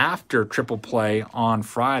after Triple Play on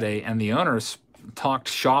Friday, and the owners talked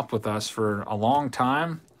shop with us for a long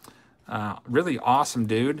time. Really awesome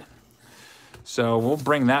dude. So we'll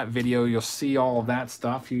bring that video. You'll see all of that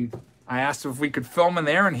stuff. I asked him if we could film in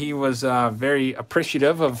there, and he was very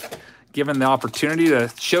appreciative of given the opportunity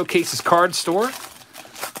to showcase his card store.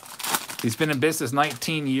 He's been in business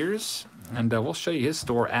 19 years, and we'll show you his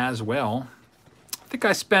store as well. I think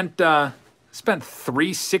I spent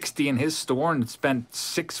 $360 in his store and spent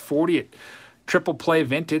 $640 at Triple Play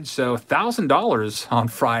Vintage, so $1,000 on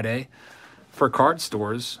Friday for card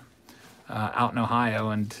stores out in Ohio,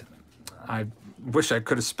 and I wish I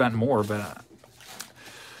could have spent more, but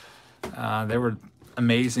there were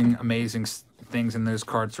amazing things in those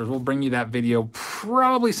card stores. We'll bring you that video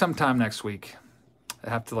probably sometime next week. I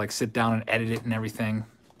have to like sit down and edit it and everything.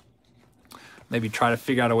 Maybe try to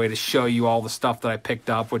figure out a way to show you all the stuff that I picked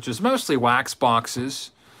up, which is mostly wax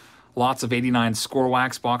boxes. Lots of 89 score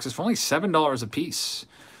wax boxes for only $7 a piece.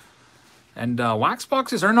 And wax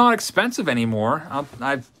boxes are not expensive anymore.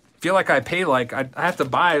 I feel like I pay like, I have to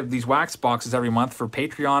buy these wax boxes every month for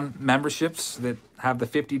Patreon memberships that have the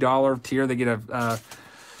 $50 tier. They get a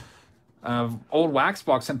old wax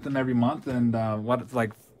box sent them every month, and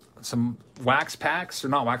like some wax packs, or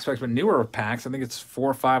not wax packs, but newer packs. I think it's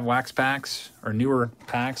 4 or 5 wax packs or newer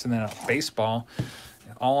packs, and then a baseball,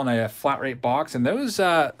 all in a flat rate box. And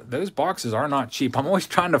those boxes are not cheap. I'm always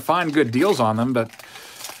trying to find good deals on them, but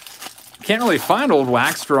can't really find old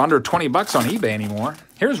wax for under 20 bucks on eBay anymore.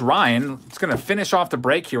 Here's Ryan. It's going to finish off the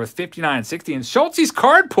break here with 59.60. And Schultz's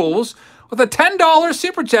card pools with a $10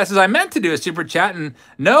 super chat. Says, I meant to do a super chat, and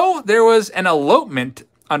no, there was an elopement,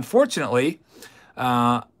 unfortunately.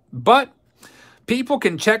 But people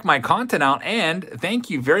can check my content out, and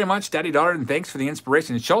thank you very much, Daddy Daughter, and thanks for the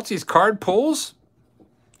inspiration. Schultz's card pulls,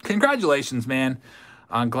 congratulations, man.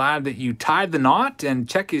 I'm glad that you tied the knot, and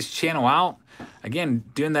check his channel out. Again,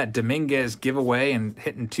 doing that Dominguez giveaway and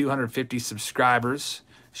hitting 250 subscribers.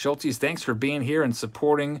 Schultz's, thanks for being here and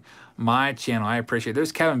supporting my channel. I appreciate it.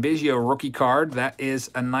 There's Kevin Biggio rookie card. That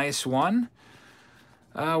is a nice one.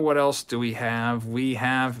 What else do we have? We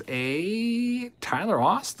have a Tyler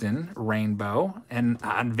Austin rainbow, and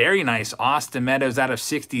a very nice Austin Meadows out of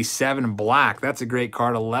 67 black. That's a great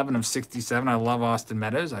card. 11 of 67. I love Austin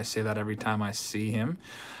Meadows. I say that every time I see him.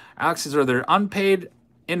 Alex says, are there unpaid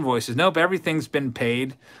invoices? Nope, everything's been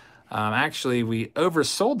paid. Actually, we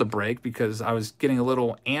oversold the break because I was getting a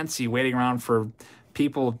little antsy waiting around for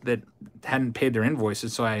people that hadn't paid their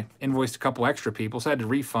invoices. So I invoiced a couple extra people. So I had to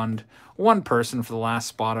refund one person for the last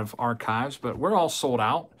spot of archives, but we're all sold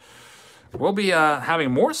out. We'll be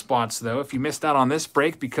having more spots, though, if you missed out on this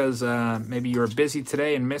break because maybe you were busy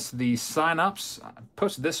today and missed the sign-ups. I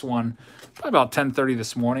posted this one probably about 10:30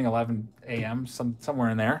 this morning, 11 a.m., somewhere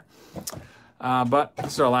in there. But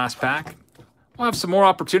this is our last pack. We'll have some more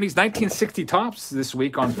opportunities. 1960 Topps this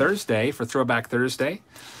week on Thursday for Throwback Thursday.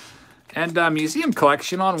 And Museum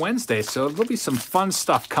Collection on Wednesday. So there'll be some fun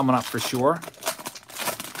stuff coming up for sure.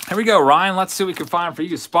 Here we go, Ryan. Let's see what we can find for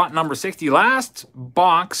you. Spot number 60. Last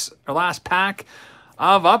box, or last pack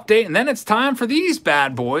of update. And then it's time for these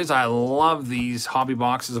bad boys. I love these hobby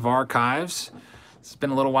boxes of archives. It's been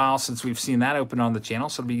a little while since we've seen that open on the channel,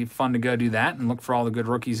 so it'll be fun to go do that and look for all the good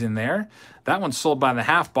rookies in there. That one's sold by the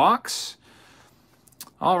half box.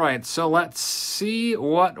 All right, so let's see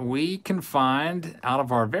what we can find out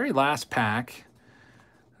of our very last pack.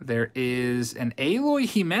 There is an Eloy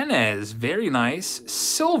Jimenez, very nice,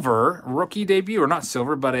 silver rookie debut, or not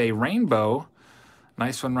silver, but a rainbow.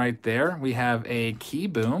 Nice one right there. We have a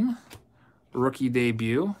Keyboom rookie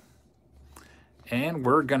debut. And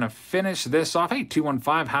we're going to finish this off. Hey,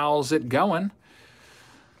 215, how's it going?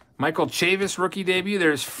 Michael Chavis rookie debut.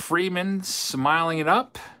 There's Freeman smiling it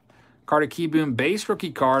up. Carter Keyboom base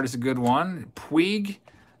rookie card is a good one. Puig,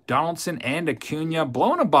 Donaldson, and Acuna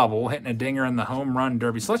blowing a bubble, hitting a dinger in the home run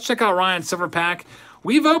derby. So let's check out Ryan's silver pack.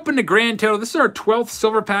 We've opened a grand total. This is our 12th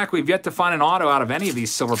silver pack. We've yet to find an auto out of any of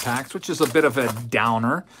these silver packs, which is a bit of a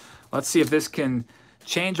downer. Let's see if this can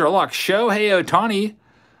change our luck. Shohei Ohtani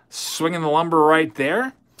swinging the lumber right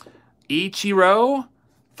there. Ichiro,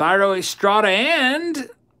 Thairo Estrada, and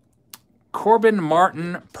Corbin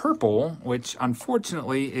Martin purple, which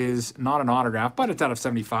unfortunately is not an autograph, but it's out of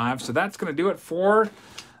 75. So that's going to do it for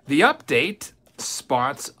the update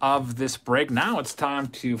spots of this break. Now it's time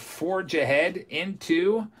to forge ahead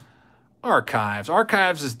into archives.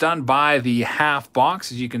 Archives is done by the half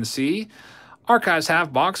box, as you can see. Archives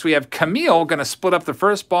half box. We have Camille going to split up the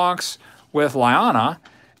first box with Liana.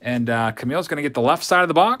 And Camille's going to get the left side of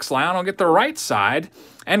the box. Liana will get the right side.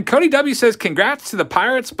 And Cody W says, congrats to the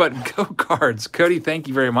Pirates, but go Cards. Cody, thank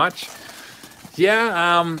you very much.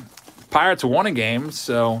 Yeah, Pirates won a game,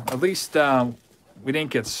 so at least we didn't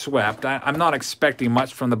get swept. I'm not expecting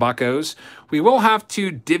much from the Buccos. We will have to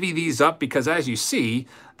divvy these up because, as you see,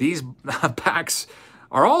 these packs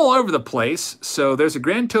are all over the place. So there's a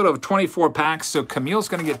grand total of 24 packs. So Camille's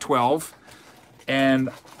going to get 12. And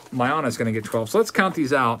Liana's going to get 12. So let's count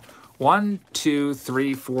these out. 1, 2,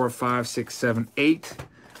 3, 4, 5, 6, 7, 8,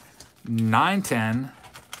 9, 10,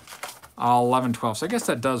 11, 12. So I guess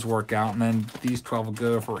that does work out. And then these 12 will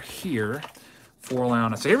go over here for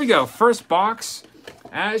Liana. So here we go. First box.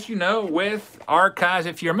 As you know, with archives,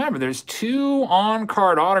 if you remember, there's 2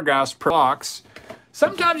 on-card autographs per box.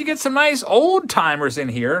 Sometimes you get some nice old-timers in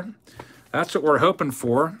here. That's what we're hoping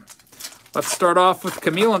for. Let's start off with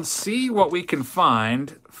Camille and see what we can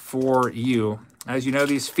find for you. As you know,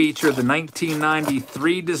 these feature the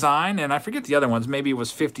 1993 design, and I forget the other ones. Maybe it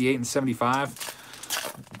was 58 and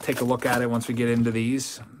 75. Take a look at it once we get into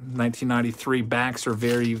these. 1993 backs are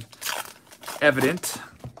very evident.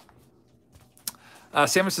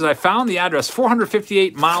 Samuel says, I found the address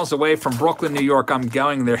 458 miles away from Brooklyn, New York. I'm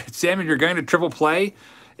going there. Samuel, you're going to Triple Play?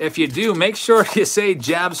 If you do, make sure you say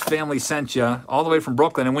Jab's family sent you all the way from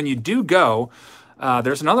Brooklyn. And when you do go,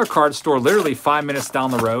 there's another card store literally 5 minutes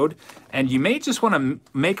down the road. And you may just want to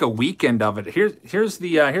make a weekend of it. Here's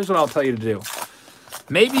what I'll tell you to do.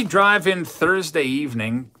 Maybe drive in Thursday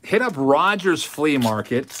evening, hit up Rogers Flea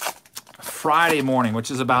Market Friday morning, which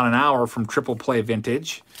is about an hour from Triple Play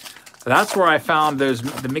Vintage. That's where I found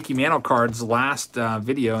the Mickey Mantle cards last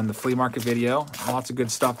video, in the flea market video. Lots of good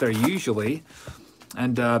stuff there usually.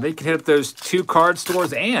 And they can hit up those 2 card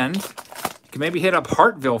stores, and you can maybe hit up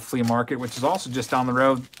Hartville Flea Market, which is also just down the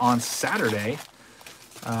road on Saturday.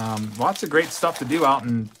 Lots of great stuff to do out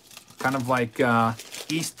in kind of like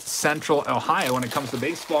East Central Ohio when it comes to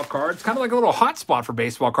baseball cards. Kind of like a little hot spot for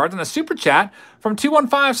baseball cards. And a super chat from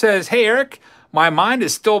 215 says, hey, Eric, my mind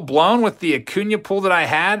is still blown with the Acuna pull that I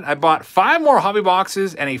had. I bought 5 more hobby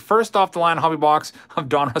boxes and a first off-the-line hobby box of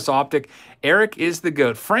Donruss Optic. Eric is the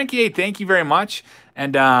GOAT. Frankie A, thank you very much.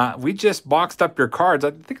 And we just boxed up your cards.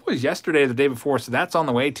 I think it was yesterday or the day before, so that's on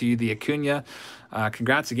the way to you, the Acuna.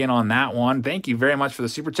 Congrats again on that one. Thank you very much for the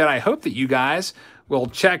super chat. I hope that you guys will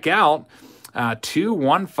check out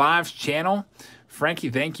 215's channel. Frankie,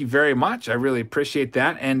 thank you very much. I really appreciate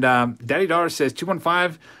that. And Daddy Daughter says,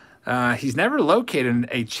 215, He's never located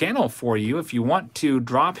a channel for you. If you want to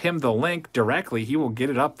drop him the link directly, he will get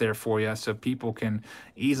it up there for you so people can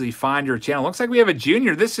easily find your channel. Looks like we have a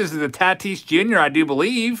junior. This is the Tatis Jr., I do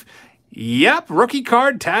believe. Yep, rookie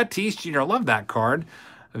card, Tatis Jr. Love that card.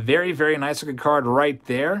 Very, very nice looking card right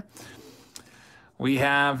there. We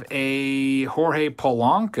have a Jorge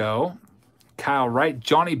Polanco, Kyle Wright,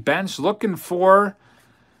 Johnny Bench looking for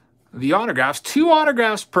the autographs. 2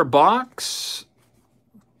 autographs per box.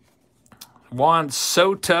 Juan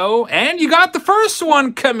Soto. And you got the first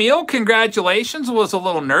one, Camille. Congratulations. Was a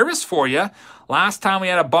little nervous for you. Last time we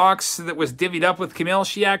had a box that was divvied up with Camille,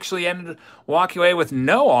 she actually ended walking away with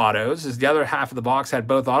no autos, as the other half of the box had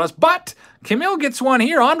both autos. But Camille gets one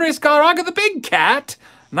here. Andres Galarraga, the big cat.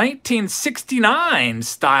 1969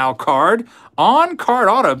 style card. On-card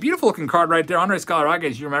auto. Beautiful looking card right there. Andres Galarraga,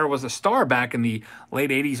 as you remember, was a star back in the late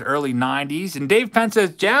 80s, early 90s. And Dave Penn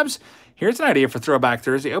says, Jabs, here's an idea for Throwback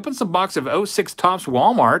Thursday. Open some box of 06 Topps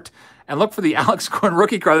Walmart and look for the Alex Gordon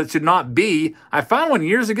rookie card that should not be. I found one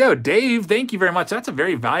years ago. Dave, thank you very much. That's a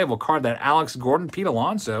very valuable card, that Alex Gordon, Pete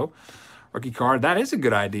Alonso rookie card. That is a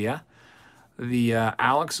good idea. The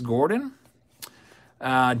Alex Gordon.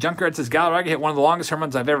 Junkyard says, Galarraga hit one of the longest home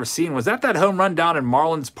runs I've ever seen. Was that home run down in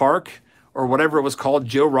Marlins Park or whatever it was called,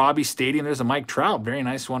 Joe Robbie Stadium? There's a Mike Trout. Very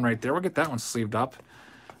nice one right there. We'll get that one sleeved up.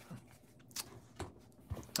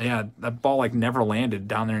 Yeah, that ball like never landed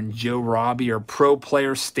down there in Joe Robbie or Pro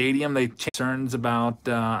Player Stadium. They concerns about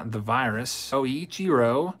the virus. Oh,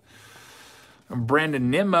 Ichiro, Brandon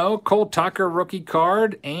Nimmo, Cole Tucker rookie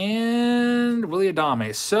card, and Willie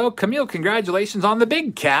Adames. So, Camille, congratulations on the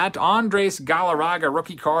big cat, Andres Galarraga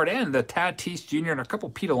rookie card, and the Tatis Jr. and a couple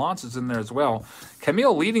Pete Alonsos in there as well.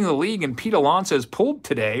 Camille leading the league, and Pete Alonso has pulled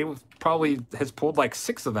today. Probably has pulled like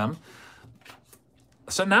 6 of them.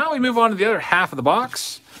 So now we move on to the other half of the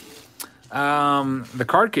box. The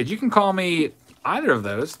card kid. You can call me either of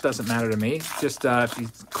those. Doesn't matter to me. Just if you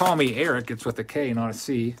call me Eric, it's with a K, not a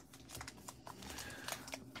C.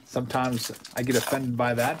 Sometimes I get offended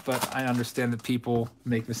by that, but I understand that people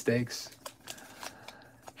make mistakes.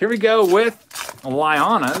 Here we go with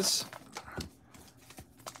Liana's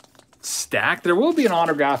stack. There will be an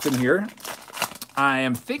autograph in here. I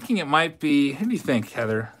am thinking it might be... Who do you think,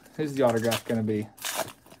 Heather? Who's the autograph going to be?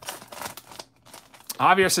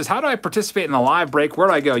 Javier says, how do I participate in the live break? Where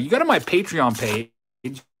do I go? You go to my Patreon page.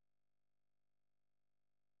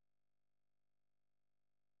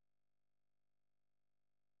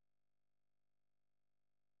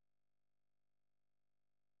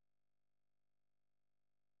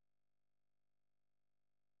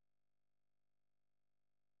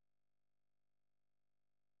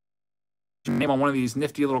 Name on one of these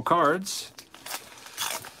nifty little cards.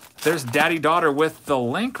 There's Daddy Daughter with the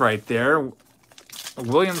link right there.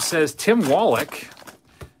 William says Tim Wallach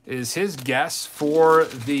is his guess for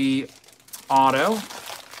the auto.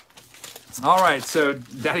 All right, so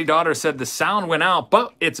Daddy Daughter said the sound went out,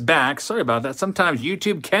 but it's back. Sorry about that. Sometimes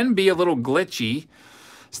YouTube can be a little glitchy.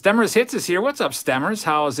 Stemmers Hits is here. What's up, Stemmers?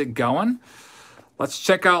 How is it going? Let's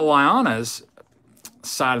check out Liana's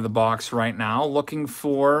side of the box right now, looking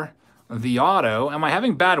for the auto. Am I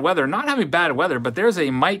having bad weather? Not having bad weather, but there's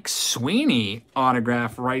a Mike Sweeney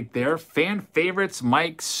autograph right there. Fan favorites,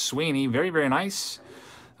 Mike Sweeney. Very, very nice.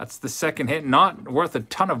 That's the second hit. Not worth a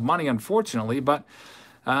ton of money, unfortunately, but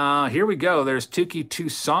here we go. There's Touki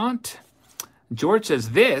Toussaint. George says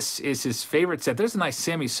this is his favorite set. There's a nice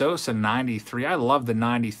Sammy Sosa 93. I love the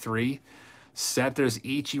 93 set. There's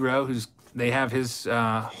Ichiro, they have his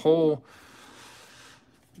whole...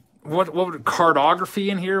 What would cardography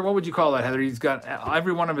in here? What would you call that, Heather? He's got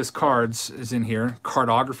every one of his cards is in here.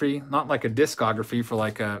 Cardography, not like a discography for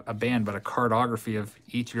like a band, but a cardography of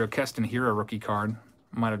Ichiro. Keston Hira rookie card.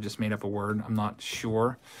 Might have just made up a word. I'm not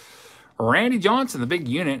sure. Randy Johnson, the big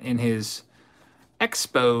unit in his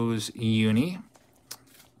Expos uni.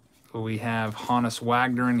 We have Honus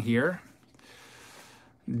Wagner in here.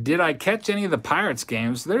 Did I catch any of the Pirates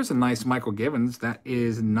games? There's a nice Michael Givens. That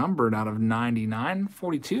is numbered out of 99.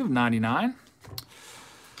 42 of 99.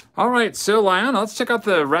 All right, so Liana, let's check out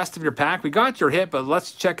the rest of your pack. We got your hit, but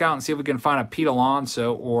let's check out and see if we can find a Pete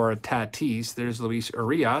Alonso or a Tatis. There's Luis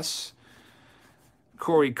Urias.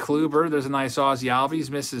 Corey Kluber. There's a nice Ozzy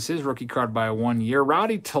Albies. Misses his rookie card by 1 year.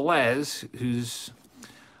 Rowdy Tellez, whose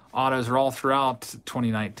autos are all throughout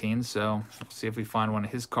 2019, so let's see if we find one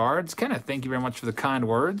of his cards. Kenneth, thank you very much for the kind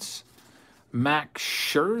words. Max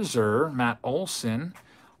Scherzer, Matt Olson,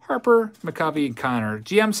 Harper, McCovey, and Kiner.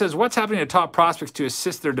 GM says, what's happening to top prospects to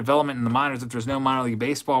assist their development in the minors if there's no minor league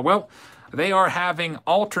baseball? Well, they are having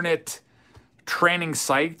alternate training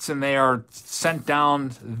sites, and they are sent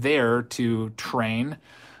down there to train.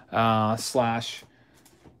 slash,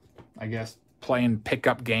 I guess, playing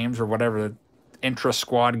pickup games or whatever,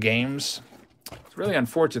 intra-squad games. It's really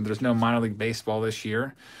unfortunate there's no minor league baseball this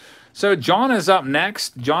year. So John is up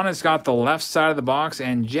next. John has got the left side of the box,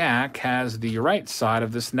 and Jack has the right side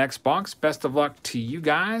of this next box. Best of luck to you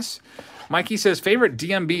guys. Mikey says, favorite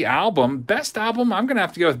DMB album? Best album? I'm going to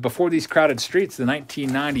have to go with Before These Crowded Streets. The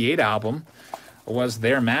 1998 album was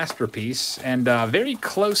their masterpiece. And very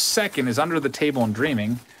close second is Under the Table and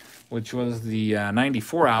Dreaming, which was the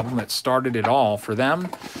 94 album that started it all for them.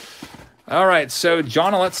 All right, so,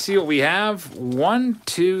 John, let's see what we have. 1,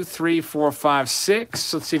 2, 3, 4, 5,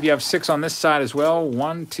 6. Let's see if you have 6 on this side as well.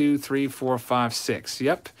 1, 2, 3, 4, 5, 6.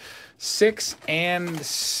 Yep, 6 and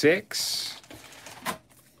 6.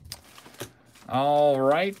 All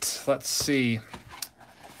right, let's see.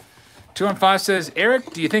 215 says,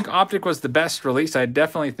 Eric, do you think Optic was the best release? I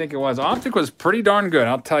definitely think it was. Optic was pretty darn good,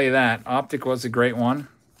 I'll tell you that. Optic was a great one.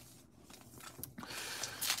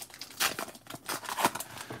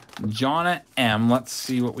 Jonna M, let's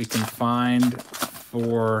see what we can find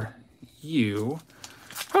for you.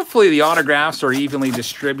 Hopefully the autographs are evenly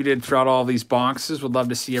distributed throughout all these boxes. Would love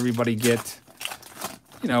to see everybody get,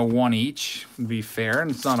 you know, one each. Would be fair,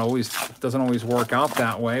 and it's not always, doesn't always work out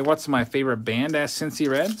that way. What's my favorite band? Asked Cincy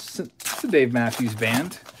Red. It's the Dave Matthews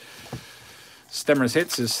Band. Stemmer's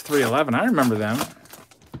Hits is 311. I remember them.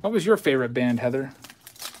 What was your favorite band, Heather?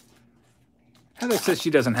 Heather says she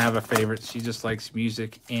doesn't have a favorite. She just likes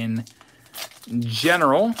music in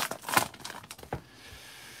general.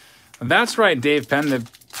 That's right, Dave Penn. The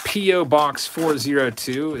P.O. Box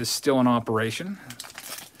 402 is still in operation.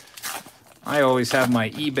 I always have my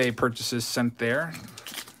eBay purchases sent there.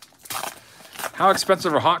 How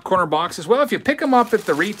expensive are hot corner boxes? Well, if you pick them up at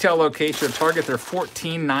the retail location at Target, they're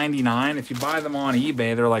 $14.99. If you buy them on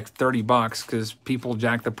eBay, they're like $30 because people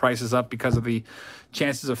jack the prices up because of the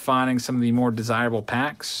chances of finding some of the more desirable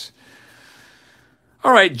packs.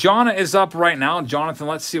 All right, Jonna is up right now. Jonathan,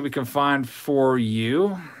 let's see what we can find for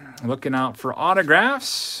you. Looking out for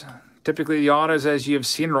autographs. Typically, the autos, as you have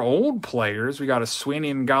seen, are old players. We got a Sweeney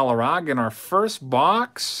and Galarraga in our first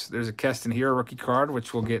box. There's a Keston Hiura rookie card,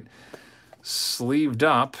 which will get sleeved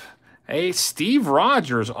up. A Steve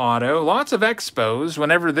Rogers auto. Lots of Expos.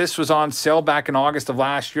 Whenever this was on sale back in August of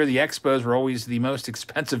last year, the Expos were always the most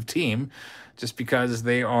expensive team just because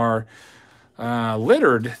they are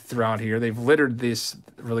littered throughout here. They've littered this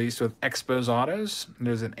release with Expos autos.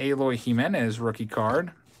 There's an Eloy Jimenez rookie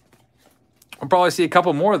card. We'll probably see a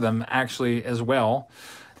couple more of them, actually, as well.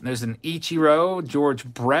 And there's an Ichiro, George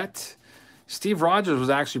Brett. Steve Rogers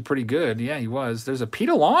was actually pretty good. Yeah, he was. There's a Pete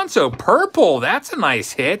Alonso purple. That's a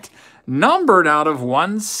nice hit. Numbered out of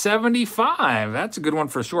 175. That's a good one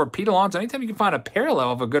for sure. Pete Alonso, anytime you can find a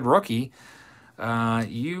parallel of a good rookie,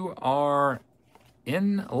 you are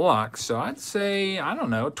in luck. So I'd say, I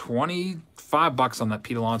don't know, $25 on that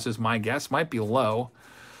Pete Alonso is my guess. Might be low.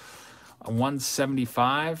 A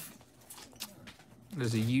 175.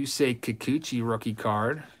 There's a Yusei Kikuchi rookie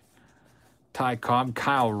card. Ty Cobb,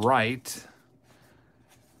 Kyle Wright.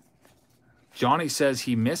 Johnny says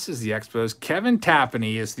he misses the Expos. Kevin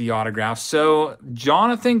Tapani is the autograph. So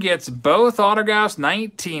Jonathan gets both autographs.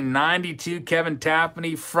 1992 Kevin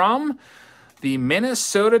Tapani from the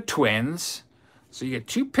Minnesota Twins. So you get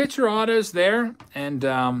 2 pitcher autos there. And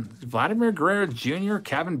Vladimir Guerrero Jr.,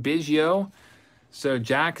 Kevin Biggio. So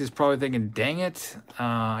Jack is probably thinking, dang it,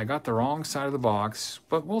 I got the wrong side of the box.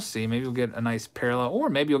 But we'll see. Maybe we'll get a nice parallel. Or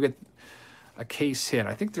maybe you'll get a case hit.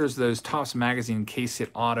 I think there's those Topps Magazine case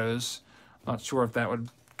hit autos. Not sure if that would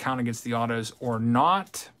count against the autos or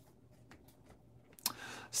not.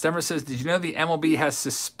 Stemmer says, did you know the MLB has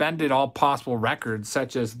suspended all possible records,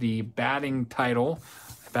 such as the batting title,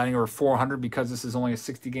 batting over 400, because this is only a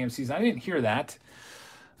 60-game season? I didn't hear that.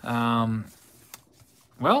 Well,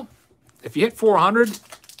 if you hit 400,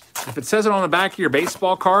 if it says it on the back of your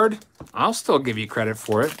baseball card, I'll still give you credit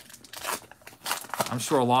for it. I'm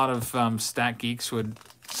sure a lot of stat geeks would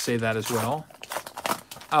say that as well.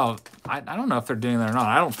 Oh, I don't know if they're doing that or not.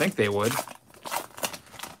 I don't think they would.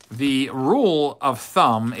 The rule of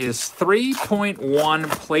thumb is 3.1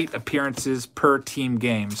 plate appearances per team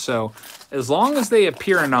game. So as long as they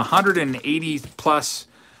appear in 180 plus,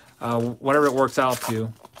 whatever it works out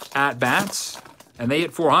to, at-bats, and they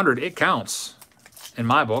hit 400, it counts in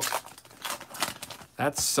my book.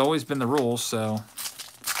 That's always been the rule, so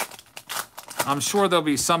I'm sure there'll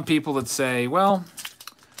be some people that say, well,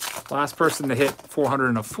 last person to hit 400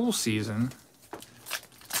 in a full season.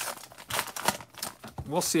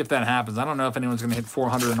 We'll see if that happens. I don't know if anyone's going to hit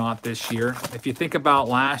 400 or not this year. If you think about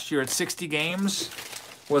last year at 60 games,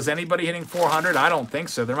 Was anybody hitting 400? I don't think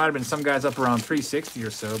so. There might have been some guys up around 360 or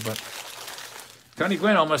so, but Tony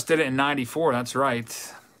Gwynn almost did it in 94. That's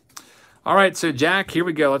right. All right, so Jack, here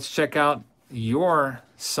we go. Let's check out your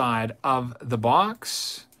side of the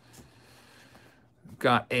box.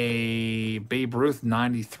 Got a Babe Ruth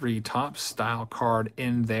 93 Topps style card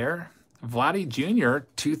in there. Vladdy Jr.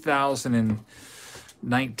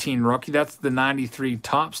 2019 rookie. That's the 93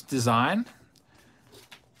 Topps design.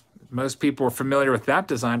 Most people are familiar with that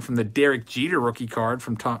design from the Derek Jeter rookie card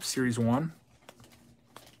from Topps Series 1.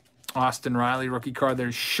 Austin Riley rookie card.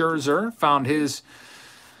 There's Scherzer. Found his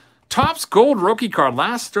Topps Gold rookie card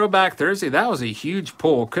last Throwback Thursday. That was a huge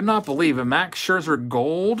pull. Could not believe it. Max Scherzer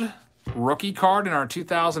Gold rookie card in our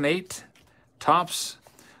 2008 Topps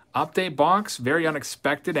update box. Very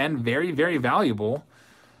unexpected and very, very valuable.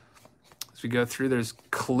 As we go through, there's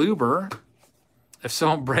Kluber. If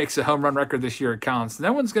someone breaks a home run record this year, it counts.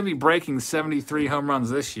 No one's going to be breaking 73 home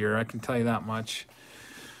runs this year. I can tell you that much.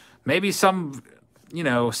 Maybe some, you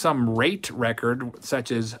know, some rate record,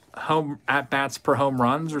 such as home at-bats per home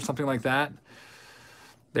runs or something like that.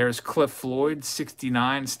 There's Cliff Floyd,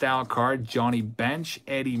 69 style card. Johnny Bench,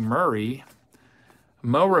 Eddie Murray.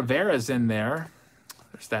 Mo Rivera's in there.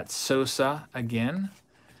 There's that Sosa again.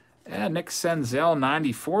 And Nick Senzel,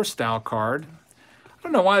 94 style card. I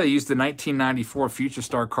don't know why they used the 1994 Future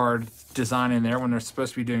Star card design in there when they're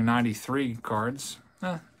supposed to be doing 93 cards.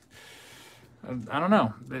 I don't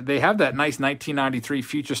know. They have that nice 1993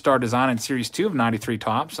 Future Star design in Series 2 of 93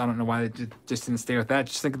 Topps. I don't know why they just didn't stay with that.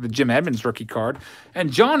 Just think of the Jim Edmonds rookie card.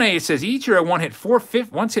 And John A. says Ichiro once hit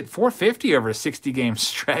 450 over a 60-game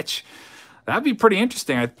stretch. That'd be pretty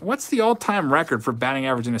interesting. What's the all-time record for batting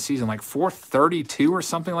average in a season? Like 432 or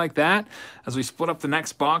something like that? As we split up the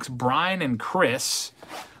next box, Brian and Chris.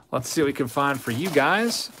 Let's see what we can find for you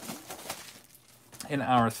guys in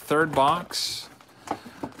our third box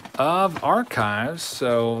of archives.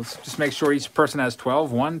 So let's just make sure each person has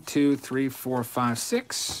 12. 1, 2, 3, 4, 5,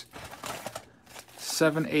 6,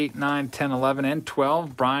 7, 8, 9, 10, 11, and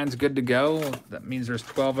 12. Brian's good to go. That means there's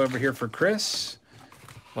 12 over here for Chris.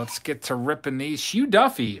 Let's get to ripping these. Hugh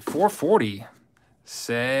Duffy, 440,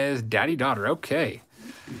 says Daddy Daughter. Okay.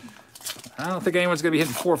 I don't think anyone's going to be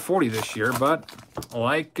hitting 440 this year, but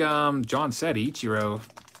like John said, Ichiro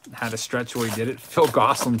had a stretch where he did it. Phil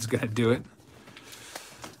Gosselin's going to do it.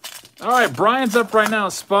 All right, Brian's up right now,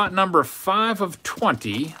 spot number 5 of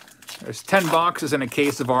 20. There's 10 boxes in a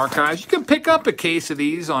case of archives. You can pick up a case of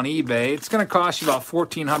these on eBay. It's going to cost you about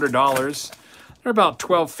 $1,400. They're about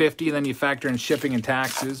 $12.50, and then you factor in shipping and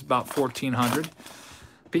taxes, about $1,400.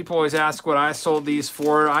 People always ask what I sold these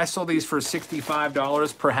for. I sold these for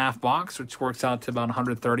 $65 per half box, which works out to about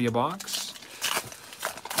 $130 a box.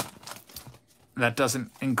 That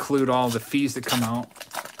doesn't include all the fees that come out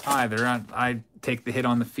either. I take the hit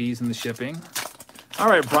on the fees and the shipping. All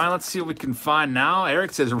right, Brian, let's see what we can find now.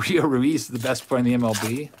 Eric says Rio Ruiz is the best player in the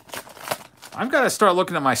MLB. I've got to start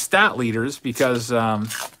looking at my stat leaders because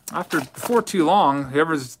before too long,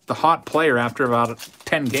 whoever's the hot player after about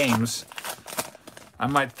 10 games, I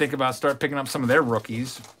might think about start picking up some of their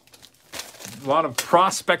rookies. A lot of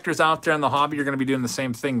prospectors out there in the hobby are going to be doing the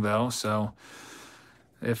same thing, though. So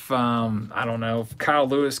if, I don't know, if Kyle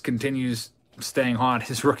Lewis continues staying hot,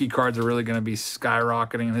 his rookie cards are really going to be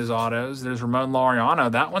skyrocketing in his autos. There's Ramon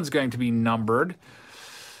Laureano. That one's going to be numbered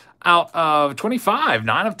out of 25,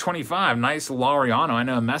 9 of 25. Nice Laureano. I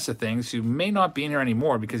know a mess of things who may not be in here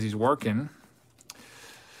anymore because he's working.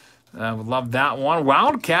 Would love that one.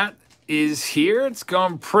 Wildcat is here. It's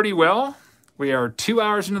going pretty well. We are 2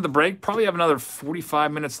 hours into the break. Probably have another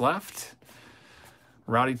 45 minutes left.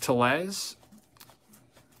 Rowdy Tellez.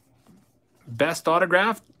 Best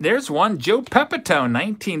autograph. There's one. Joe Pepitone,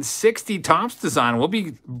 1960 Topps design. We'll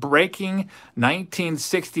be breaking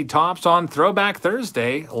 1960 Topps on Throwback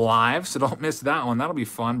Thursday live, so don't miss that one. That'll be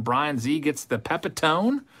fun. Brian Z gets the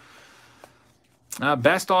Pepitone.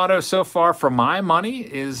 Best auto so far for my money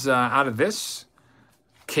is out of this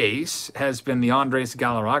case has been the Andres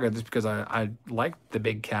Galarraga, just because I liked the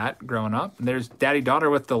big cat growing up. And there's Daddy Daughter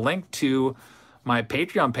with the link to my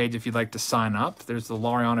Patreon page if you'd like to sign up. There's the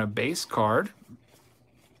Laureano base card.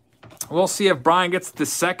 We'll see if Brian gets the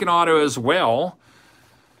second auto as well.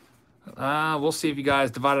 We'll see if you guys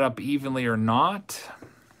divide it up evenly or not.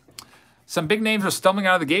 Some big names are stumbling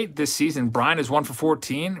out of the gate this season. Brian is 1 for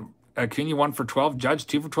 14. Acuna 1 for 12. Judge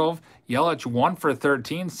 2 for 12. Yelich 1 for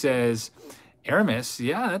 13, says Aramis.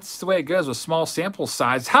 Yeah, that's the way it goes with small sample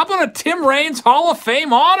size. How about a Tim Raines Hall of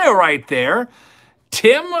Fame auto right there?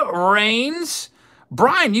 Tim Raines.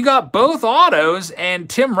 Brian, you got both autos, and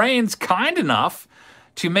Tim Raines, kind enough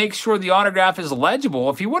to make sure the autograph is legible.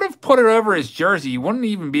 If he would have put it over his jersey, you wouldn't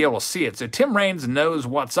even be able to see it. So Tim Raines knows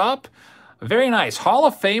what's up. Very nice. Hall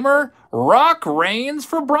of Famer, Rock Raines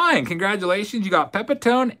for Brian. Congratulations. You got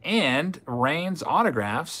Pepitone and Raines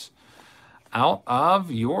autographs out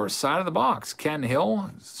of your side of the box. Ken Hill,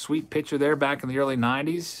 sweet pitcher there back in the early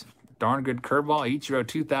 90s. Darn good curveball. Ichiro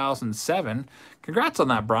 2007. Congrats on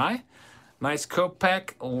that, Bri. Nice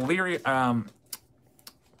Kopech,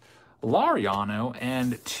 Lariano,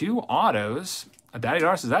 and 2 autos. Daddy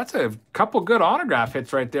Darcy, that's a couple good autograph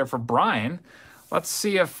hits right there for Brian. Let's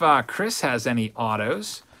see if Chris has any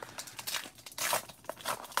autos.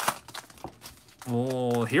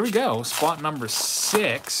 Well, here we go. Spot number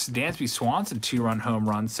 6. Dansby Swanson, 2-run home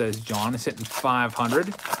run, says John. Is hitting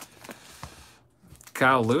 500.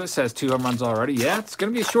 Kyle Lewis has 2 home runs already. Yeah, it's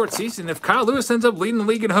going to be a short season. If Kyle Lewis ends up leading the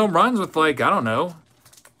league in home runs with, like, I don't know,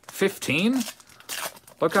 15,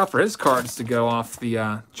 look out for his cards to go off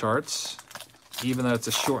the charts, even though it's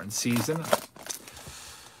a shortened season.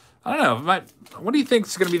 I don't know. What do you think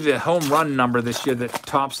is going to be the home run number this year that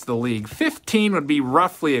tops the league? 15 would be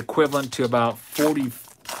roughly equivalent to about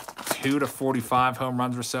 42 to 45 home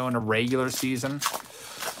runs or so in a regular season.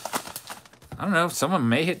 I don't know. Someone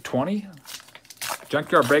may hit 20.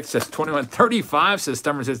 Junkyard Break says 21. 35 says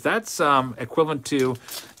Stummers says that's equivalent to, you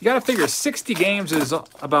got to figure 60 games is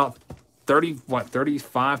about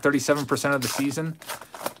 35, 37% of the season.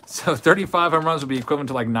 So 35 home runs would be equivalent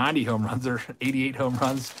to like 90 home runs or 88 home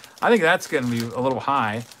runs. I think that's going to be a little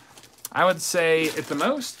high. I would say at the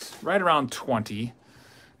most, right around 20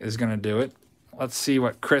 is going to do it. Let's see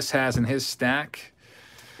what Chris has in his stack.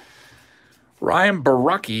 Ryan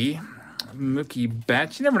Barucki, Mookie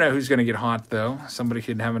Betts. You never know who's going to get hot, though. Somebody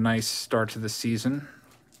could have a nice start to the season.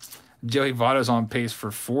 Joey Votto's on pace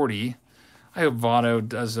for 40. I hope Votto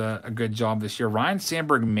does a good job this year. Ryan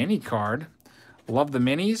Sandberg mini card. Love the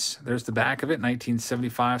minis. There's the back of it,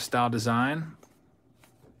 1975 style design.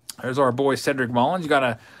 There's our boy Cedric Mullins. You got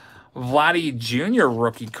a Vladdy Jr.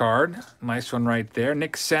 rookie card. Nice one right there.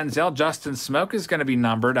 Nick Senzel. Justin Smoke is going to be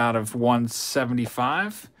numbered out of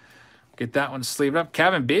 175. Get that one sleeved up.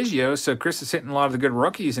 Kevin Biggio. So Chris is hitting a lot of the good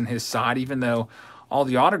rookies in his side, even though all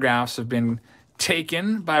the autographs have been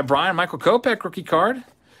taken by Brian. Michael Kopech rookie card.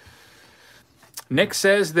 Nick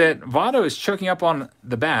says that Votto is choking up on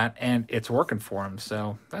the bat, and it's working for him,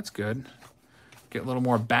 so that's good. Get a little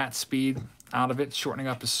more bat speed out of it, shortening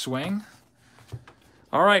up his swing.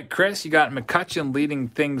 All right, Chris, you got McCutchen leading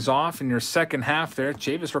things off in your second half there.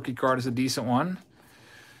 Chavis rookie card is a decent one.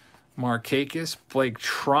 Markakis, Blake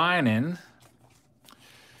Treinen.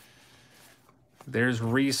 There's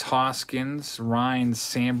Reese Hoskins, Ryan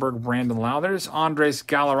Sandberg, Brandon Lau. There's Andres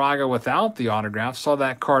Galarraga without the autograph. Saw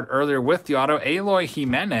that card earlier with the auto. Eloy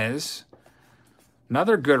Jimenez,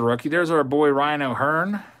 another good rookie. There's our boy Ryan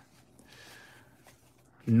O'Hearn.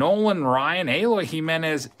 Nolan Ryan, Eloy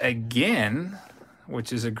Jimenez again,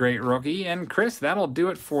 which is a great rookie. And Chris, that'll do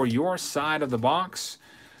it for your side of the box.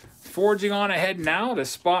 Forging on ahead now to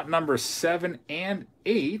spot number 7 and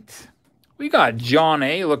 8. We got John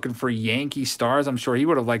A. looking for Yankee stars. I'm sure he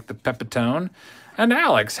would have liked the Pepitone. And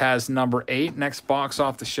Alex has number 8. Next box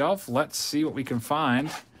off the shelf. Let's see what we can find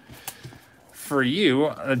for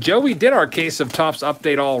you. Joey did our case of Topps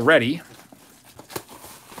update already.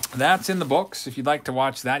 That's in the books. If you'd like to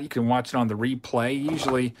watch that, you can watch it on the replay.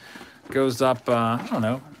 Usually goes up, I don't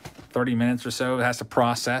know, 30 minutes or so. It has to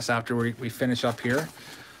process after we finish up here.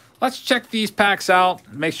 Let's check these packs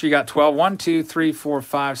out. Make sure you got 12. 1, 2, 3, 4,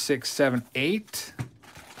 5, 6, 7, 8,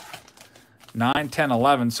 9, 10,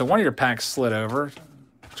 11. So one of your packs slid over.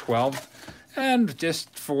 12. And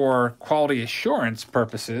just for quality assurance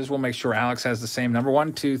purposes, we'll make sure Alex has the same number.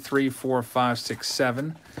 1, 2, 3, 4, 5, 6,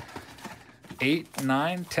 7, 8,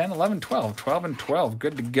 9, 10, 11, 12. 12 and 12.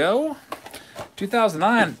 Good to go.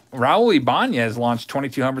 2009, Raul Ibanez launched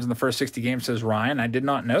 22 homers in the first 60 games, says Ryan. I did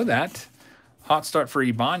not know that. Hot start for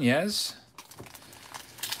Ibanez.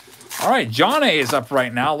 All right, John A is up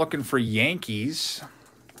right now looking for Yankees.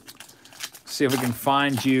 See if we can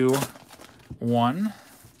find you one.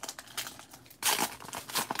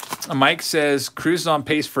 Mike says Cruz is on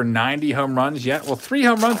pace for 90 home runs yet. Well, 3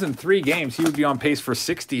 home runs in 3 games. He would be on pace for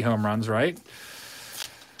 60 home runs, right?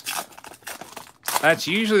 That's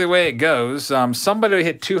usually the way it goes. Somebody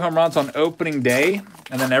hit 2 home runs on opening day,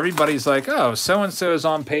 and then everybody's like, oh, so-and-so is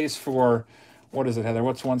on pace for... What is it, Heather?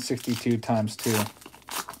 What's 162 times 2?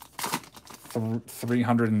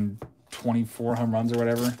 324 home runs or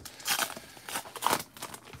whatever.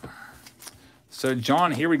 So,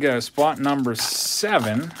 John, here we go. Spot number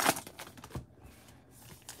 7.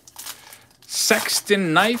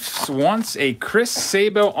 Sexton Knifes wants a Chris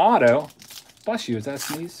Sabo auto. Bless you. Is that a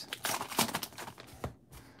sneeze?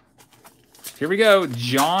 Here we go.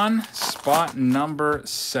 John, spot number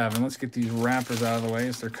 7. Let's get these wrappers out of the way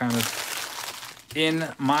as they're kind of in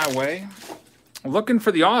my way. Looking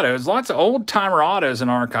for the autos. Lots of old-timer autos in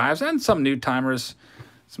archives and some new-timers.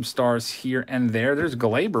 Some stars here and there. There's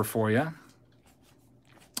Glaber for you.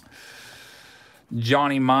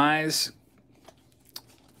 Johnny Mize.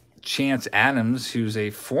 Chance Adams, who's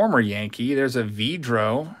a former Yankee. There's a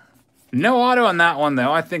Vidro. No auto on that one,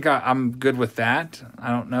 though. I think I'm good with that.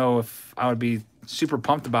 I don't know if I would be super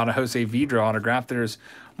pumped about a Jose Vidro autograph. There's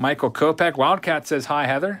Michael Kopech. Wildcat says, hi,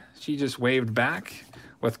 Heather. She just waved back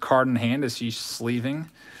with card in hand as she's sleeving.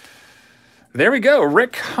 There we go.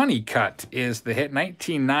 Rick Honeycutt is the hit.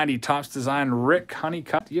 1990 Topps Design Rick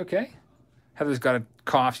Honeycutt. You okay? Heather's got a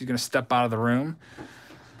cough. She's going to step out of the room.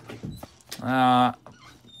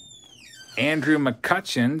 Andrew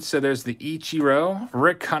McCutcheon. So there's the Ichiro.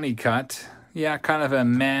 Rick Honeycutt. Yeah, kind of a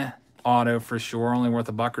meh auto for sure. Only worth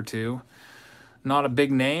 $1 or $2. Not a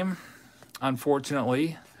big name,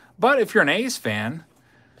 unfortunately. But if you're an A's fan,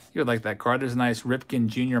 you would like that card. There's a nice Ripken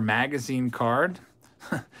Jr. magazine card.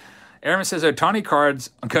 Aaron says Ohtani cards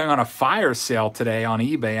are going on a fire sale today on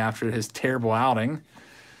eBay after his terrible outing.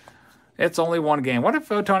 It's only one game. What if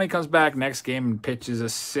Ohtani comes back next game and pitches a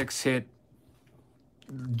 6-hit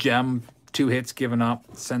gem, 2 hits given up,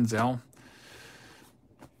 Senzel?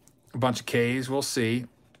 A bunch of Ks. We'll see.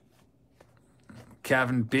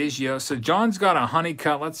 Kevin Biggio. So John's got a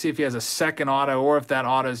Honeycutt. Let's see if he has a second auto or if that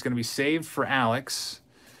auto is going to be saved for Alex.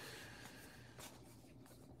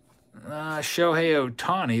 Shohei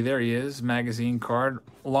Ohtani, there he is, magazine card.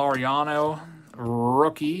 Laureano,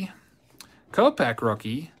 rookie. Kopech,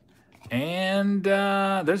 rookie. And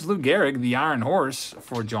there's Lou Gehrig, the Iron Horse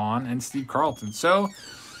for John, and Steve Carlton. So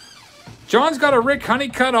John's got a Rick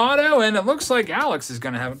Honeycutt auto, and it looks like Alex is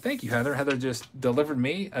going to have it. Thank you, Heather. Heather just delivered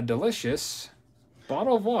me a delicious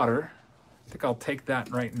bottle of water. I think I'll take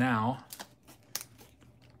that right now.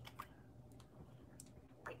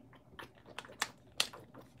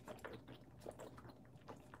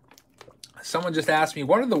 Someone just asked me,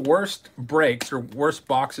 what are the worst breaks or worst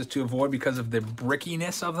boxes to avoid because of the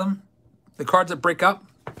brickiness of them? The cards that break up?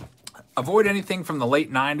 Avoid anything from the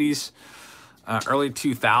late 90s, early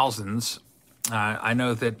 2000s. I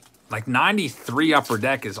know that like 93 Upper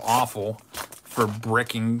Deck is awful for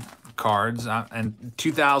bricking cards. And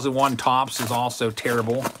 2001 Topps is also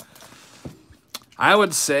terrible. I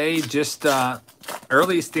would say just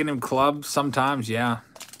early Stadium Club sometimes, yeah.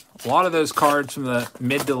 A lot of those cards from the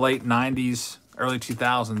mid to late 90s, early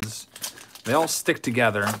 2000s, they all stick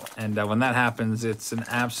together. And when that happens, it's an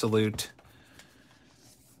absolute,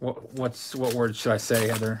 what word should I say,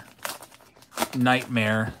 Heather?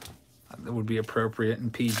 Nightmare. That would be appropriate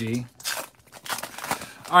in PG.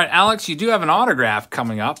 All right, Alex, you do have an autograph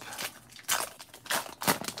coming up.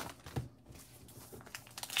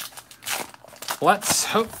 Let's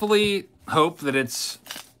hopefully hope that it's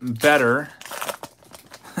better.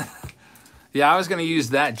 Yeah, I was going to use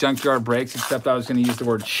that, Junkyard Breaks, except I was going to use the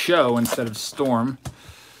word show instead of storm.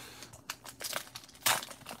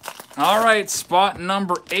 All right, spot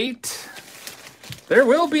number 8. There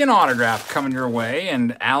will be an autograph coming your way,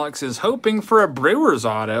 and Alex is hoping for a Brewers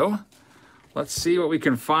auto. Let's see what we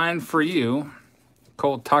can find for you.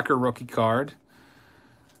 Cole Tucker rookie card.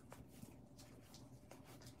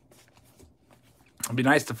 It'd be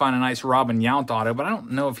nice to find a nice Robin Yount auto, but I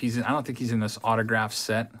don't know if he's in, I don't think he's in this autograph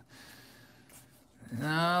set.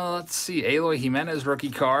 Let's see. Eloy Jimenez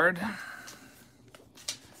rookie card.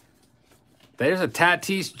 There's a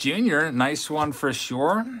Tatis Jr. Nice one for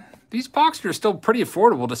sure. These boxes are still pretty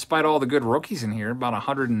affordable despite all the good rookies in here. About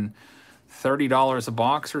 $130 a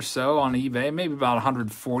box or so on eBay. Maybe about $140,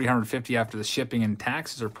 $150 after the shipping and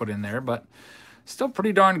taxes are put in there. But still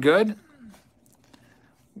pretty darn good.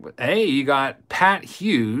 Hey, you got Pat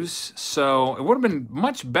Hughes, so it would have been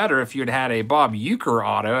much better if you had had a Bob Uecker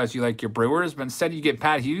auto, as you like your Brewers, but instead you get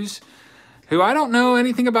Pat Hughes, who I don't know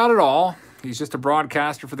anything about at all. He's just a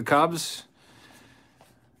broadcaster for the Cubs.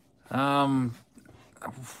 Is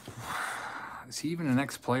he even an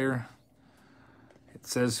ex-player? It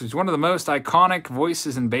says he's one of the most iconic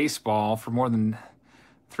voices in baseball for more than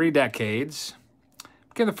 3 decades.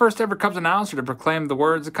 Became the first ever Cubs announcer to proclaim the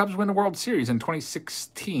words, "The Cubs win the World Series in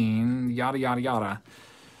 2016, yada, yada, yada."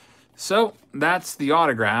 So that's the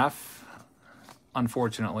autograph,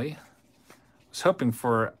 unfortunately. I was hoping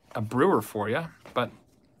for a Brewer for you, but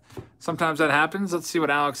sometimes that happens. Let's see what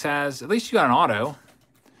Alex has. At least you got an auto.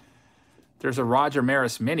 There's a Roger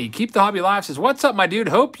Maris mini. Keep the Hobby Alive says, "What's up, my dude?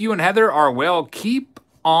 Hope you and Heather are well. Keep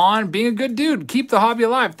on being a good dude. Keep the hobby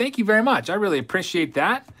alive." Thank you very much. I really appreciate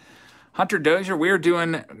that. Hunter Dozier, we are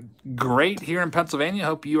doing great here in Pennsylvania.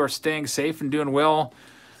 Hope you are staying safe and doing well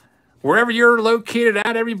wherever you're located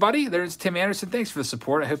at, everybody. There's Tim Anderson. Thanks for the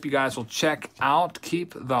support. I hope you guys will check out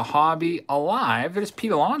Keep the Hobby Alive. There's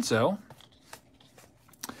Pete Alonso.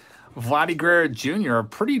 Vladdy Guerrero Jr., a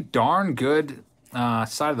pretty darn good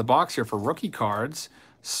side of the box here for rookie cards.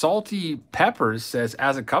 Salty Peppers says,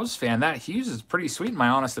 as a Cubs fan, that Hughes is pretty sweet in my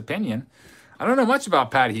honest opinion. I don't know much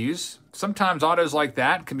about Pat Hughes. Sometimes autos like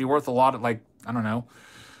that can be worth a lot of, like, I don't know.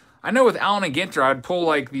 I know with Allen and Ginter, I'd pull,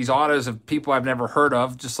 like, these autos of people I've never heard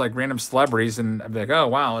of, just like random celebrities, and I'd be like, oh,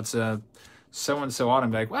 wow, it's a so-and-so auto.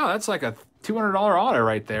 And be like, wow, that's like a $200 auto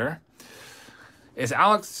right there. Is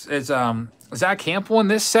Zach Campbell in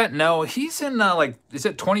this set? No, he's in, like, is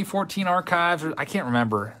it 2014 archives? I can't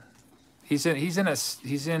remember. He's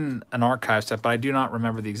in an archive set, but I do not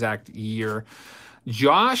remember the exact year.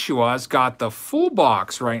 Joshua's got the full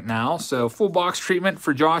box right now, so full box treatment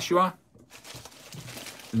for Joshua.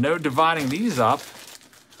 No dividing these up.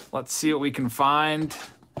 Let's see what we can find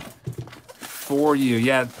for you.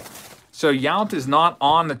 Yeah, so Yount is not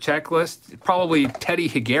on the checklist. Probably Teddy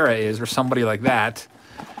Higuera is, or somebody like that.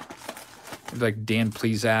 Like Dan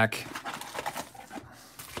Plesac.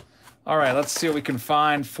 All right, let's see what we can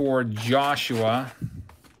find for Joshua.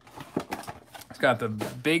 He's got the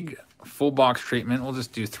big full box treatment. We'll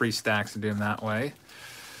just do 3 stacks and do them that way.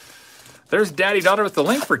 There's Daddy Daughter with the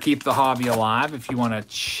link for Keep the Hobby Alive if you want to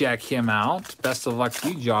check him out. Best of luck to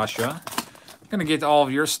you, Joshua. I'm going to get all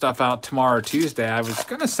of your stuff out tomorrow or Tuesday. I was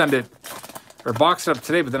going to send it or box it up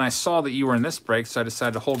today, but then I saw that you were in this break, so I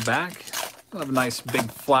decided to hold back. We'll have a nice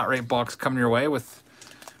big flat rate box coming your way with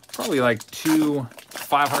probably like 2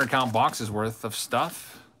 500 count boxes worth of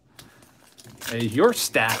stuff. Your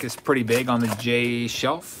stack is pretty big on the J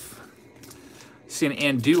shelf. See an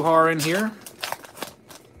Andujar in here.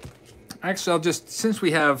 Actually, I'll just, since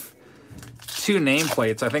we have 2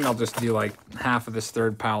 nameplates, I think I'll just do like half of this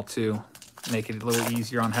third pile too. Make it a little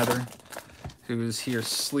easier on Heather, who is here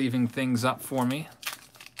sleeving things up for me.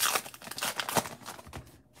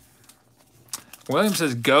 William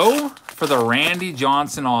says, go for the Randy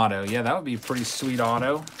Johnson auto. Yeah, that would be a pretty sweet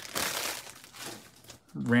auto.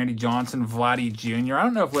 Randy Johnson, Vladdy Jr. I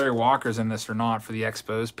don't know if Larry Walker's in this or not for the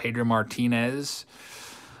Expos. Pedro Martinez.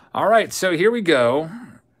 All right, so here we go.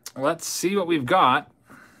 Let's see what we've got.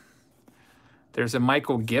 There's a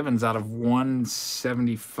Michael Givens out of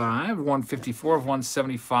 175, 154 of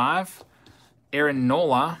 175. Aaron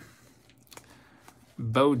Nola.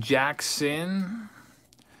 Bo Jackson.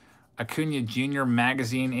 Acuna Jr.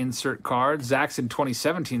 magazine insert card. Zaxxon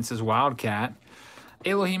 2017 says Wildcat.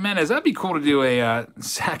 Eloy Jimenez. That'd be cool to do a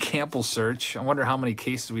Zach Campbell search. I wonder how many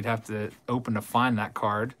cases we'd have to open to find that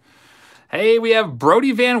card. Hey, we have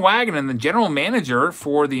Brodie Van Wagenen, the general manager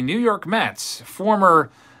for the New York Mets. Former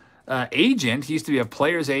agent. He used to be a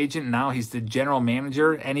player's agent. Now he's the general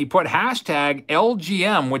manager. And he put hashtag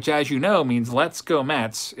LGM, which, as you know, means Let's Go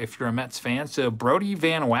Mets, if you're a Mets fan. So Brodie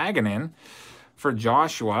Van Wagenen for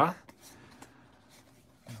Joshua.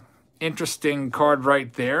 Interesting card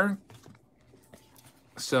right there.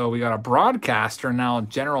 So we got a broadcaster, now a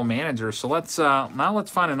general manager. So let's now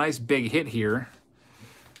let's find a nice big hit here.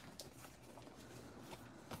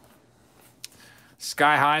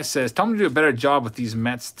 Sky High says, tell them to do a better job with these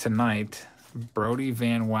Mets tonight. Brodie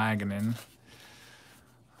Van Wagenen.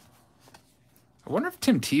 I wonder if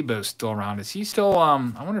Tim Tebow's still around. Is he still, I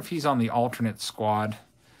wonder if he's on the alternate squad. He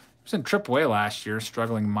was in AAA last year,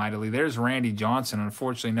 struggling mightily. There's Randy Johnson.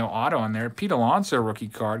 Unfortunately, no auto on there. Pete Alonso rookie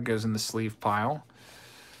card goes in the sleeve pile.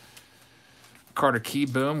 Carter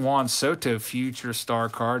Keyboom, Juan Soto future star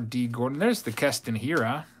card, D. Gordon. There's the Keston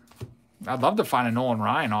Hiura. I'd love to find a Nolan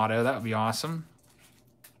Ryan auto. That would be awesome.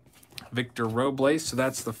 Victor Robles. So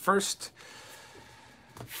that's the first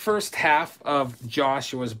half of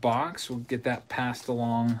Joshua's box. We'll get that passed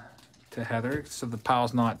along to Heather so the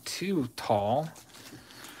pile's not too tall.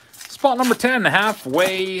 Spot number 10, the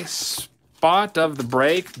halfway spot of the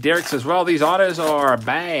break. Derek says, well, these autos are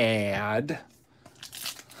bad.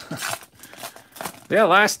 Yeah,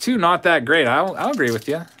 last 2, not that great. I'll agree with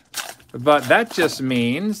you. But that just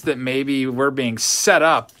means that maybe we're being set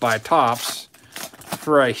up by Topps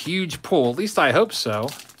for a huge pull. At least I hope so.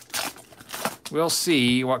 We'll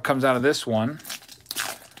see what comes out of this one.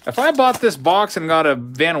 If I bought this box and got a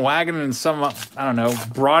Van Wagenen and some, I don't know,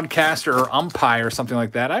 broadcaster or umpire or something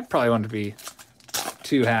like that, I probably wouldn't be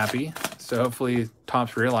too happy. So hopefully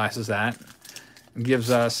Topps realizes that and gives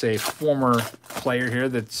us a former player here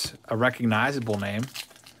that's a recognizable name.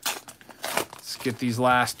 Let's get these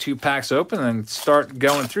last 2 packs open and start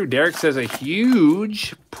going through. Derek says a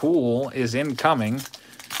huge pool is incoming.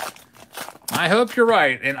 I hope you're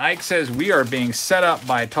right. And Ike says we are being set up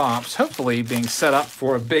by Topps, hopefully being set up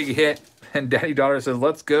for a big hit. And Daddy Daughter says,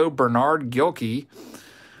 let's go, Bernard Gilkey.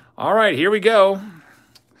 All right, here we go.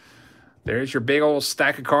 There's your big old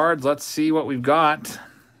stack of cards. Let's see what we've got.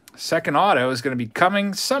 Second auto is going to be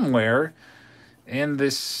coming somewhere in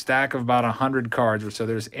this stack of about 100 cards. So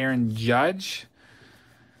there's Aaron Judge.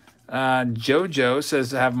 Jojo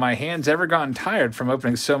says, have my hands ever gotten tired from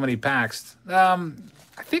opening so many packs?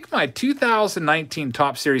 I think my 2019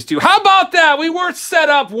 Topps Series 2. How about that? We were set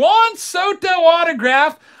up. Juan Soto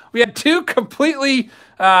autograph. We had two completely,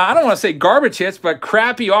 I don't want to say garbage hits, but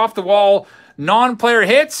crappy off-the-wall non-player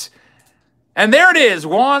hits. And there it is,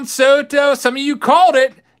 Juan Soto. Some of you called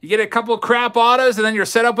it. You get a couple of crap autos, and then you're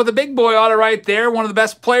set up with a big boy auto right there. One of the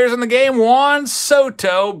best players in the game, Juan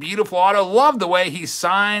Soto. Beautiful auto. Love the way he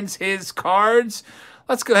signs his cards.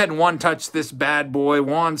 Let's go ahead and one-touch this bad boy,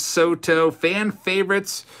 Juan Soto. Fan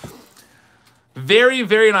favorites. Very,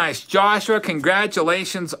 very nice. Joshua,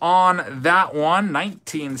 congratulations on that one.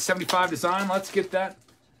 1975 design. Let's get that.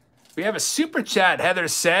 We have a super chat, Heather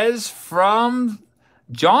says, from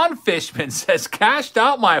John Fishman. Says, cashed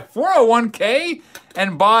out my 401k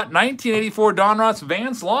and bought 1984 Donruss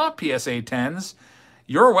Vance Law PSA 10s.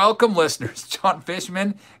 You're welcome, listeners. John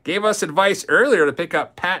Fishman gave us advice earlier to pick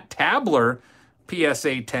up Pat Tabler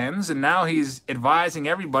PSA 10s, and now he's advising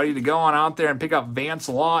everybody to go on out there and pick up Vance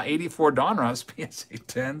Law 84 Donruss PSA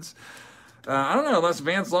 10s. I don't know, unless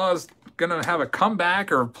Vance Law is going to have a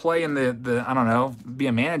comeback or play in the I don't know, be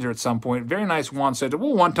a manager at some point. Very nice one. So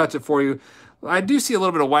we'll one-touch it for you. I do see a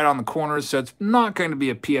little bit of white on the corners, so it's not going to be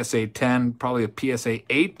a PSA 10, probably a PSA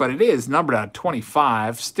 8, but it is numbered at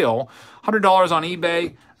 25 still. $100 on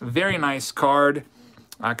eBay. Very nice card.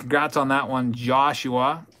 Congrats on that one,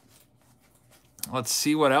 Joshua. Let's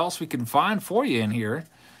see what else we can find for you in here.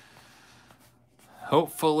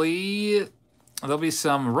 Hopefully there'll be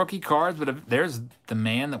some rookie cards, but there's the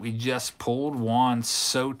man that we just pulled, Juan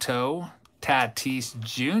Soto, Tatis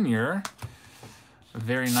Jr., a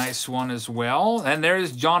very nice one as well. And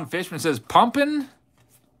there's John Fishman says, pumping.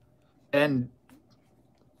 And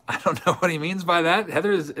I don't know what he means by that.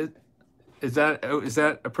 Heather, is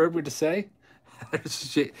that appropriate to say?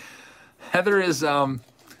 Heather is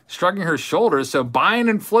shrugging her shoulders. So buying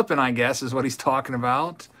and flipping, I guess, is what he's talking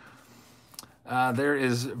about. There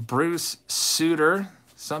is Bruce Suter.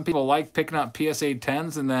 Some people like picking up PSA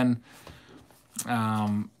 10s and then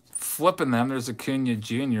flipping them. There's Acuna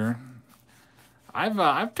Jr.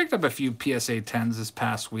 I've picked up a few PSA 10s this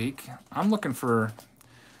past week. I'm looking for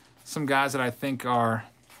some guys that I think are,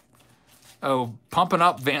 pumping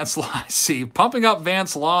up Vance Law. I see. Pumping up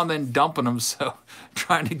Vance Law and then dumping them. So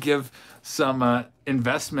trying to give some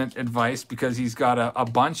investment advice because he's got a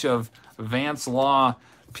bunch of Vance Law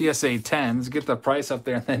PSA 10s. Get the price up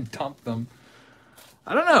there and then dump them.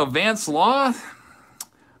 I don't know. Vance Law.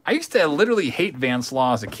 I used to literally hate Vance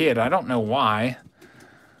Law as a kid. I don't know why.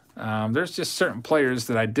 There's just certain players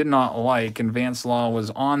that I did not like, and Vance Law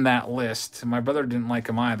was on that list. My brother didn't like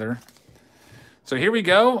him either. So here we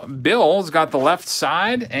go. Bill's got the left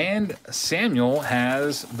side, and Samuel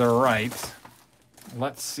has the right.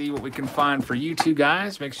 Let's see what we can find for you two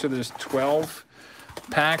guys. Make sure there's 12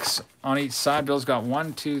 packs on each side. Bill's got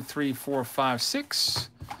 1, 2, 3, 4, 5, 6,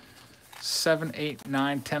 7, 8,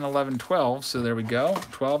 9, 10, 11, 12. So there we go.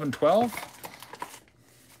 12 and 12.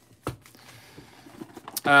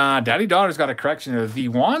 Daddy Daughter's got a correction there. The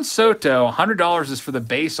Juan Soto, $100 is for the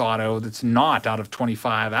base auto that's not out of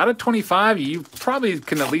 25. Out of 25, you probably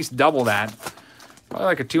can at least double that. Probably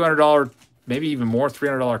like a $200, maybe even more,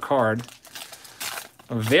 $300 card.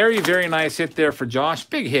 A very, very nice hit there for Josh.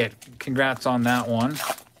 Big hit. Congrats on that one.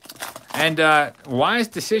 And wise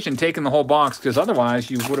decision taking the whole box, because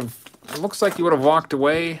otherwise you would have, it looks like you would have walked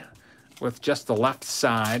away with just the left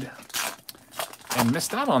side and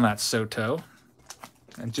missed out on that Soto.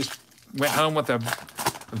 And just went home with a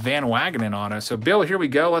Van Wagenen auto. So, Bill, here we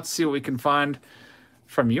go. Let's see what we can find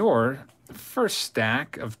from your first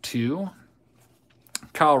stack of 2.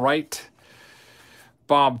 Kyle Wright,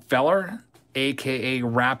 Bob Feller, a.k.a.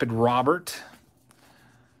 Rapid Robert.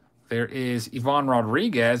 There is Ivan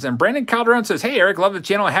Rodriguez. And Brandon Calderon says, hey, Eric, love the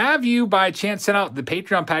channel. Have you, by chance, sent out the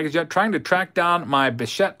Patreon package yet? Trying to track down my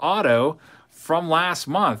Bichette auto from last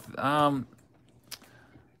month.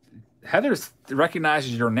 Heather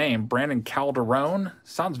recognizes your name, Brandon Calderon.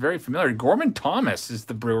 Sounds very familiar. Gorman Thomas is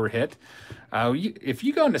the Brewer hit. If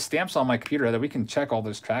you go into Stamps on my computer, Heather, we can check all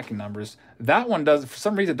those tracking numbers. That one does, for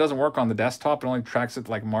some reason, it doesn't work on the desktop. It only tracks it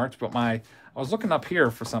like March. But I was looking up here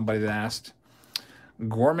for somebody that asked.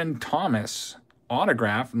 Gorman Thomas,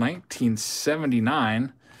 autograph,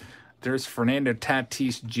 1979. There's Fernando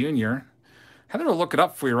Tatis Jr. Heather will look it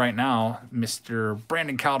up for you right now, Mr.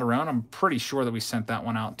 Brandon Calderon. I'm pretty sure that we sent that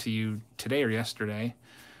one out to you today or yesterday.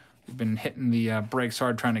 We've been hitting the brakes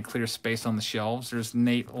hard trying to clear space on the shelves. There's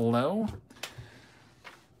Nate Lowe.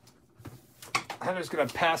 Heather's going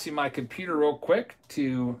to pass you my computer real quick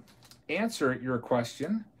to answer your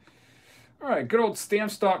question. All right, good old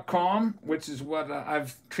Stamps.com, which is what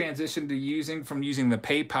I've transitioned to using from using the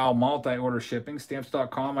PayPal multi-order shipping.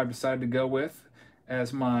 Stamps.com I've decided to go with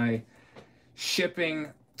as my shipping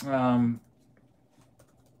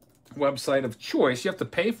website of choice. You have to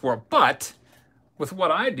pay for it, but with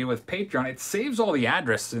what I do with Patreon, it saves all the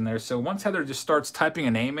addresses in there. So once Heather just starts typing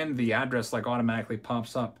a name in, the address like automatically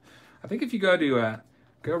pops up. I think if you go to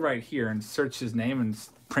go right here and search his name and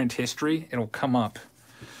print history, it'll come up.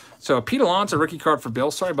 So Pete Alonso, rookie card for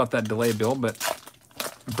Bill. Sorry about that delay, Bill, but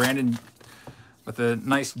Brandon, with a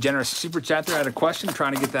nice, generous super chat there, had a question,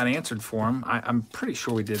 trying to get that answered for him. I'm pretty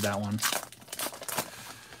sure we did that one.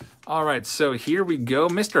 All right, so here we go.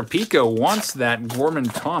 Mr. Pico wants that Gorman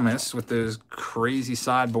Thomas with those crazy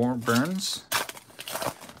sideburns.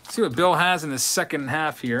 Let's see what Bill has in the second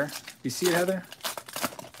half here. You see it, Heather?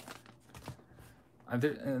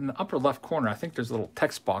 In the upper left corner, I think there's a little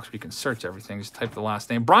text box where you can search everything. Just type the last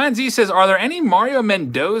name. Brian Z says, are there any Mario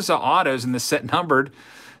Mendoza autos in the set numbered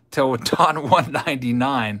to Don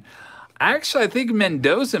 199? Actually, I think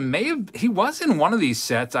Mendoza he was in one of these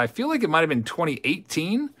sets. I feel like it might have been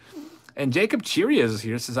 2018. And Jacob Cheerios is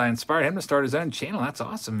here. Says, I inspired him to start his own channel. That's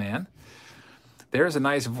awesome, man. There's a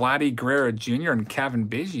nice Vladdy Guerrero Jr. and Kevin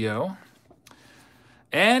Biggio.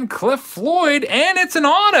 And Cliff Floyd, and it's an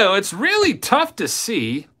auto. It's really tough to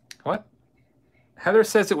see. What? Heather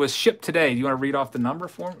says it was shipped today. Do you want to read off the number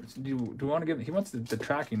for him? Do you want to give? He wants the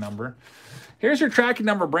tracking number. Here's your tracking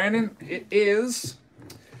number, Brandon. It is.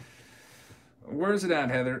 Where is it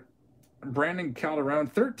at, Heather? Brandon Calderon,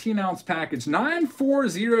 13-ounce package,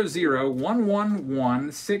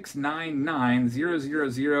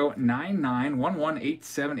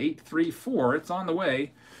 9400-111-699-000-99-1187-834. It's on the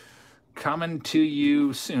way. Coming to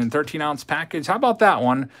you soon. 13-ounce package. How about that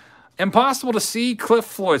one? Impossible to see, Cliff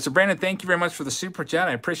Floyd. So, Brandon, thank you very much for the super chat.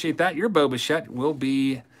 I appreciate that. Your Bo Bichette will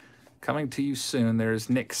be coming to you soon. There's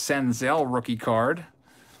Nick Senzel, rookie card.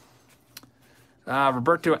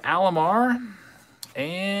 Roberto Alomar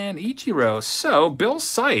and Ichiro. So, Bill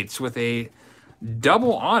Seitz with a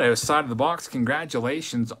double auto side of the box.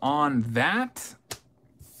 Congratulations on that.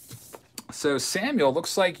 So, Samuel,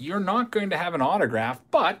 looks like you're not going to have an autograph,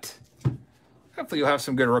 but hopefully you'll have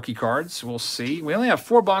some good rookie cards. We'll see. We only have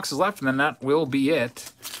 4 boxes left, and then that will be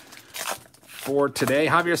it for today.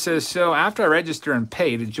 Javier says, so after I register and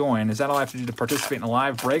pay to join, is that all I have to do to participate in a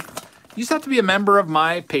live break? You just have to be a member of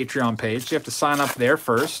my Patreon page. You have to sign up there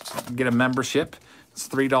first, get a membership. It's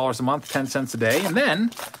 $3 a month, 10 cents a day. And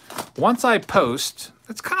then once I post,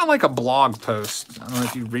 it's kind of like a blog post. I don't know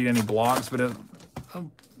if you read any blogs, but I'll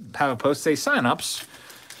have a post say signups.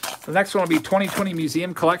 The next one will be 2020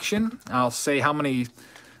 Museum Collection. I'll say how many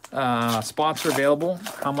spots are available,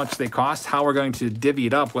 how much they cost, how we're going to divvy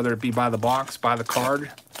it up, whether it be by the box, by the card,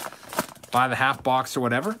 by the half box, or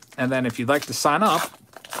whatever. And then if you'd like to sign up,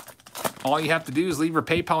 all you have to do is leave your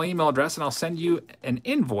PayPal email address, and I'll send you an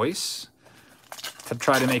invoice to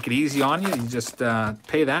try to make it easy on you. You just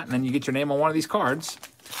pay that, and then you get your name on one of these cards.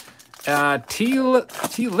 T-Lipami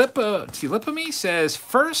says,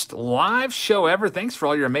 first live show ever. Thanks for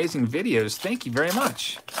all your amazing videos. Thank you very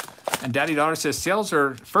much. And Daddy Daughter says, sales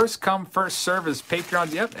are first come, first serve as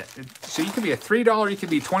Patreon. Yep. So you could be a $3, you could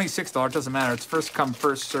be $26. It doesn't matter. It's first come,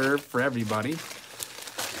 first serve for everybody.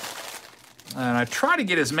 And I try to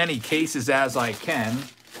get as many cases as I can.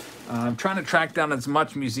 I'm trying to track down as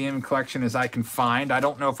much museum collection as I can find. I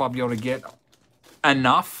don't know if I'll be able to get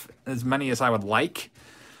enough, as many as I would like.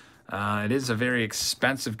 It is a very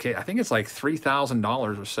expensive case. I think it's like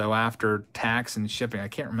 $3,000 or so after tax and shipping. I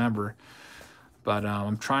can't remember. But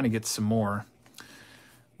I'm trying to get some more.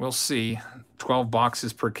 We'll see. 12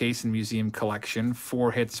 boxes per case in museum collection.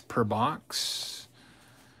 4 hits per box.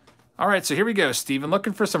 All right, so here we go, Steven.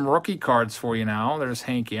 Looking for some rookie cards for you now. There's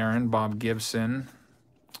Hank Aaron, Bob Gibson.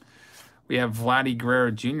 We have Vladdy Guerrero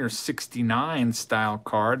Jr. 69 style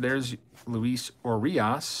card. There's Luis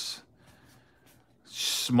Urias.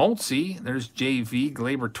 Smoltzy. There's JV.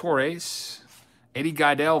 Gleyber Torres. Eddie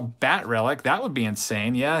Geidel bat relic. That would be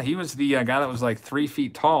insane. Yeah, he was the guy that was like 3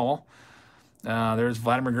 feet tall. There's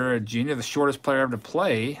Vladimir Guerrero Jr., the shortest player ever to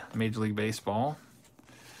play Major League Baseball.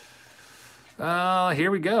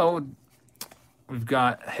 Here we go. We've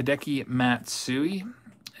got Hideki Matsui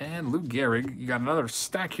and Lou Gehrig. You got another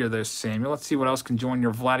stack here there, Samuel. Let's see what else can join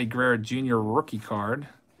your Vladdy Guerrero Jr. rookie card.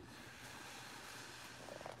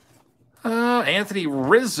 Anthony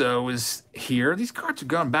Rizzo is here. These cards are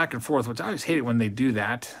going back and forth, which I always hate it when they do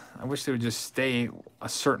that. I wish they would just stay a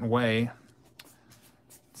certain way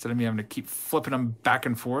instead of me having to keep flipping them back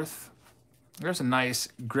and forth. There's a nice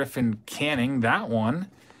Griffin Canning. That one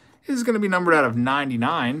is going to be numbered out of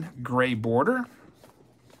 99, gray border.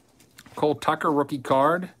 Cole Tucker, rookie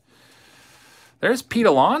card. There's Pete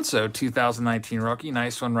Alonso, 2019 rookie.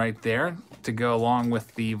 Nice one right there to go along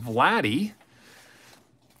with the Vladdy.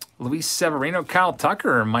 Luis Severino, Kyle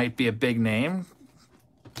Tucker might be a big name.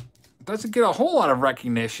 Doesn't get a whole lot of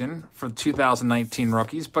recognition for the 2019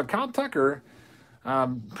 rookies, but Kyle Tucker,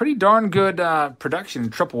 pretty darn good production in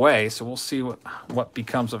AAA, so we'll see what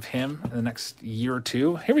becomes of him in the next year or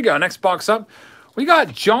two. Here we go, next box up. We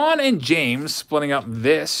got John and James splitting up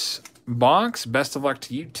this box. Best of luck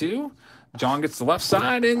to you two. John gets the left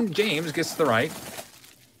side and James gets the right.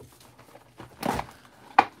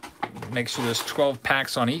 Make sure there's 12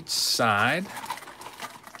 packs on each side.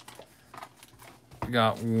 We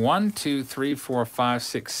got 1, 2, 3, 4, 5,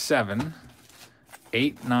 6, 7,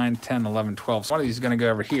 8, 9, 10, 11, 12. So one of these is going to go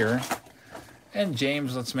over here. And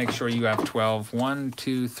James, let's make sure you have 12. 1,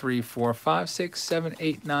 2, 3, 4, 5, 6, 7,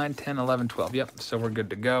 8, 9, 10, 11, 12. Yep, so we're good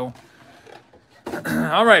to go.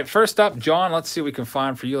 All right, first up, John, let's see what we can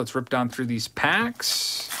find for you. Let's rip down through these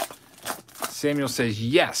packs. Samuel says,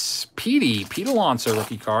 yes. Pete Alonso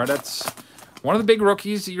rookie card. That's one of the big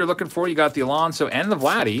rookies that you're looking for. You got the Alonso and the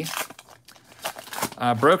Vladdy.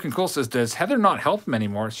 Broken Cool says, does Heather not help him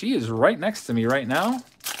anymore? She is right next to me right now.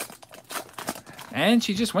 And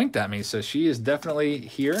she just winked at me, so she is definitely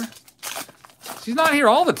here. She's not here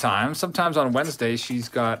all the time. Sometimes on Wednesdays she's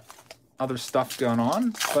got other stuff going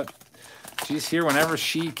on, but she's here whenever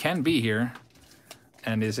she can be here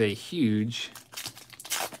and is a huge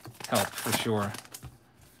help for sure.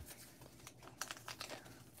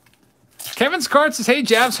 Kevin's card says, hey,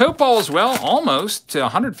 Javs, hope all is well. Almost to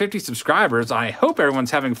 150 subscribers. I hope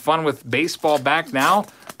everyone's having fun with baseball back now.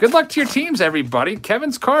 Good luck to your teams, everybody.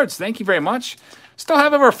 Kevin's cards, thank you very much. Still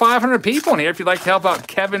have over 500 people in here. If you'd like to help out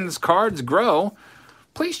Kevin's cards grow,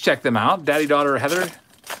 please check them out. Daddy, daughter, Heather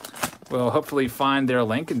will hopefully find their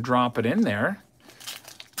link and drop it in there.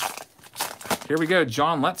 Here we go,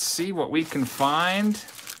 John. Let's see what we can find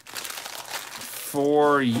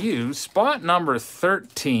for you. Spot number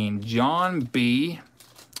 13, John B.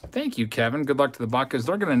 Thank you, Kevin. Good luck to the Buckeyes.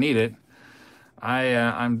 They're going to need it.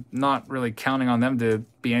 I'm not really counting on them to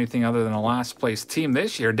be anything other than a last place team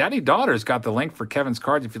this year. Daddy Daughter's got the link for Kevin's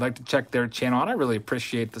cards if you'd like to check their channel out. I really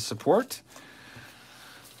appreciate the support.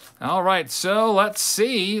 All right, so let's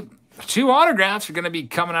see. 2 autographs are going to be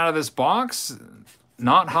coming out of this box.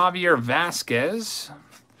 Not Javier Vasquez.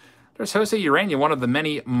 There's Jose Urania, one of the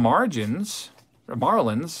many Marlins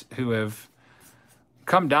who have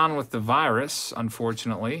come down with the virus,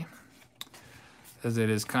 unfortunately, as it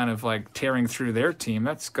is kind of like tearing through their team.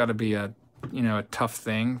 That's got to be a tough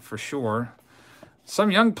thing for sure.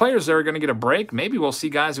 Some young players that are going to get a break. Maybe we'll see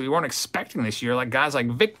guys that we weren't expecting this year, like guys like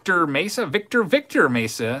Victor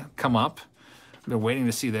Mesa come up. I've been waiting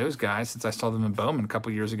to see those guys since I saw them in Bowman a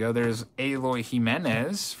couple years ago. There's Eloy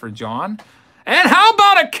Jimenez for John. And how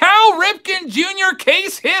about a Cal Ripken Jr.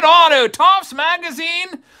 case hit auto? Topps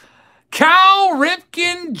Magazine, Cal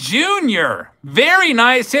Ripken Jr. Very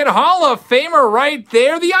nice hit. Hall of Famer right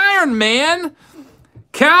there. The Iron Man.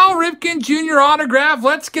 Cal Ripken Jr. autograph.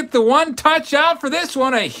 Let's get the one touch out for this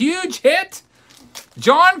one. A huge hit.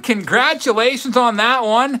 John, congratulations on that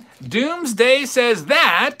one. Doomsday says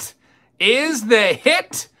that is the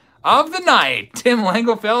hit of the night. Tim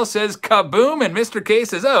Langelfeld says kaboom, and Mr. K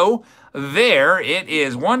says, oh, there it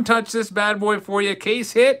is. One touch this bad boy for you.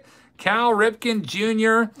 Case hit. Cal Ripken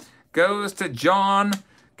Jr. goes to John.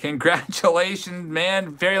 Congratulations,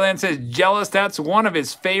 man. Fairyland says jealous. That's one of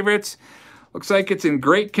his favorites. Looks like it's in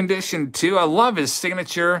great condition, too. I love his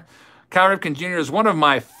signature. Cal Ripken Jr. is one of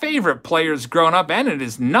my favorite players growing up, and it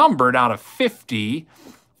is numbered out of 50.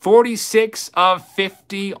 46 of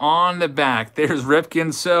 50 on the back. There's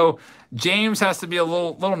Ripken. So James has to be a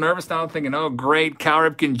little nervous now, thinking, oh, great, Cal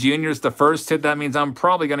Ripken Jr. is the first hit. That means I'm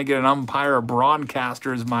probably going to get an umpire or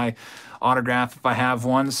broadcaster as my autograph if I have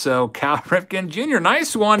one. So Cal Ripken Jr.,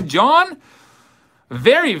 nice one, John.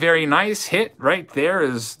 Very, very nice hit right there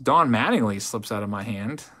as Don Mattingly slips out of my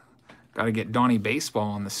hand. Got to get Donnie Baseball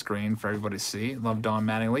on the screen for everybody to see. Love Don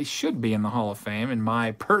Mattingly. Should be in the Hall of Fame, in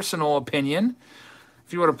my personal opinion.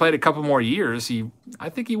 If he would have played a couple more years, I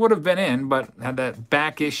think he would have been in, but had that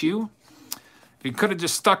back issue. If he could have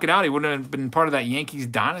just stuck it out, he wouldn't have been part of that Yankees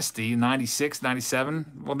dynasty, 96,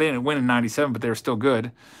 97. Well, they didn't win in 97, but they were still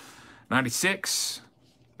good. 96,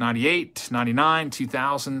 98, 99,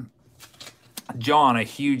 2000. John, a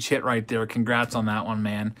huge hit right there. Congrats on that one,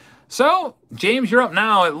 man. So, James, you're up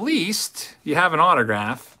now. At least you have an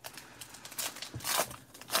autograph.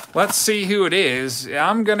 Let's see who it is.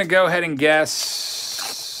 I'm going to go ahead and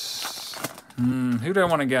guess. Who do I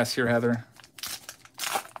want to guess here, Heather?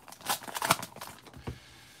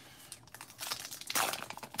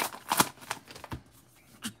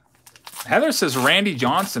 Heather says Randy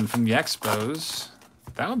Johnson from the Expos.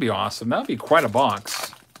 That would be awesome. That would be quite a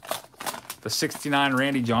box. The 69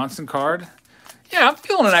 Randy Johnson card. Yeah, I'm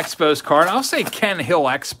feeling an Expos card. I'll say Ken Hill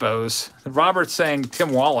Expos. Robert's saying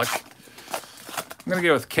Tim Wallach. I'm going to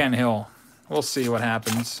go with Ken Hill. We'll see what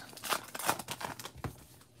happens.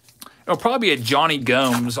 It'll probably be a Johnny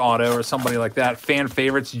Gomes auto or somebody like that. Fan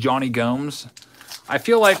favorites, Johnny Gomes. I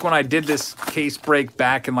feel like when I did this case break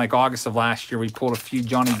back in like August of last year, we pulled a few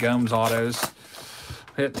Johnny Gomes autos.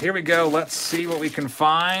 Here we go. Let's see what we can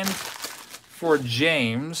find for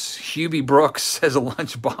James. Hubie Brooks has a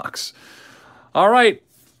lunchbox. All right.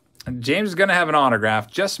 James is going to have an autograph.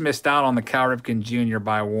 Just missed out on the Cal Ripken Jr.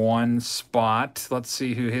 by 1 spot. Let's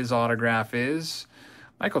see who his autograph is.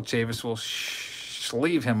 Michael Chavis will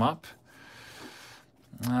sleeve him up.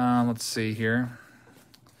 Let's see here.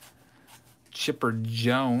 Chipper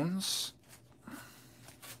Jones.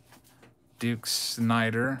 Duke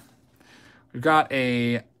Snyder. We've got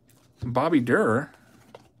a Bobby Durr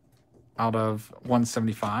out of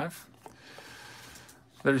 175.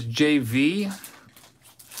 There's JV.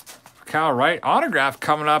 Cal Wright autograph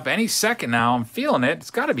coming up any second now. I'm feeling it.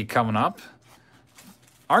 It's got to be coming up.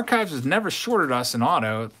 Archives has never shorted us an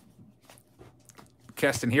auto.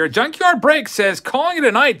 Keston here. Junkyard Break says, calling it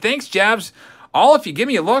a night. Thanks, Jabs. All, if you give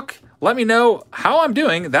me a look, let me know how I'm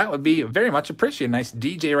doing. That would be very much appreciated. Nice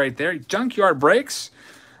DJ right there. Junkyard Breaks.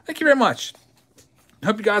 Thank you very much.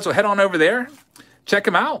 Hope you guys will head on over there. Check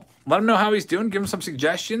him out. Let him know how he's doing. Give him some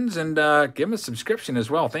suggestions and give him a subscription as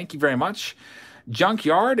well. Thank you very much.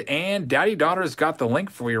 Junkyard and Daddy Daughter's got the link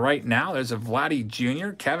for you right now. There's a Vladdy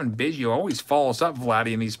Jr. Kevin Biggio always follows up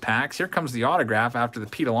Vladdy in these packs. Here comes the autograph after the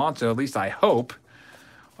Pete Alonso, at least I hope.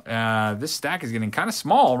 This stack is getting kind of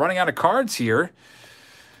small. Running out of cards here.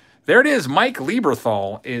 There it is. Mike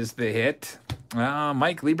Lieberthal is the hit.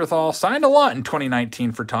 Mike Lieberthal signed a lot in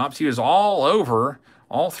 2019 for Topps. He was all over,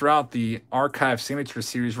 all throughout the Archive Signature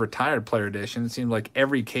Series Retired Player Edition. It seemed like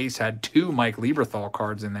every case had 2 Mike Lieberthal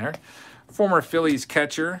cards in there. Former Phillies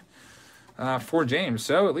catcher for James.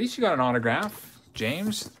 So at least you got an autograph,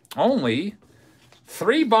 James. Only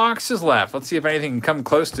 3 boxes left. Let's see if anything can come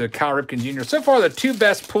close to Cal Ripken Jr. So far, the 2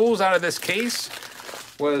 best pulls out of this case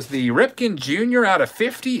was the Ripken Jr. out of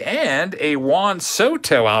 50 and a Juan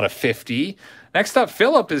Soto out of 50. Next up,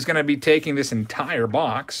 Phillip is going to be taking this entire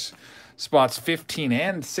box. Spots 15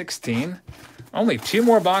 and 16. Only 2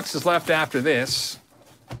 more boxes left after this.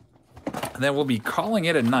 And then we'll be calling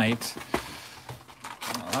it a night.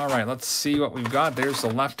 All right, let's see what we've got. There's the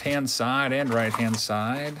left-hand side and right-hand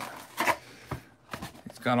side.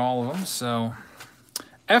 It's got all of them, so...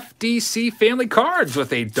 FDC Family Cards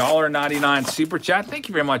with a $1.99 Super Chat. Thank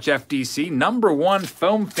you very much, FDC. #1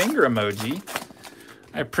 foam finger emoji.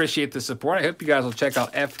 I appreciate the support. I hope you guys will check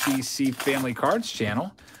out FDC Family Cards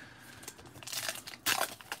channel.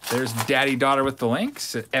 There's Daddy Daughter with the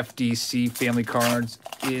links. FDC Family Cards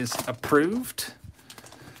is approved.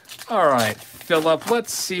 All right, Phillip,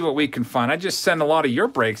 let's see what we can find. I just sent a lot of your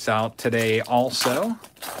breaks out today also.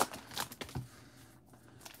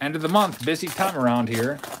 End of the month, busy time around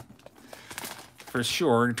here. For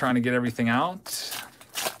sure, trying to get everything out.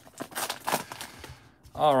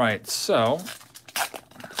 All right, so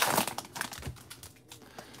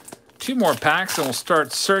 2 more packs and we'll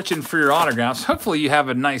start searching for your autographs. Hopefully you have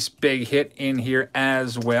a nice big hit in here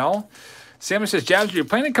as well. Samuel says, Jabs, you're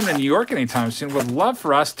planning to come to New York anytime soon. Would love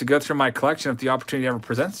for us to go through my collection if the opportunity ever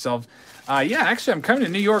presents itself. Yeah, actually, I'm coming to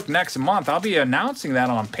New York next month. I'll be announcing that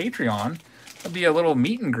on Patreon. There'll be a little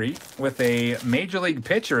meet and greet with a Major League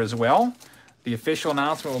pitcher as well. The official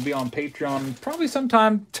announcement will be on Patreon probably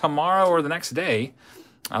sometime tomorrow or the next day.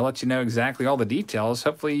 I'll let you know exactly all the details.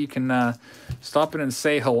 Hopefully you can stop in and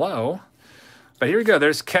say hello. But here we go.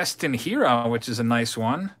 There's Keston Hiura, which is a nice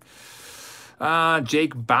one.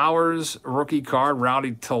 Jake Bowers, rookie card.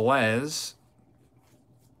 Rowdy Tellez.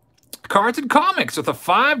 Cards and Comics with a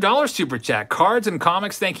 $5 Super Chat. Cards and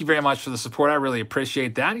Comics, thank you very much for the support. I really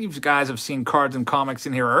appreciate that. You guys have seen Cards and Comics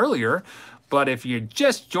in here earlier, but if you're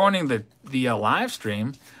just joining the live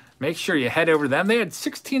stream, make sure you head over to them. They had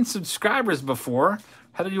 16 subscribers before.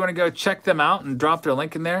 Heather, you want to go check them out and drop their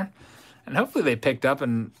link in there? And hopefully they picked up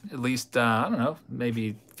in at least, I don't know,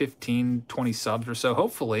 maybe 15, 20 subs or so,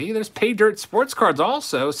 hopefully. There's Pay Dirt Sports Cards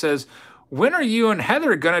also. Says, when are you and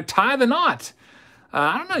Heather going to tie the knot?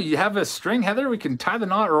 I don't know. You have a string, Heather? We can tie the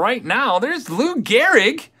knot right now. There's Lou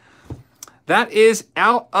Gehrig. That is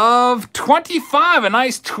out of 25. A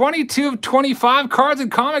nice 22 of 25. Cards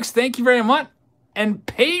and Comics, thank you very much. And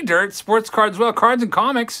Pay Dirt Sports Cards well. Cards and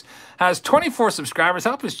Comics has 24 subscribers.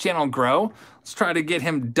 Help his channel grow. Let's try to get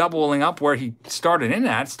him doubling up where he started in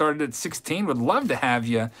at. Started at 16. Would love to have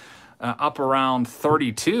you up around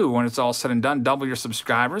 32 when it's all said and done. Double your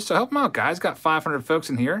subscribers. So help him out, guys. Got 500 folks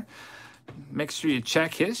in here. Make sure you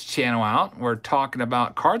check his channel out. We're talking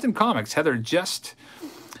about Cards and Comics. Heather just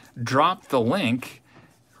dropped the link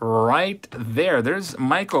right there. There's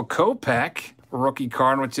Michael Kopech rookie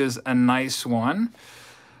card, which is a nice one.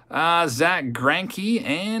 Zach Greinke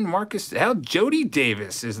and Marcus. Jody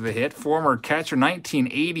Davis is the hit. Former catcher,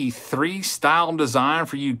 1983 style design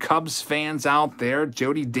for you Cubs fans out there.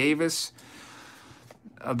 Jody Davis,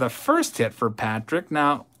 the first hit for Patrick.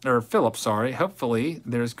 Now, or Philip, sorry. Hopefully,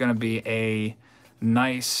 there's going to be a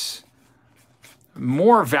nice,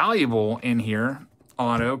 more valuable in here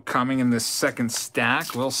auto coming in this second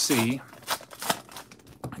stack. We'll see.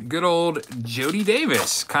 Good old Jody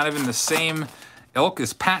Davis, kind of in the same ilk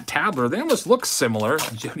as Pat Tabler. They almost look similar,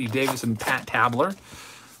 Jody Davis and Pat Tabler.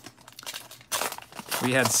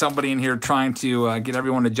 We had somebody in here trying to get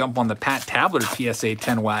everyone to jump on the Pat Tabler PSA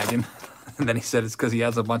 10 wagon. And then he said it's because he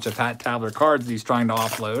has a bunch of Pat Tabler cards that he's trying to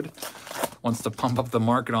offload. Wants to pump up the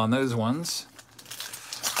market on those ones.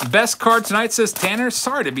 Best card tonight, says Tanner.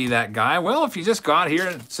 Sorry to be that guy. Well, if you just got here,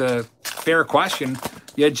 it's a fair question.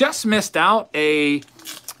 You just missed out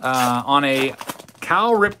on a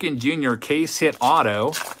Cal Ripken Jr. case hit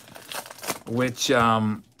auto, which,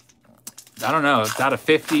 I don't know, it's out of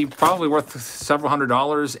 50, probably worth several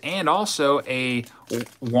 $100s, and also a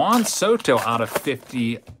Juan Soto out of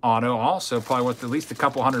 50 auto, also probably worth at least a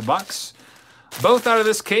couple $100. Both out of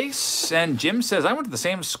this case, and Jim says, I went to the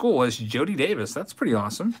same school as Jody Davis. That's pretty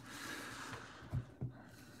awesome.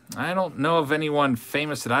 I don't know of anyone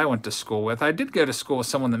famous that I went to school with. I did go to school with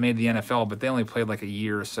someone that made the NFL, but they only played like a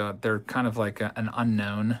year, so they're kind of like an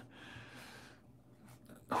unknown.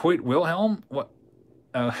 Hoyt Wilhelm? What?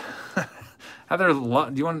 Heather,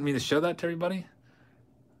 do you want me to show that to everybody?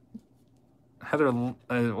 Heather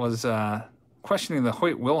was questioning the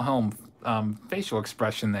Hoyt Wilhelm facial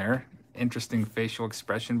expression there. Interesting facial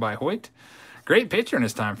expression by Hoyt. Great pitcher in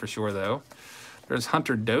his time for sure, though. There's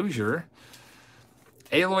Hunter Dozier.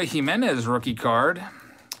 Eloy Jimenez rookie card.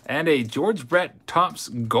 And a George Brett Topps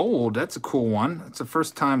Gold. That's a cool one. It's the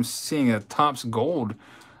first time seeing a Topps Gold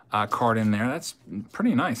card in there. That's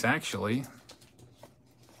pretty nice, actually.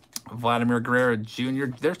 Vladimir Guerrero Jr.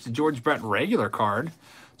 There's the George Brett regular card.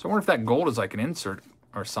 So I wonder if that gold is like an insert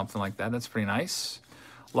or something like that. That's pretty nice.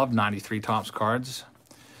 Love 93 Topps cards.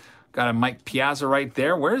 Got a Mike Piazza right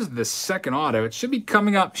there. Where's the second auto? It should be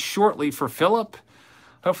coming up shortly for Philip.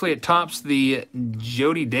 Hopefully it tops the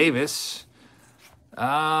Jody Davis.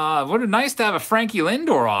 Would it nice to have a Frankie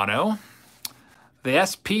Lindor auto. The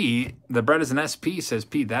SP, the bread is an SP, says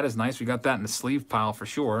Pete. That is nice. We got that in the sleeve pile for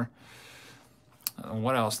sure.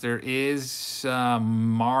 What else? There is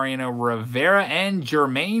Mariano Rivera and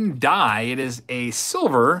Jermaine Dye. It is a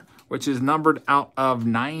silver, which is numbered out of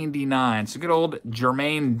 99. So good old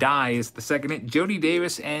Jermaine Dye is the second hit. Jody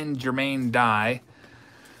Davis and Jermaine Dye.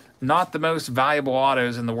 Not the most valuable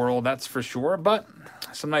autos in the world, that's for sure, but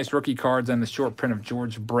some nice rookie cards and the short print of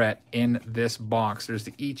George Brett in this box. There's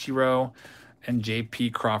the Ichiro and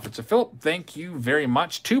J.P. Crawford. So, Philip, thank you very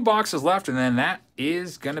much. 2 boxes left, and then that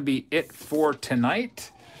is going to be it for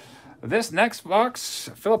tonight. This next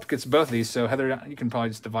box, Philip gets both of these, so, Heather, you can probably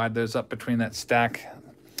just divide those up between that stack.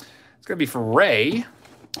 It's going to be for Ray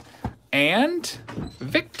and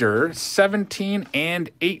Victor, 17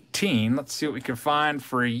 and 18. Let's see what we can find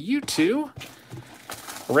for you two.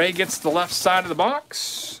 Ray gets the left side of the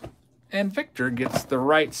box, and Victor gets the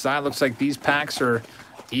right side. Looks like these packs are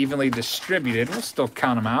evenly distributed. We'll still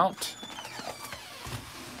count them out.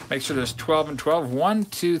 Make sure there's 12 and 12. 1,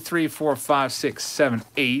 2, 3, 4, 5, 6, 7,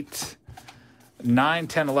 8, 9,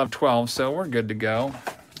 10, 11, 12. So we're good to go.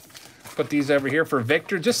 Put these over here for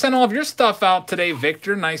Victor. Just send all of your stuff out today,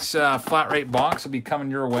 Victor. Nice flat rate box will be coming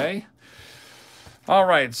your way. All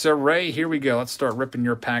right, so Ray, here we go. Let's start ripping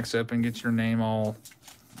your packs open. Get your name all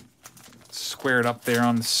squared up there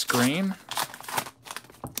on the screen.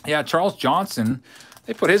 Yeah, Charles Johnson.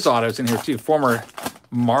 They put his autos in here too. Former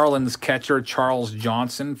Marlins catcher Charles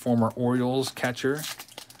Johnson, former Orioles catcher.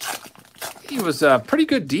 He was a pretty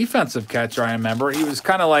good defensive catcher, I remember. He was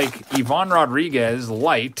kind of like Ivan Rodriguez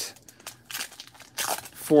light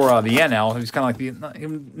for the NL. He was kind of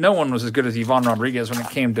like no one was as good as Ivan Rodriguez when it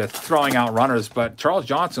came to throwing out runners, but Charles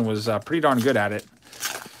Johnson was pretty darn good at it.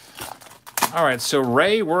 All right, so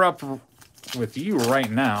Ray, we're up with you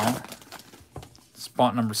right now.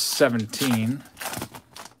 Spot number 17.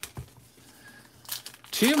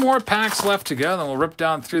 2 more packs left to go, then we'll rip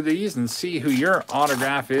down through these and see who your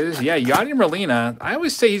autograph is. Yeah, Yadier Molina. I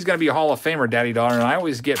always say he's going to be a Hall of Famer, Daddy Daughter, and I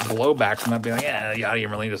always get blowback from that, being like, yeah, Yadier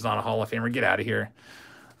Molina's not a Hall of Famer. Get out of here.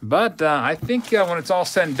 But I think when it's all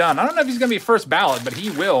said and done, I don't know if he's going to be first ballot, but he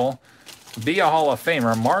will be a Hall of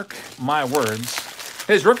Famer. Mark my words.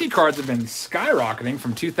 His rookie cards have been skyrocketing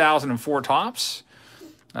from 2004 Topps.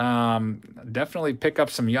 Definitely pick up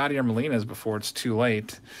some Yadier Molinas before it's too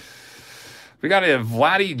late. We got a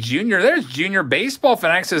Vladdy Jr. There's Junior Baseball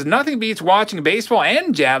Fanatic. Says, nothing beats watching baseball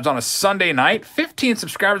and jabs on a Sunday night. 15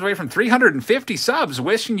 subscribers away from 350 subs.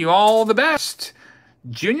 Wishing you all the best.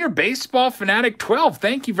 Junior Baseball Fanatic 12.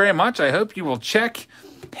 Thank you very much. I hope you will check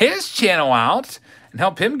his channel out and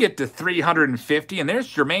help him get to 350. And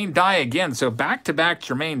there's Jermaine Dye again. So back-to-back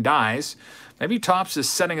Jermaine Dyes. Maybe Topps is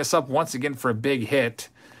setting us up once again for a big hit.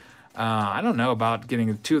 I don't know about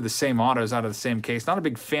getting 2 of the same autos out of the same case. Not a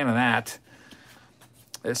big fan of that.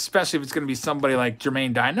 Especially if it's going to be somebody like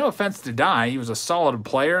Jermaine Dye. No offense to Dye. He was a solid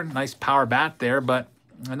player. Nice power bat there, but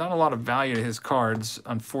not a lot of value to his cards,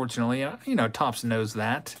 unfortunately. You know, Topps knows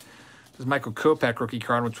that. There's Michael Kopech rookie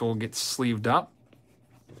card, which will get sleeved up.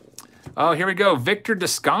 Oh, here we go. Victor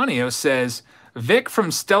Descanio says, Vic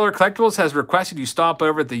from Stellar Collectibles has requested you stop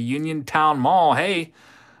over at the Uniontown Mall. Hey,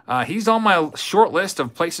 he's on my short list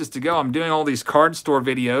of places to go. I'm doing all these card store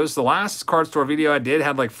videos. The last card store video I did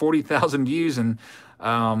had like 40,000 views and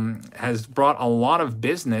has brought a lot of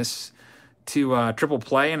business to Triple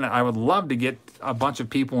Play, and I would love to get a bunch of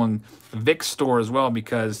people in Vic's store as well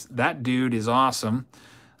because that dude is awesome.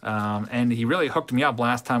 And he really hooked me up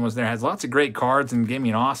last time I was there. Has lots of great cards and gave me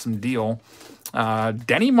an awesome deal.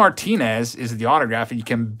 Denny Martinez is the autograph, and you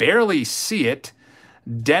can barely see it.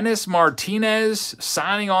 Dennis Martinez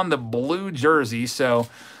signing on the blue jersey. So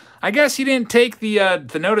I guess he didn't take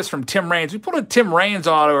the notice from Tim Raines. We pulled a Tim Raines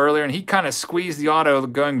auto earlier, and he kind of squeezed the auto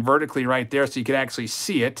going vertically right there so you could actually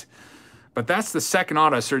see it. But that's the second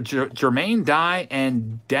auto, Sir Jermaine Dye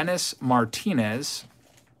and Dennis Martinez.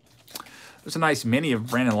 There's a nice mini of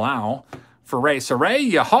Brandon Lau for Ray. So, Ray,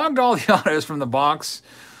 you hogged all the autos from the box,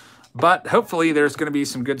 but hopefully there's going to be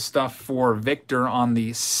some good stuff for Victor on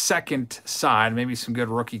the second side, maybe some good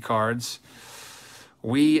rookie cards.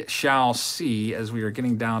 We shall see as we are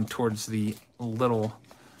getting down towards the little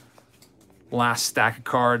last stack of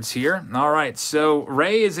cards here. All right, so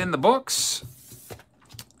Ray is in the books.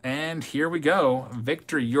 And here we go.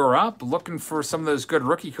 Victor, you're up. Looking for some of those good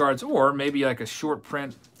rookie cards or maybe like a short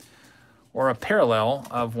print or a parallel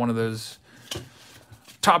of one of those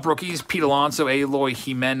top rookies. Pete Alonso, Eloy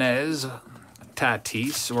Jimenez,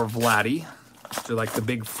 Tatis, or Vladdy. They're like the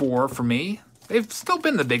big 4 for me. They've still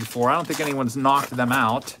been the big 4. I don't think anyone's knocked them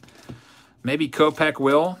out. Maybe Kopech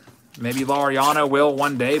will. Maybe Laureano will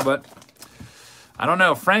one day, but I don't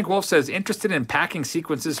know. Frank Wolf says, interested in packing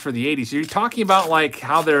sequences for the 80s. Are you talking about like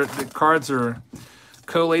how the cards are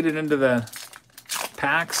collated into the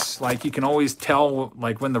packs? Like you can always tell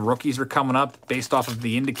like when the rookies are coming up based off of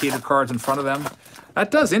the indicator cards in front of them?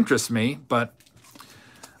 That does interest me, but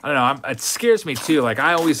I don't know. It scares me too. Like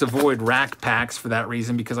I always avoid rack packs for that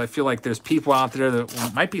reason because I feel like there's people out there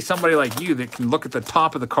that might be somebody like you that can look at the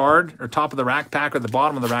top of the card or top of the rack pack or the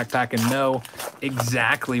bottom of the rack pack and know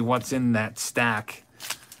exactly what's in that stack.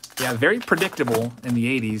 Yeah, very predictable in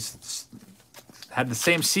the 80s. Had the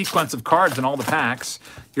same sequence of cards in all the packs.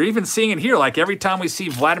 You're even seeing it here. Like every time we see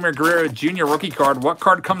Vladimir Guerrero Jr. rookie card, what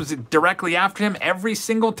card comes directly after him every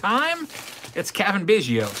single time? It's Cavan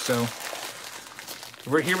Biggio. So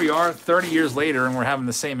here we are 30 years later and we're having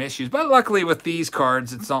the same issues. But luckily with these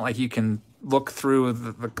cards, it's not like you can look through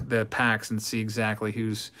the packs and see exactly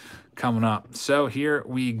who's coming up. So here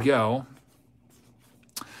we go.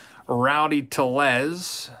 Rowdy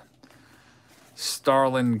Tellez,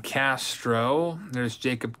 Starlin Castro. There's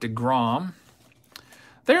Jacob deGrom.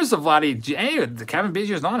 There's the Vladdy. Hey, the Cavan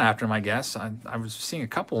Biggio's not after him, I guess. I was seeing a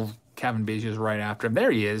couple Cavan Biggios right after him.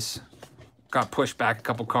 There he is. Got pushed back a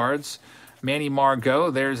couple cards. Manny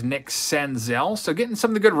Margot. There's Nick Senzel. So getting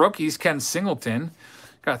some of the good rookies. Ken Singleton.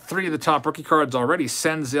 Got 3 of the top rookie cards already.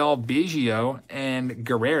 Senzel, Biggio, and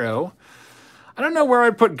Guerrero. I don't know where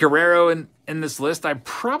I'd put Guerrero in this list. I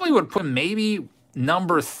probably would put maybe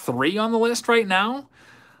number 3 on the list right now.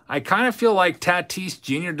 I kind of feel like Tatis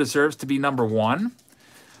Jr. deserves to be number 1.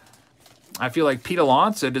 I feel like Pete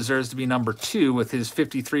Alonso deserves to be number 2 with his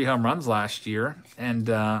 53 home runs last year. And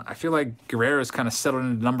I feel like Guerrero's kind of settled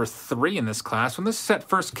into number 3 in this class. When this set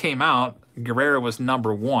first came out, Guerrero was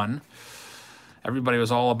number 1. Everybody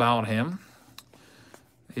was all about him.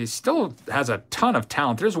 He still has a ton of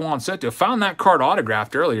talent. There's Juan Soto. Found that card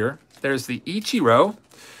autographed earlier. There's the Ichiro.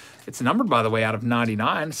 It's numbered, by the way, out of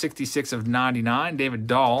 99. 66 of 99. David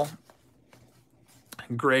Dahl.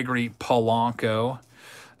 Gregory Polanco.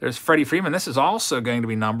 There's Freddie Freeman. This is also going to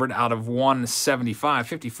be numbered out of 175.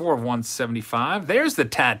 54 of 175. There's the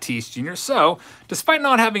Tatis Jr. So, despite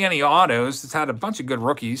not having any autos, it's had a bunch of good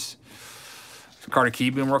rookies. Carter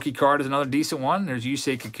Kieboom rookie card is another decent one. There's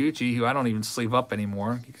Yusei Kikuchi, who I don't even sleeve up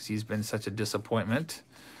anymore because he's been such a disappointment.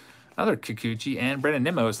 Another Kikuchi, and Brandon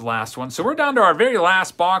Nimmo is the last one. So we're down to our very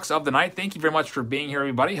last box of the night. Thank you very much for being here,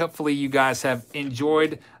 everybody. Hopefully you guys have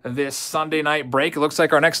enjoyed this Sunday night break. It looks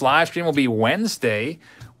like our next live stream will be Wednesday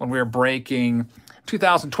when we're breaking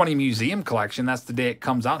 2020 Museum Collection. That's the day it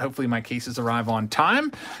comes out. Hopefully my cases arrive on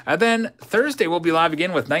time. And then Thursday we'll be live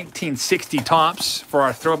again with 1960 Topps for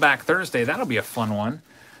our Throwback Thursday. That'll be a fun one.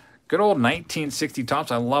 Good old 1960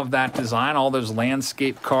 Topps. I love that design. All those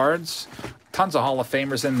landscape cards. Tons of Hall of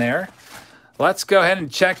Famers in there. Let's go ahead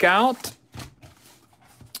and check out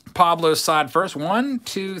Pablo's side first. 1,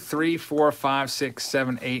 2, 3, 4, 5, 6,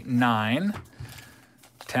 7, 8, 9,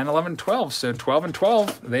 10, 11, 12. So 12 and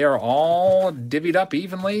 12. They are all divvied up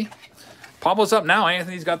evenly. Pablo's up now.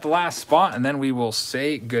 Anthony's got the last spot, and then we will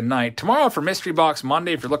say goodnight. Tomorrow for Mystery Box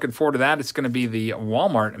Monday, if you're looking forward to that, it's going to be the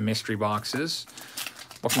Walmart mystery boxes.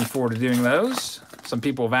 Looking forward to doing those. Some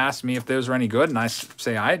people have asked me if those are any good, and I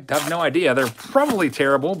say I have no idea. They're probably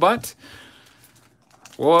terrible, but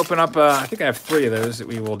we'll open up, I think I have 3 of those that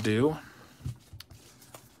we will do.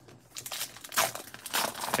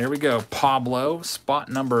 Here we go. Pablo, spot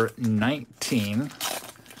number 19.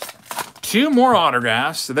 2 more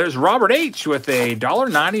autographs. So there's Robert H. with a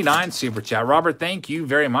 $1.99 Super Chat. Robert, thank you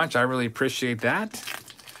very much. I really appreciate that.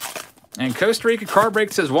 And Costa Rica Card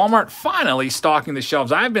Break says, Walmart finally stocking the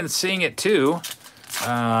shelves. I've been seeing it too.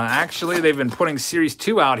 Actually, they've been putting Series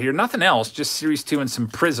 2 out here. Nothing else, just Series 2 and some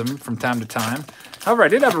Prism from time to time. However, I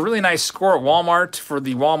did have a really nice score at Walmart for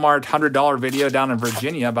the Walmart $100 video down in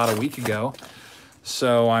Virginia about a week ago.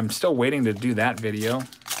 So I'm still waiting to do that video.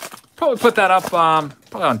 Probably put that up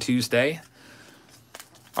probably on Tuesday.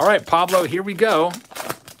 All right, Pablo, here we go.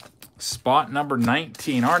 Spot number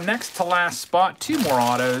 19. Our next to last spot, 2 more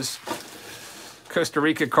autos. Costa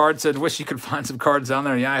Rica card said, wish you could find some cards down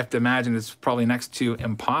there. Yeah, I have to imagine it's probably next to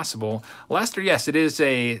impossible. Lester, yes, it is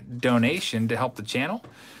a donation to help the channel.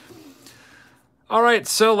 All right,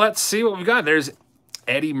 so let's see what we got. There's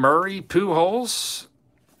Eddie Murray, Pujols,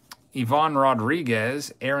 Ivan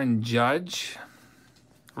Rodriguez, Aaron Judge,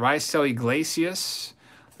 Raisel Iglesias.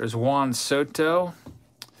 There's Juan Soto.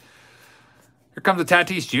 Here comes the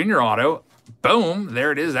Tatis Jr. auto. Boom,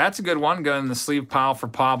 there it is. That's a good one. Going in the sleeve pile for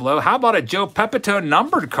Pablo. How about a Joe Pepitone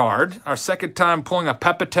numbered card? Our second time pulling a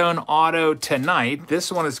Pepitone auto tonight.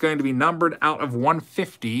 This one is going to be numbered out of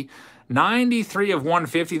 150. 93 of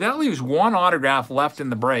 150. That leaves 1 autograph left in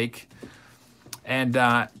the break. And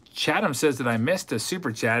Chatham says that I missed a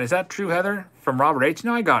super chat. Is that true, Heather? From Robert H?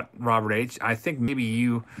 No, I got Robert H. I think maybe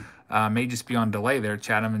you may just be on delay there,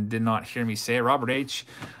 Chatham, and did not hear me say it. Robert H,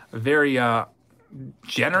 very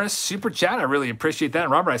generous super chat. I really appreciate that.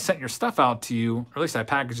 And Robert, I sent your stuff out to you, or at least I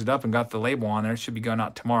packaged it up and got the label on there. It should be going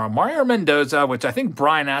out tomorrow. Mario Mendoza, which I think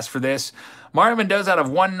Brian asked for this. Mario Mendoza out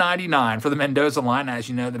of 199 for the Mendoza line. As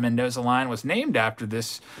you know, the Mendoza line was named after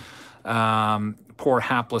this poor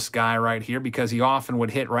hapless guy right here because he often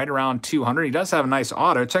would hit right around 200. He does have a nice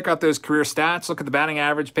auto. Check out those career stats. Look at the batting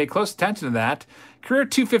average. Pay close attention to that. Career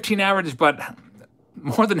 215 average, but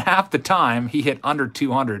more than half the time he hit under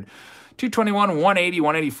 200. 221, 180,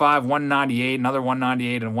 185, 198, another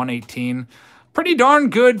 198, and 118. Pretty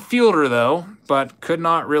darn good fielder, though, but could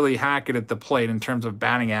not really hack it at the plate in terms of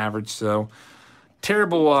batting average. So,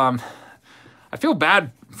 terrible. I feel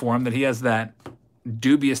bad for him that he has that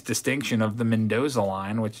dubious distinction of the Mendoza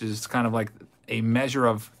line, which is kind of like a measure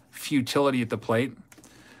of futility at the plate.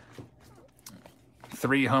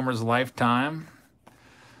 3 homers lifetime.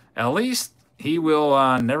 At least he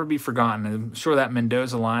will never be forgotten. I'm sure that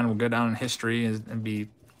Mendoza line will go down in history and be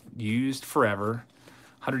used forever.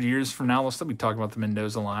 100 years from now, we'll still be talking about the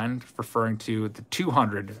Mendoza line, referring to the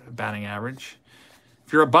 200 batting average.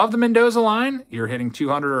 If you're above the Mendoza line, you're hitting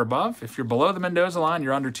 200 or above. If you're below the Mendoza line,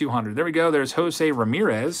 you're under 200. There we go. There's Jose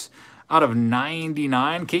Ramirez out of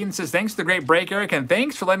 99. Caden says, thanks for the great break, Eric, and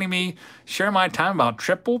thanks for letting me share my time about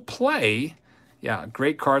Triple Play. Yeah,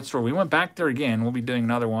 great card store. We went back there again. We'll be doing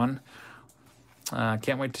another one.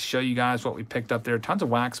 Can't wait to show you guys what we picked up there. Tons of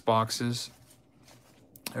wax boxes.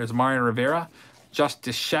 There's Mario Rivera,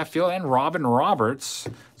 Justice Sheffield, and Robin Roberts.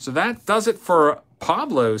 So that does it for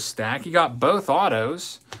Pablo's stack. He got both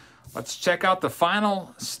autos. Let's check out the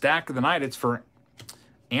final stack of the night. It's for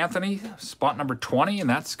Anthony, spot number 20, and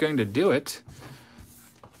that's going to do it.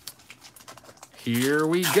 Here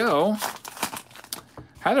we go.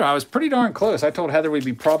 Heather, I was pretty darn close. I told Heather we'd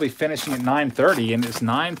be probably finishing at 9:30, and it's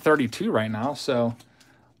 9:32 right now. So,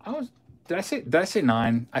 did I say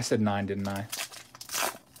 9? I said 9, didn't I?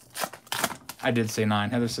 I did say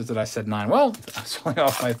 9. Heather says that I said 9. Well, I was only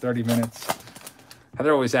off by 30 minutes.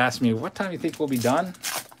 Heather always asks me, what time do you think we'll be done?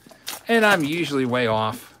 And I'm usually way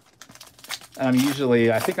off. And I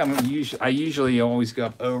usually always go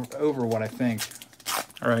up over what I think.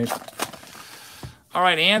 All right. All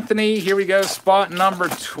right, Anthony, here we go. Spot number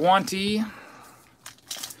 20.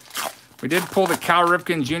 We did pull the Cal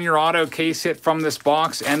Ripken Jr. auto case hit from this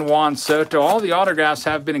box and Juan Soto. All the autographs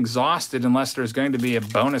have been exhausted unless there's going to be a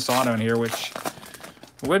bonus auto in here, which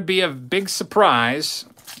would be a big surprise.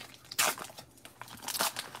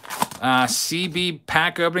 CB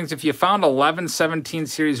pack openings. If you found 11-17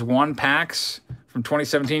 Series 1 packs from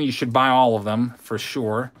 2017, you should buy all of them for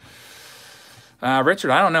sure. Richard,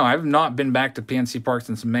 I don't know. I've not been back to PNC Park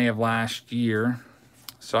since May of last year,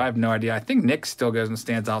 so I have no idea. I think Nick still goes and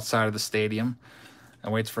stands outside of the stadium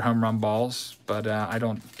and waits for home run balls, but I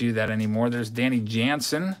don't do that anymore. There's Danny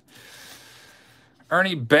Jansen.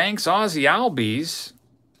 Ernie Banks, Ozzie Albies.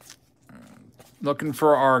 Looking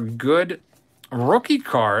for our good rookie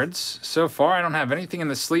cards. So far, I don't have anything in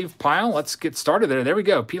the sleeve pile. Let's get started there. There we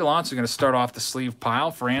go. Pete Alonso going to start off the sleeve pile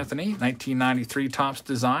for Anthony. 1993 Topps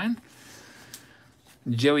design.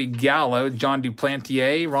 Joey Gallo, John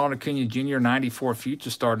Duplantier, Ronald Acuna Jr., 94 Future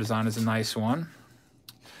Star design is a nice one.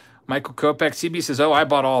 Michael Kopech, CB says, oh, I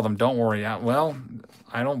bought all of them. Don't worry. Well,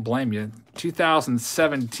 I don't blame you.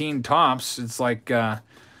 2017 Topps, it's like,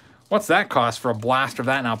 what's that cost for a blaster of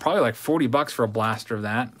that now? Probably like $40 for a blaster of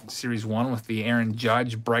that. Series 1 with the Aaron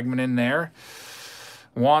Judge, Bregman in there.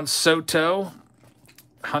 Juan Soto,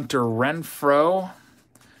 Hunter Renfroe.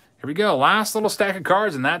 Here we go. Last little stack of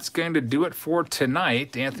cards, and that's going to do it for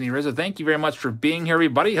tonight. Anthony Rizzo, thank you very much for being here,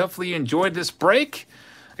 everybody. Hopefully you enjoyed this break.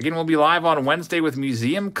 Again, we'll be live on Wednesday with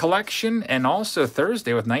Museum Collection and also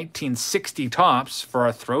Thursday with 1960 Topps for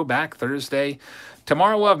our Throwback Thursday.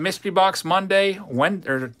 Tomorrow we'll have Mystery Box Monday.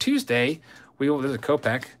 Tuesday, there's a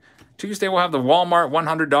Kopech. Tuesday we'll have the Walmart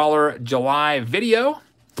 $100 July video.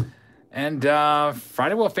 And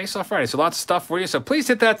Friday we'll have Face Off Friday. So lots of stuff for you. So please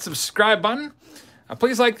hit that subscribe button.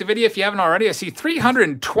 Please like the video if you haven't already. I see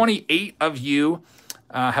 328 of you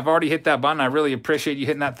have already hit that button. I really appreciate you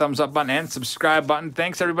hitting that thumbs up button and subscribe button.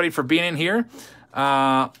 Thanks, everybody, for being in here.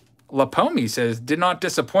 Lapomi says, did not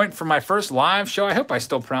disappoint for my first live show. I hope I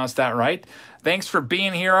still pronounced that right. Thanks for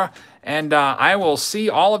being here. And I will see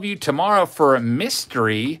all of you tomorrow for a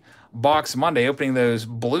Mystery Box Monday, opening those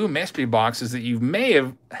blue mystery boxes that you may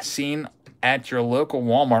have seen at your local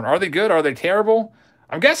Walmart. Are they good? Are they terrible?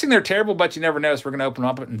 I'm guessing they're terrible, but you never know, so we're going to open them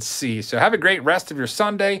up and see. So have a great rest of your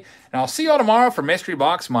Sunday, and I'll see you all tomorrow for Mystery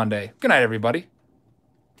Box Monday. Good night, everybody.